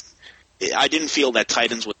 80s. I didn't feel that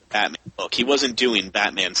Titans was the Batman book. He wasn't doing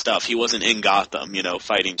Batman stuff. He wasn't in Gotham,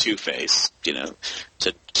 fighting Two-Face,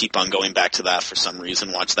 to keep on going back to that for some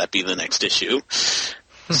reason. Watch that be the next issue.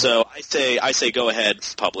 So I say go ahead,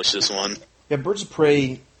 publish this one. Yeah, Birds of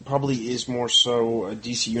Prey probably is more so a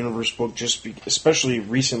DC Universe book, especially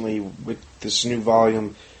recently with this new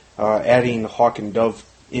volume, adding Hawk and Dove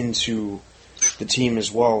into the team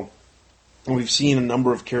as well. And we've seen a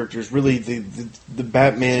number of characters. Really, the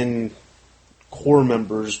Batman core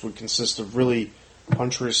members would consist of really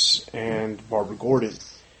Huntress and Barbara Gordon.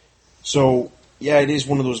 So yeah, it is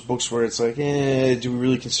one of those books where it's like, do we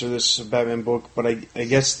really consider this a Batman book? But I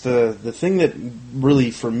guess the thing that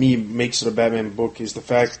really, for me, makes it a Batman book is the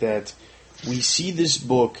fact that we see this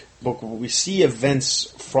book, we see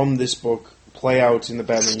events from this book play out in the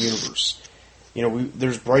Batman universe. You know,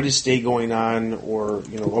 there's Brightest Day going on, or,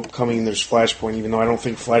 you know, upcoming there's Flashpoint, even though I don't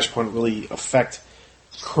think Flashpoint really affect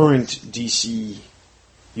current DC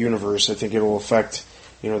universe. I think it'll affect,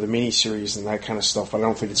 you know, the miniseries and that kind of stuff, but I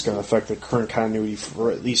don't think it's going to affect the current continuity for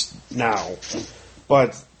at least now.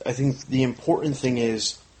 But I think the important thing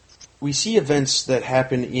is we see events that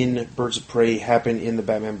happen in Birds of Prey happen in the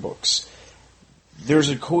Batman books. There's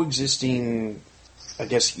a coexisting, I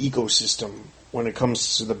guess, ecosystem when it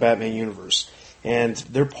comes to the Batman universe, and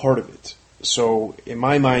they're part of it. So, in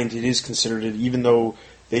my mind, it is considered it, even though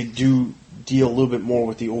they do deal a little bit more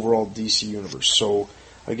with the overall DC universe. So,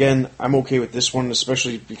 again, I'm okay with this one,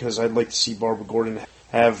 especially because I'd like to see Barbara Gordon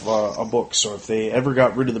have a book. So, if they ever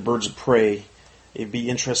got rid of the Birds of Prey, it'd be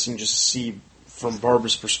interesting just to see, from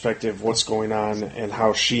Barbara's perspective, what's going on and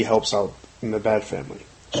how she helps out in the Bat family.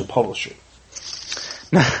 So, publish it.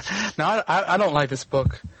 No, I don't like this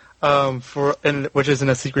book. Which isn't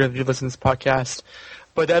a secret if you listen to this podcast.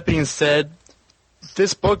 But that being said,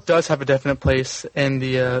 this book does have a definite place in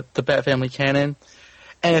the Bat Family canon,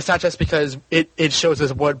 and it's not just because it shows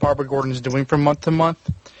us what Barbara Gordon is doing from month to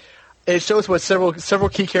month. It shows what several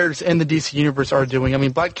key characters in the DC universe are doing. I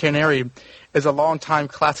mean, Black Canary is a long-time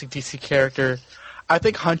classic DC character. I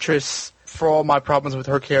think Huntress, for all my problems with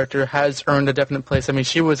her character, has earned a definite place. I mean,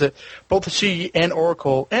 both she and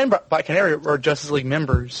Oracle and Black Canary are Justice League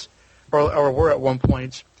members, or were at one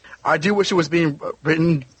point. I do wish it was being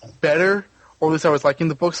written better, or at least I was liking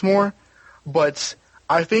the books more, but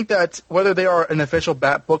I think that whether they are an official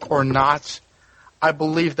Bat book or not, I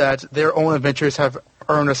believe that their own adventures have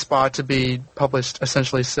earned a spot to be published,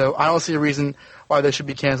 essentially. So I don't see a reason why they should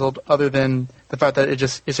be canceled, other than the fact that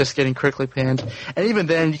it's just getting critically panned. And even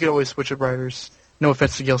then, you could always switch with writers. No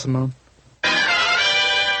offense to Gail Simone.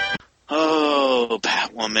 Oh,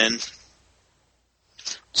 Batwoman.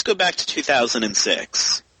 Let's go back to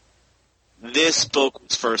 2006. This book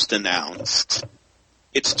was first announced.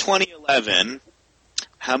 It's 2011.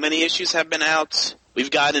 How many issues have been out?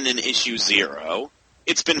 We've gotten an issue 0.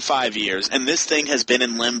 It's been 5 years, and this thing has been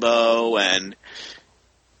in limbo, and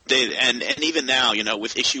even now, you know,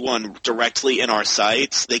 with issue 1 directly in our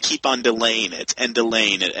sites, they keep on delaying it and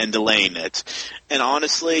delaying it and delaying it. And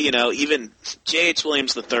honestly, you know, even J.H.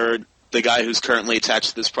 Williams III, the guy who's currently attached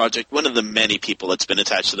to this project, one of the many people that's been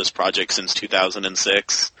attached to this project since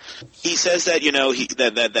 2006, he says that, you know,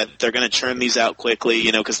 that they're going to churn these out quickly,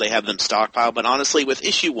 you know, because they have them stockpiled. But honestly, with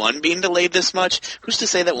issue 1 being delayed this much, who's to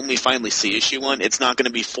say that when we finally see issue 1, it's not going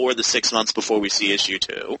to be 4 to 6 months before we see issue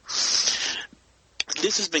 2?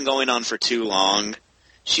 This has been going on for too long.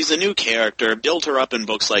 She's a new character. Build her up in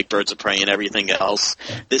books like Birds of Prey and everything else.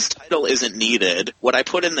 This title isn't needed. What I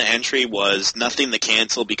put in the entry was nothing to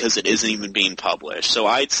cancel because it isn't even being published. So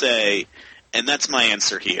I'd say, and that's my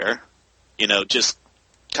answer here, you know, just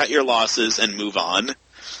cut your losses and move on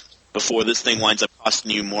before this thing winds up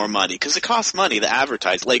costing you more money. Because it costs money to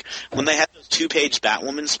advertise. Like, when they had those 2-page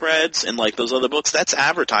Batwoman spreads and, like, those other books, that's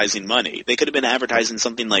advertising money. They could have been advertising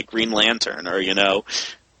something like Green Lantern or, you know,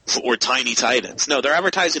 or Tiny Titans. No, they're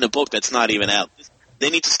advertising a book that's not even out. They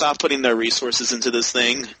need to stop putting their resources into this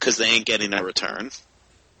thing because they ain't getting a return.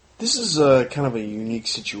 This is kind of a unique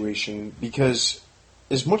situation because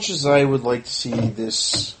as much as I would like to see the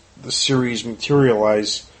series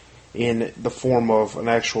materialize in the form of an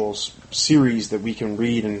actual series that we can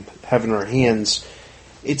read and have in our hands,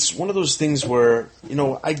 it's one of those things where, you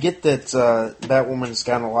know, I get that Batwoman's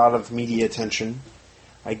gotten a lot of media attention.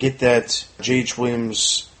 I get that J.H.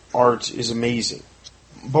 Williams' art is amazing.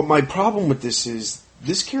 But my problem with this is,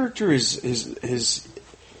 this character is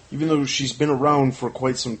even though she's been around for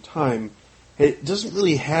quite some time, it doesn't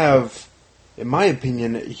really have, in my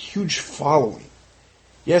opinion, a huge following.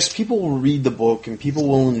 Yes, people will read the book and people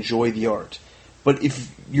will enjoy the art. But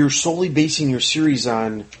if you're solely basing your series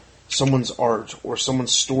on someone's art or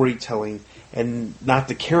someone's storytelling and not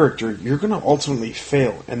the character, you're going to ultimately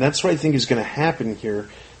fail. And that's what I think is going to happen here,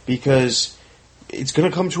 because it's going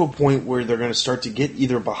to come to a point where they're going to start to get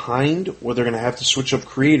either behind or they're going to have to switch up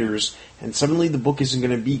creators, and suddenly the book isn't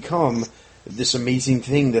going to become this amazing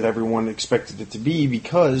thing that everyone expected it to be,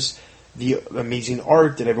 because the amazing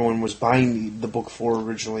art that everyone was buying the book for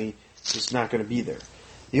originally is not going to be there.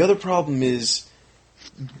 The other problem is,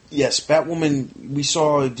 yes, Batwoman, we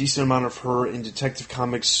saw a decent amount of her in Detective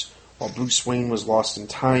Comics while Bruce Wayne was lost in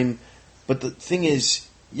time. But the thing is,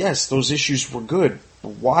 yes, those issues were good.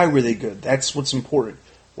 But why were they good? That's what's important.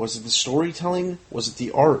 Was it the storytelling? Was it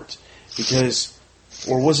the art?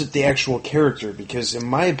 Or was it the actual character? Because in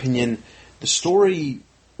my opinion, the story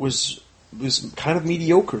was kind of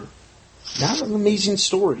mediocre. Not an amazing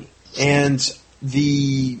story. And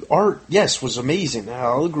the art, yes, was amazing.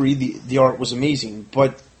 I'll agree the art was amazing,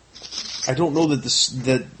 but I don't know that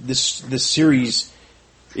this series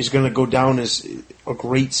is going to go down as a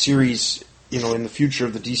great series, in the future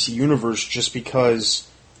of the DC universe, just because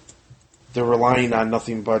they're relying on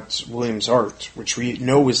nothing but Williams' art, which we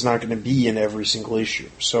know is not going to be in every single issue.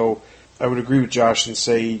 So I would agree with Josh and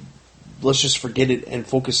say, let's just forget it and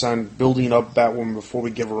focus on building up Batwoman before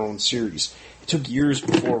we give her own series. It took years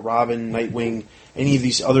before Robin, Nightwing, any of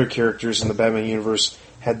these other characters in the Batman universe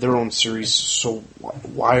had their own series, so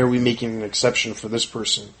why are we making an exception for this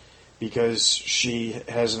person? Because she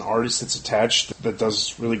has an artist that's attached that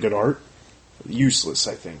does really good art? Useless,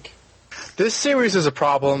 I think. This series is a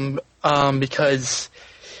problem because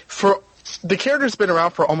the character's been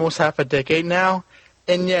around for almost half a decade now,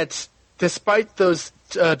 and yet, despite those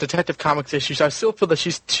Detective Comics issues, I still feel that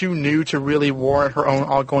she's too new to really warrant her own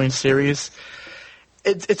ongoing series.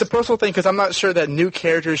 It's a personal thing because I'm not sure that new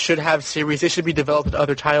characters should have series. They should be developed in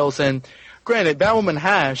other titles. And granted,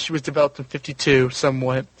 Batwoman she was developed in 52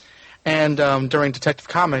 somewhat, and during Detective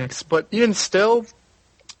Comics. But even still,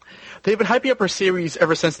 they've been hyping up her series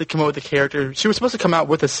ever since they came out with the character. She was supposed to come out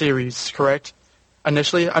with a series, correct?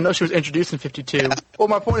 Initially, I know she was introduced in 52. Well,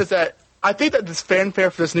 my point is that I think that this fanfare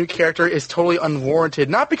for this new character is totally unwarranted.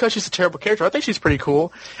 Not because she's a terrible character. I think she's pretty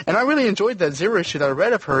cool, and I really enjoyed that Zero issue that I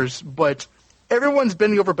read of hers. But everyone's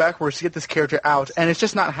bending over backwards to get this character out, and it's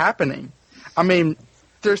just not happening. I mean,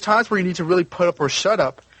 there's times where you need to really put up or shut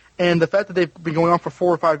up, and the fact that they've been going on for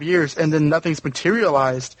 4 or 5 years and then nothing's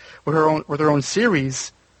materialized with her own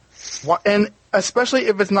series, and especially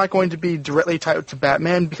if it's not going to be directly tied to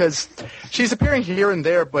Batman, because she's appearing here and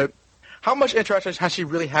there, but how much interaction has she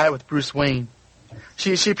really had with Bruce Wayne?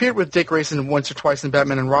 She appeared with Dick Grayson once or twice in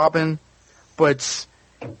Batman and Robin, but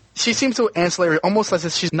she seems so ancillary, almost as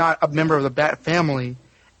if she's not a member of the Bat family.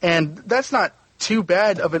 And that's not too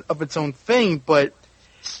bad of its own thing, but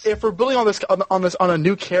if we're building on a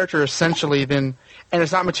new character essentially, then and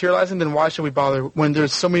it's not materializing, then why should we bother when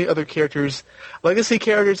there's so many other characters, legacy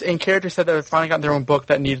characters and characters that have finally gotten their own book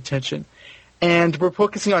that need attention? And we're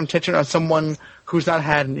focusing on attention on someone who's not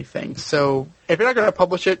had anything. So if you're not going to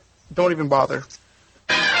publish it, don't even bother.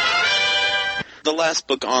 The last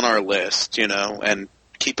book on our list, and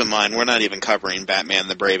keep in mind, we're not even covering Batman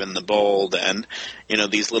the Brave and the Bold and,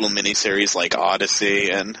 these little miniseries like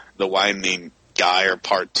Odyssey and The Winding Guy or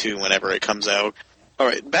Part 2 whenever it comes out. All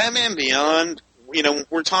right, Batman Beyond,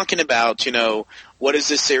 we're talking about, what does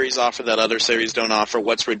this series offer that other series don't offer?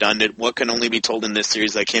 What's redundant? What can only be told in this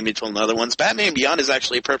series that can't be told in other ones? Batman Beyond is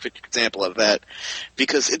actually a perfect example of that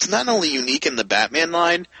because it's not only unique in the Batman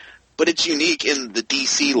line, but it's unique in the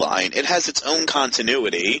DC line. It has its own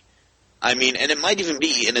continuity. I mean, and it might even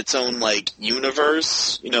be in its own,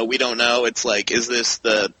 universe. We don't know. It's is this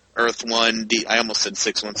the Earth 1, I almost said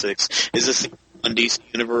 616. Is this the one DC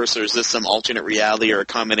universe, or is this some alternate reality or a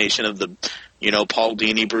combination of the, Paul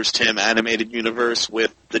Dini, Bruce Timm animated universe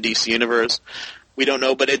with the DC universe? We don't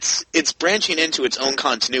know, but it's branching into its own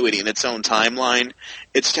continuity and its own timeline.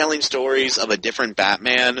 It's telling stories of a different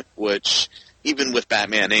Batman, which even with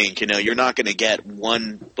Batman Inc., you're not going to get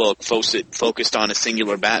one book focused on a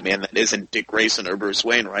singular Batman that isn't Dick Grayson or Bruce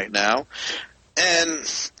Wayne right now.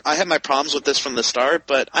 And I have my problems with this from the start,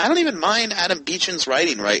 but I don't even mind Adam Beecham's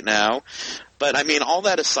writing right now. But, I mean, all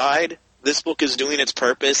that aside, this book is doing its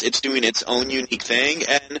purpose. It's doing its own unique thing.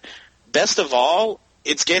 And best of all,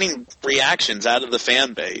 it's getting reactions out of the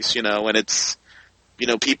fan base, and it's,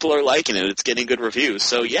 people are liking it. It's getting good reviews.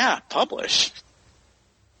 So, yeah, publish.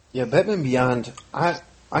 Yeah, Batman Beyond,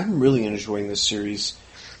 I'm really enjoying this series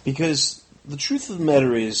because the truth of the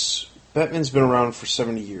matter is Batman's been around for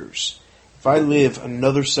 70 years. If I live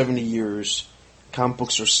another 70 years, comic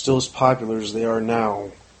books are still as popular as they are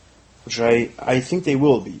now, which I think they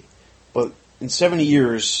will be. But in 70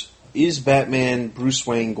 years, is Batman Bruce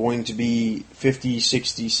Wayne going to be 50,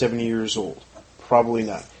 60, 70 years old? Probably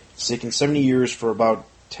not. It's taken 70 years for about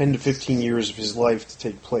 10 to 15 years of his life to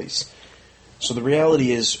take place. So the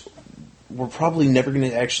reality is, we're probably never going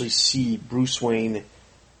to actually see Bruce Wayne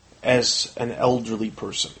as an elderly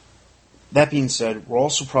person. That being said, we're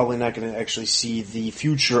also probably not going to actually see the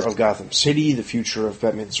future of Gotham City, the future of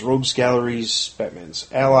Batman's rogues galleries, Batman's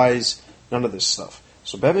allies, none of this stuff.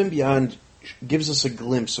 So Batman Beyond gives us a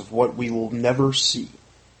glimpse of what we will never see.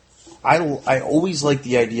 I always like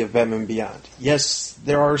the idea of Batman Beyond. Yes,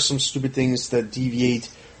 there are some stupid things that deviate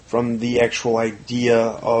from the actual idea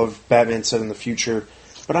of Batman set in the future,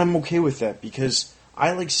 But I'm okay with that because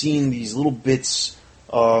I like seeing these little bits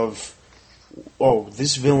of, oh,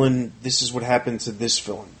 this villain, this is what happened to this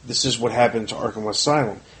villain. This is what happened to Arkham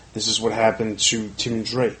Asylum. This is what happened to Tim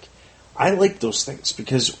Drake. I like those things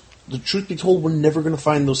because, the truth be told, we're never going to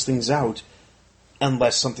find those things out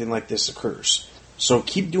unless something like this occurs. So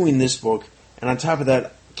keep doing this book, and on top of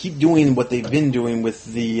that, keep doing what they've been doing with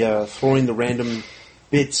the throwing the random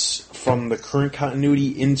bits from the current continuity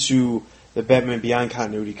into the Batman Beyond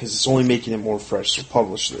continuity, because it's only making it more fresh, so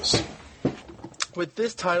publish this. With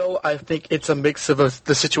this title, I think it's a mix of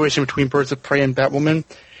the situation between Birds of Prey and Batwoman,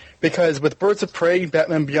 because with Birds of Prey,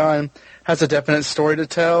 Batman Beyond has a definite story to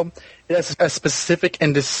tell. It has a specific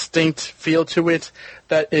and distinct feel to it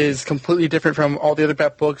that is completely different from all the other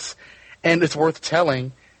Bat books, and it's worth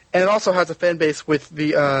telling. And it also has a fan base with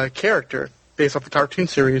the character, based off the cartoon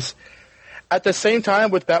series. At the same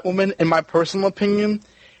time, with Batwoman, in my personal opinion,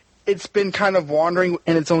 it's been kind of wandering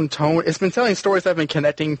in its own tone. It's been telling stories that have been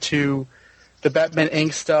connecting to the Batman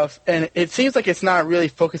Inc. stuff, and it seems like it's not really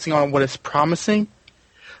focusing on what it's promising.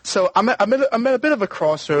 So I'm at a bit of a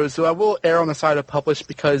crossroads, so I will err on the side of publish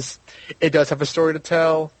because it does have a story to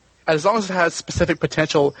tell. As long as it has specific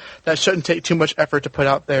potential that shouldn't take too much effort to put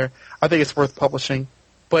out there, I think it's worth publishing.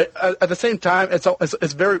 But at the same time,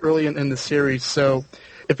 it's very early in the series, so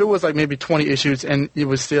if it was like maybe 20 issues and it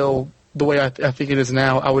was still the way I think it is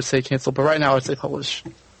now, I would say cancel. But right now, I'd say publish.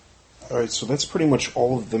 All right, so that's pretty much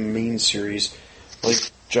all of the main series.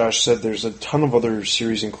 Like Josh said, there's a ton of other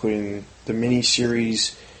series, including the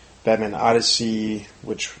mini-series, Batman Odyssey,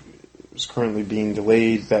 which is currently being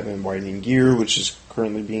delayed, Batman Widening Gear, which is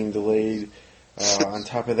currently being delayed. On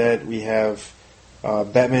top of that, we have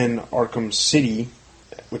Batman Arkham City,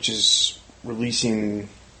 which is releasing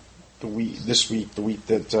the week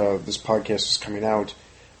that this podcast is coming out.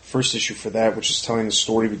 First issue for that, which is telling the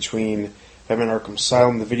story between Batman Arkham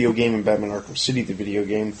Asylum, the video game, and Batman Arkham City, the video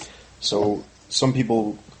game. So some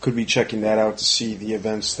people could be checking that out to see the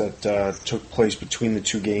events that took place between the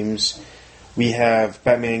two games. We have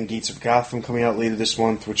Batman Gates of Gotham coming out later this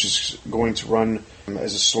month, which is going to run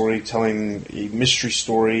as a story telling a mystery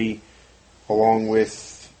story along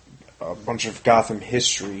with a bunch of Gotham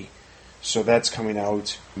history. So that's coming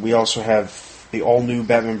out. We also have the all-new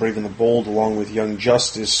Batman Brave and the Bold along with Young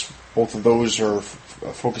Justice. Both of those are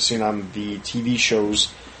focusing on the TV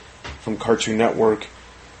shows from Cartoon Network.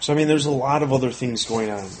 So, I mean, there's a lot of other things going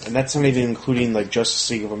on. And that's not even including, like, Justice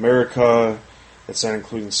League of America. That's not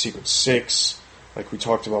including Secret Six, like we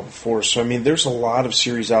talked about before. So, I mean, there's a lot of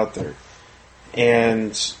series out there.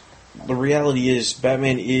 And the reality is,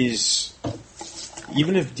 Batman is,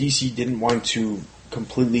 even if DC didn't want to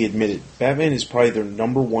completely admit it, Batman is probably their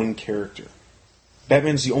number one character.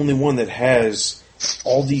 Batman's the only one that has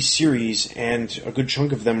all these series, and a good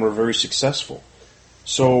chunk of them are very successful.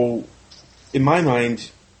 So, in my mind,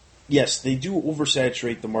 yes, they do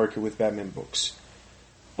oversaturate the market with Batman books.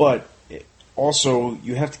 But also,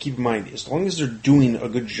 you have to keep in mind, as long as they're doing a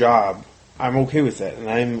good job, I'm okay with that. And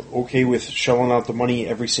I'm okay with shelling out the money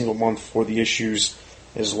every single month for the issues,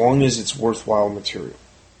 as long as it's worthwhile material.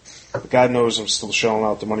 But God knows I'm still shelling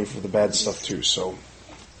out the money for the bad stuff too. So,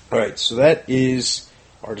 alright, so that is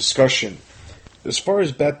our discussion. As far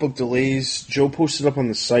as Batbook delays, Joe posted up on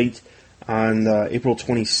the site on April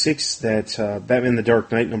 26th that Batman the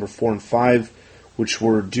Dark Knight number 4 and 5, which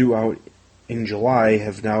were due out in July,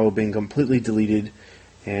 have now been completely deleted,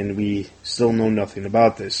 and we still know nothing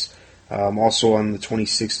about this. Also on the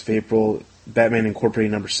 26th of April, Batman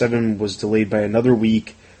Incorporated number 7 was delayed by another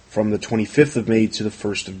week from the 25th of May to the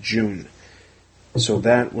 1st of June. So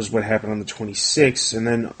that was what happened on the 26th, and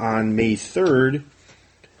then on May 3rd,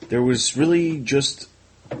 there was really just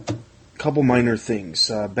a couple minor things.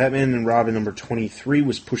 Batman and Robin number 23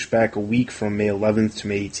 was pushed back a week from May 11th to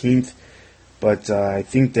May 18th, but I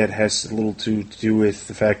think that has a little to do with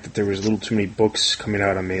the fact that there was a little too many books coming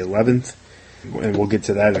out on May 11th, and we'll get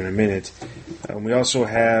to that in a minute. We also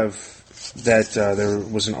have that there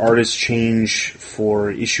was an artist change for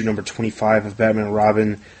issue number 25 of Batman and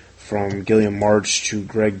Robin from Gilliam March to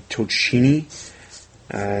Greg Tocchini.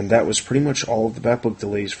 And that was pretty much all of the Batbook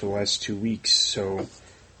delays for the last 2 weeks. So,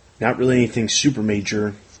 not really anything super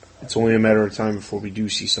major. It's only a matter of time before we do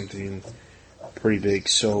see something pretty big.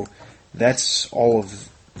 So, that's all of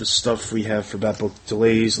the stuff we have for Batbook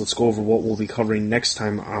delays. Let's go over what we'll be covering next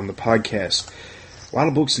time on the podcast. A lot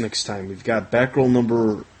of books next time. We've got Batgirl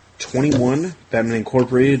number 21, Batman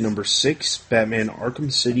Incorporated number 6, Batman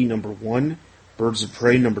Arkham City number 1, Birds of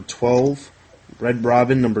Prey number 12, Red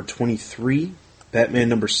Robin number 23, Batman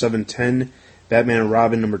number 710, Batman and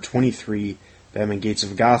Robin number 23, Batman Gates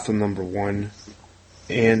of Gotham number 1,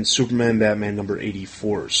 and Superman Batman number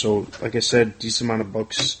 84. So, like I said, decent amount of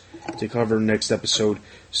books to cover next episode.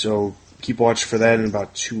 So keep watch for that in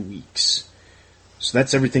about 2 weeks. So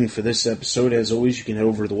that's everything for this episode. As always, you can head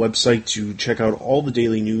over to the website to check out all the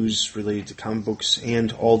daily news related to comic books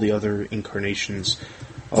and all the other incarnations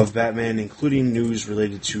of Batman, including news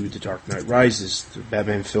related to The Dark Knight Rises, the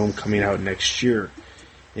Batman film coming out next year.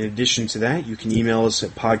 In addition to that, you can email us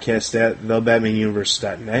at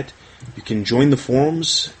podcast@thebatmanuniverse.net. You can join the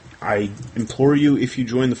forums. I implore you, if you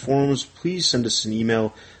join the forums, please send us an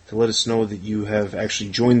email to let us know that you have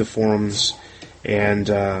actually joined the forums, and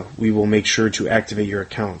we will make sure to activate your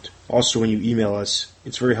account. Also, when you email us,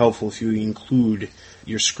 it's very helpful if you include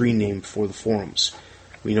your screen name for the forums.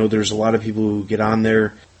 We know there's a lot of people who get on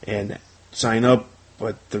there and sign up,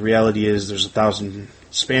 but the reality is there's 1,000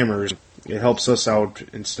 spammers. It helps us out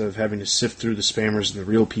instead of having to sift through the spammers and the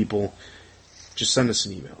real people. Just send us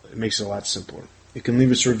an email. It makes it a lot simpler. You can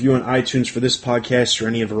leave us a review on iTunes for this podcast or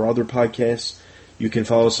any of our other podcasts. You can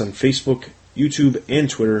follow us on Facebook, YouTube, and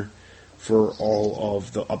Twitter for all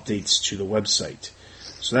of the updates to the website.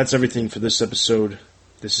 So that's everything for this episode.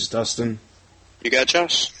 This is Dustin. You got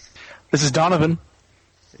Josh. This is Donovan.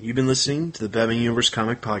 You've been listening to the Batman Universe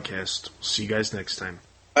Comic Podcast. We'll see you guys next time.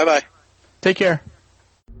 Bye-bye. Take care.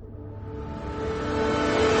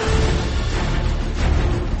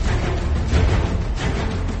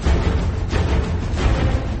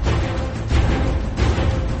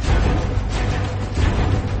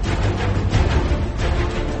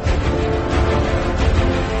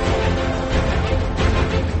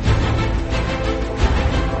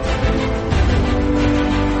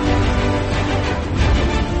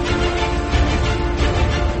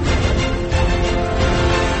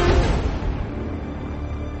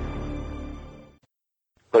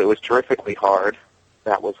 But it was terrifically hard.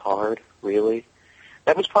 That was hard, really.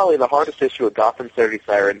 That was probably the hardest issue of Gotham City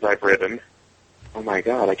Sirens I've written. Oh my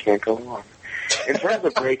God, I can't go on. In terms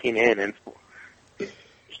of breaking in, and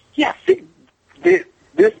yeah, see, this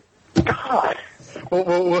God.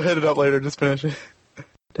 We'll hit it up later. Just finish it.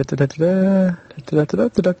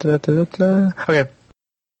 Okay.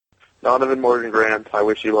 Donovan Morgan Grant, I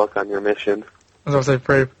wish you luck on your mission. I was going to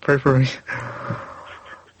say, pray for me.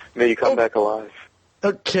 May you come back alive.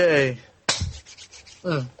 Okay.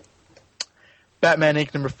 Batman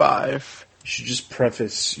Inc. number 5. You should just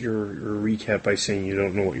preface your recap by saying you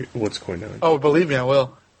don't know what's going on. Oh, believe me, I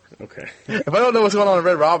will. Okay. If I don't know what's going on in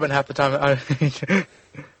Red Robin half the time,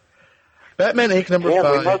 Batman Inc. number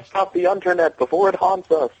 5. We must stop the internet before it haunts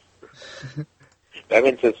us.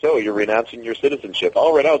 Batman says, so you're renouncing your citizenship.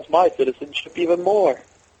 I'll renounce my citizenship even more.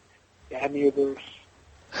 Damn you, Bruce.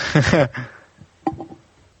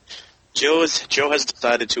 Joe has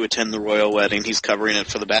decided to attend the royal wedding. He's covering it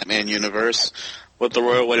for the Batman universe. What the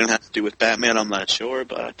royal wedding has to do with Batman, I'm not sure,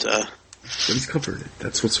 but he's covered it.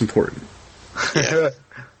 That's what's important. Yeah,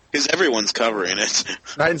 because everyone's covering it.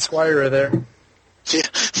 Knight and Squire are there. Yeah,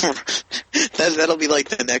 that'll be like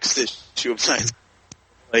the next issue of Knight.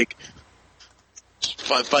 Like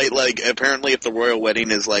fight like apparently if the royal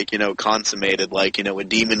wedding is like consummated, like a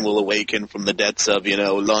demon will awaken from the depths of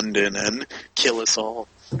London and kill us all.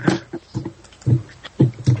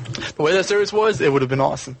 The way that series was, it would have been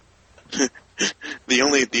awesome. The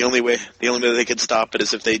only way they could stop it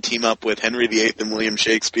is if they team up with Henry VIII and William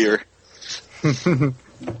Shakespeare and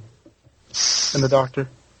the Doctor.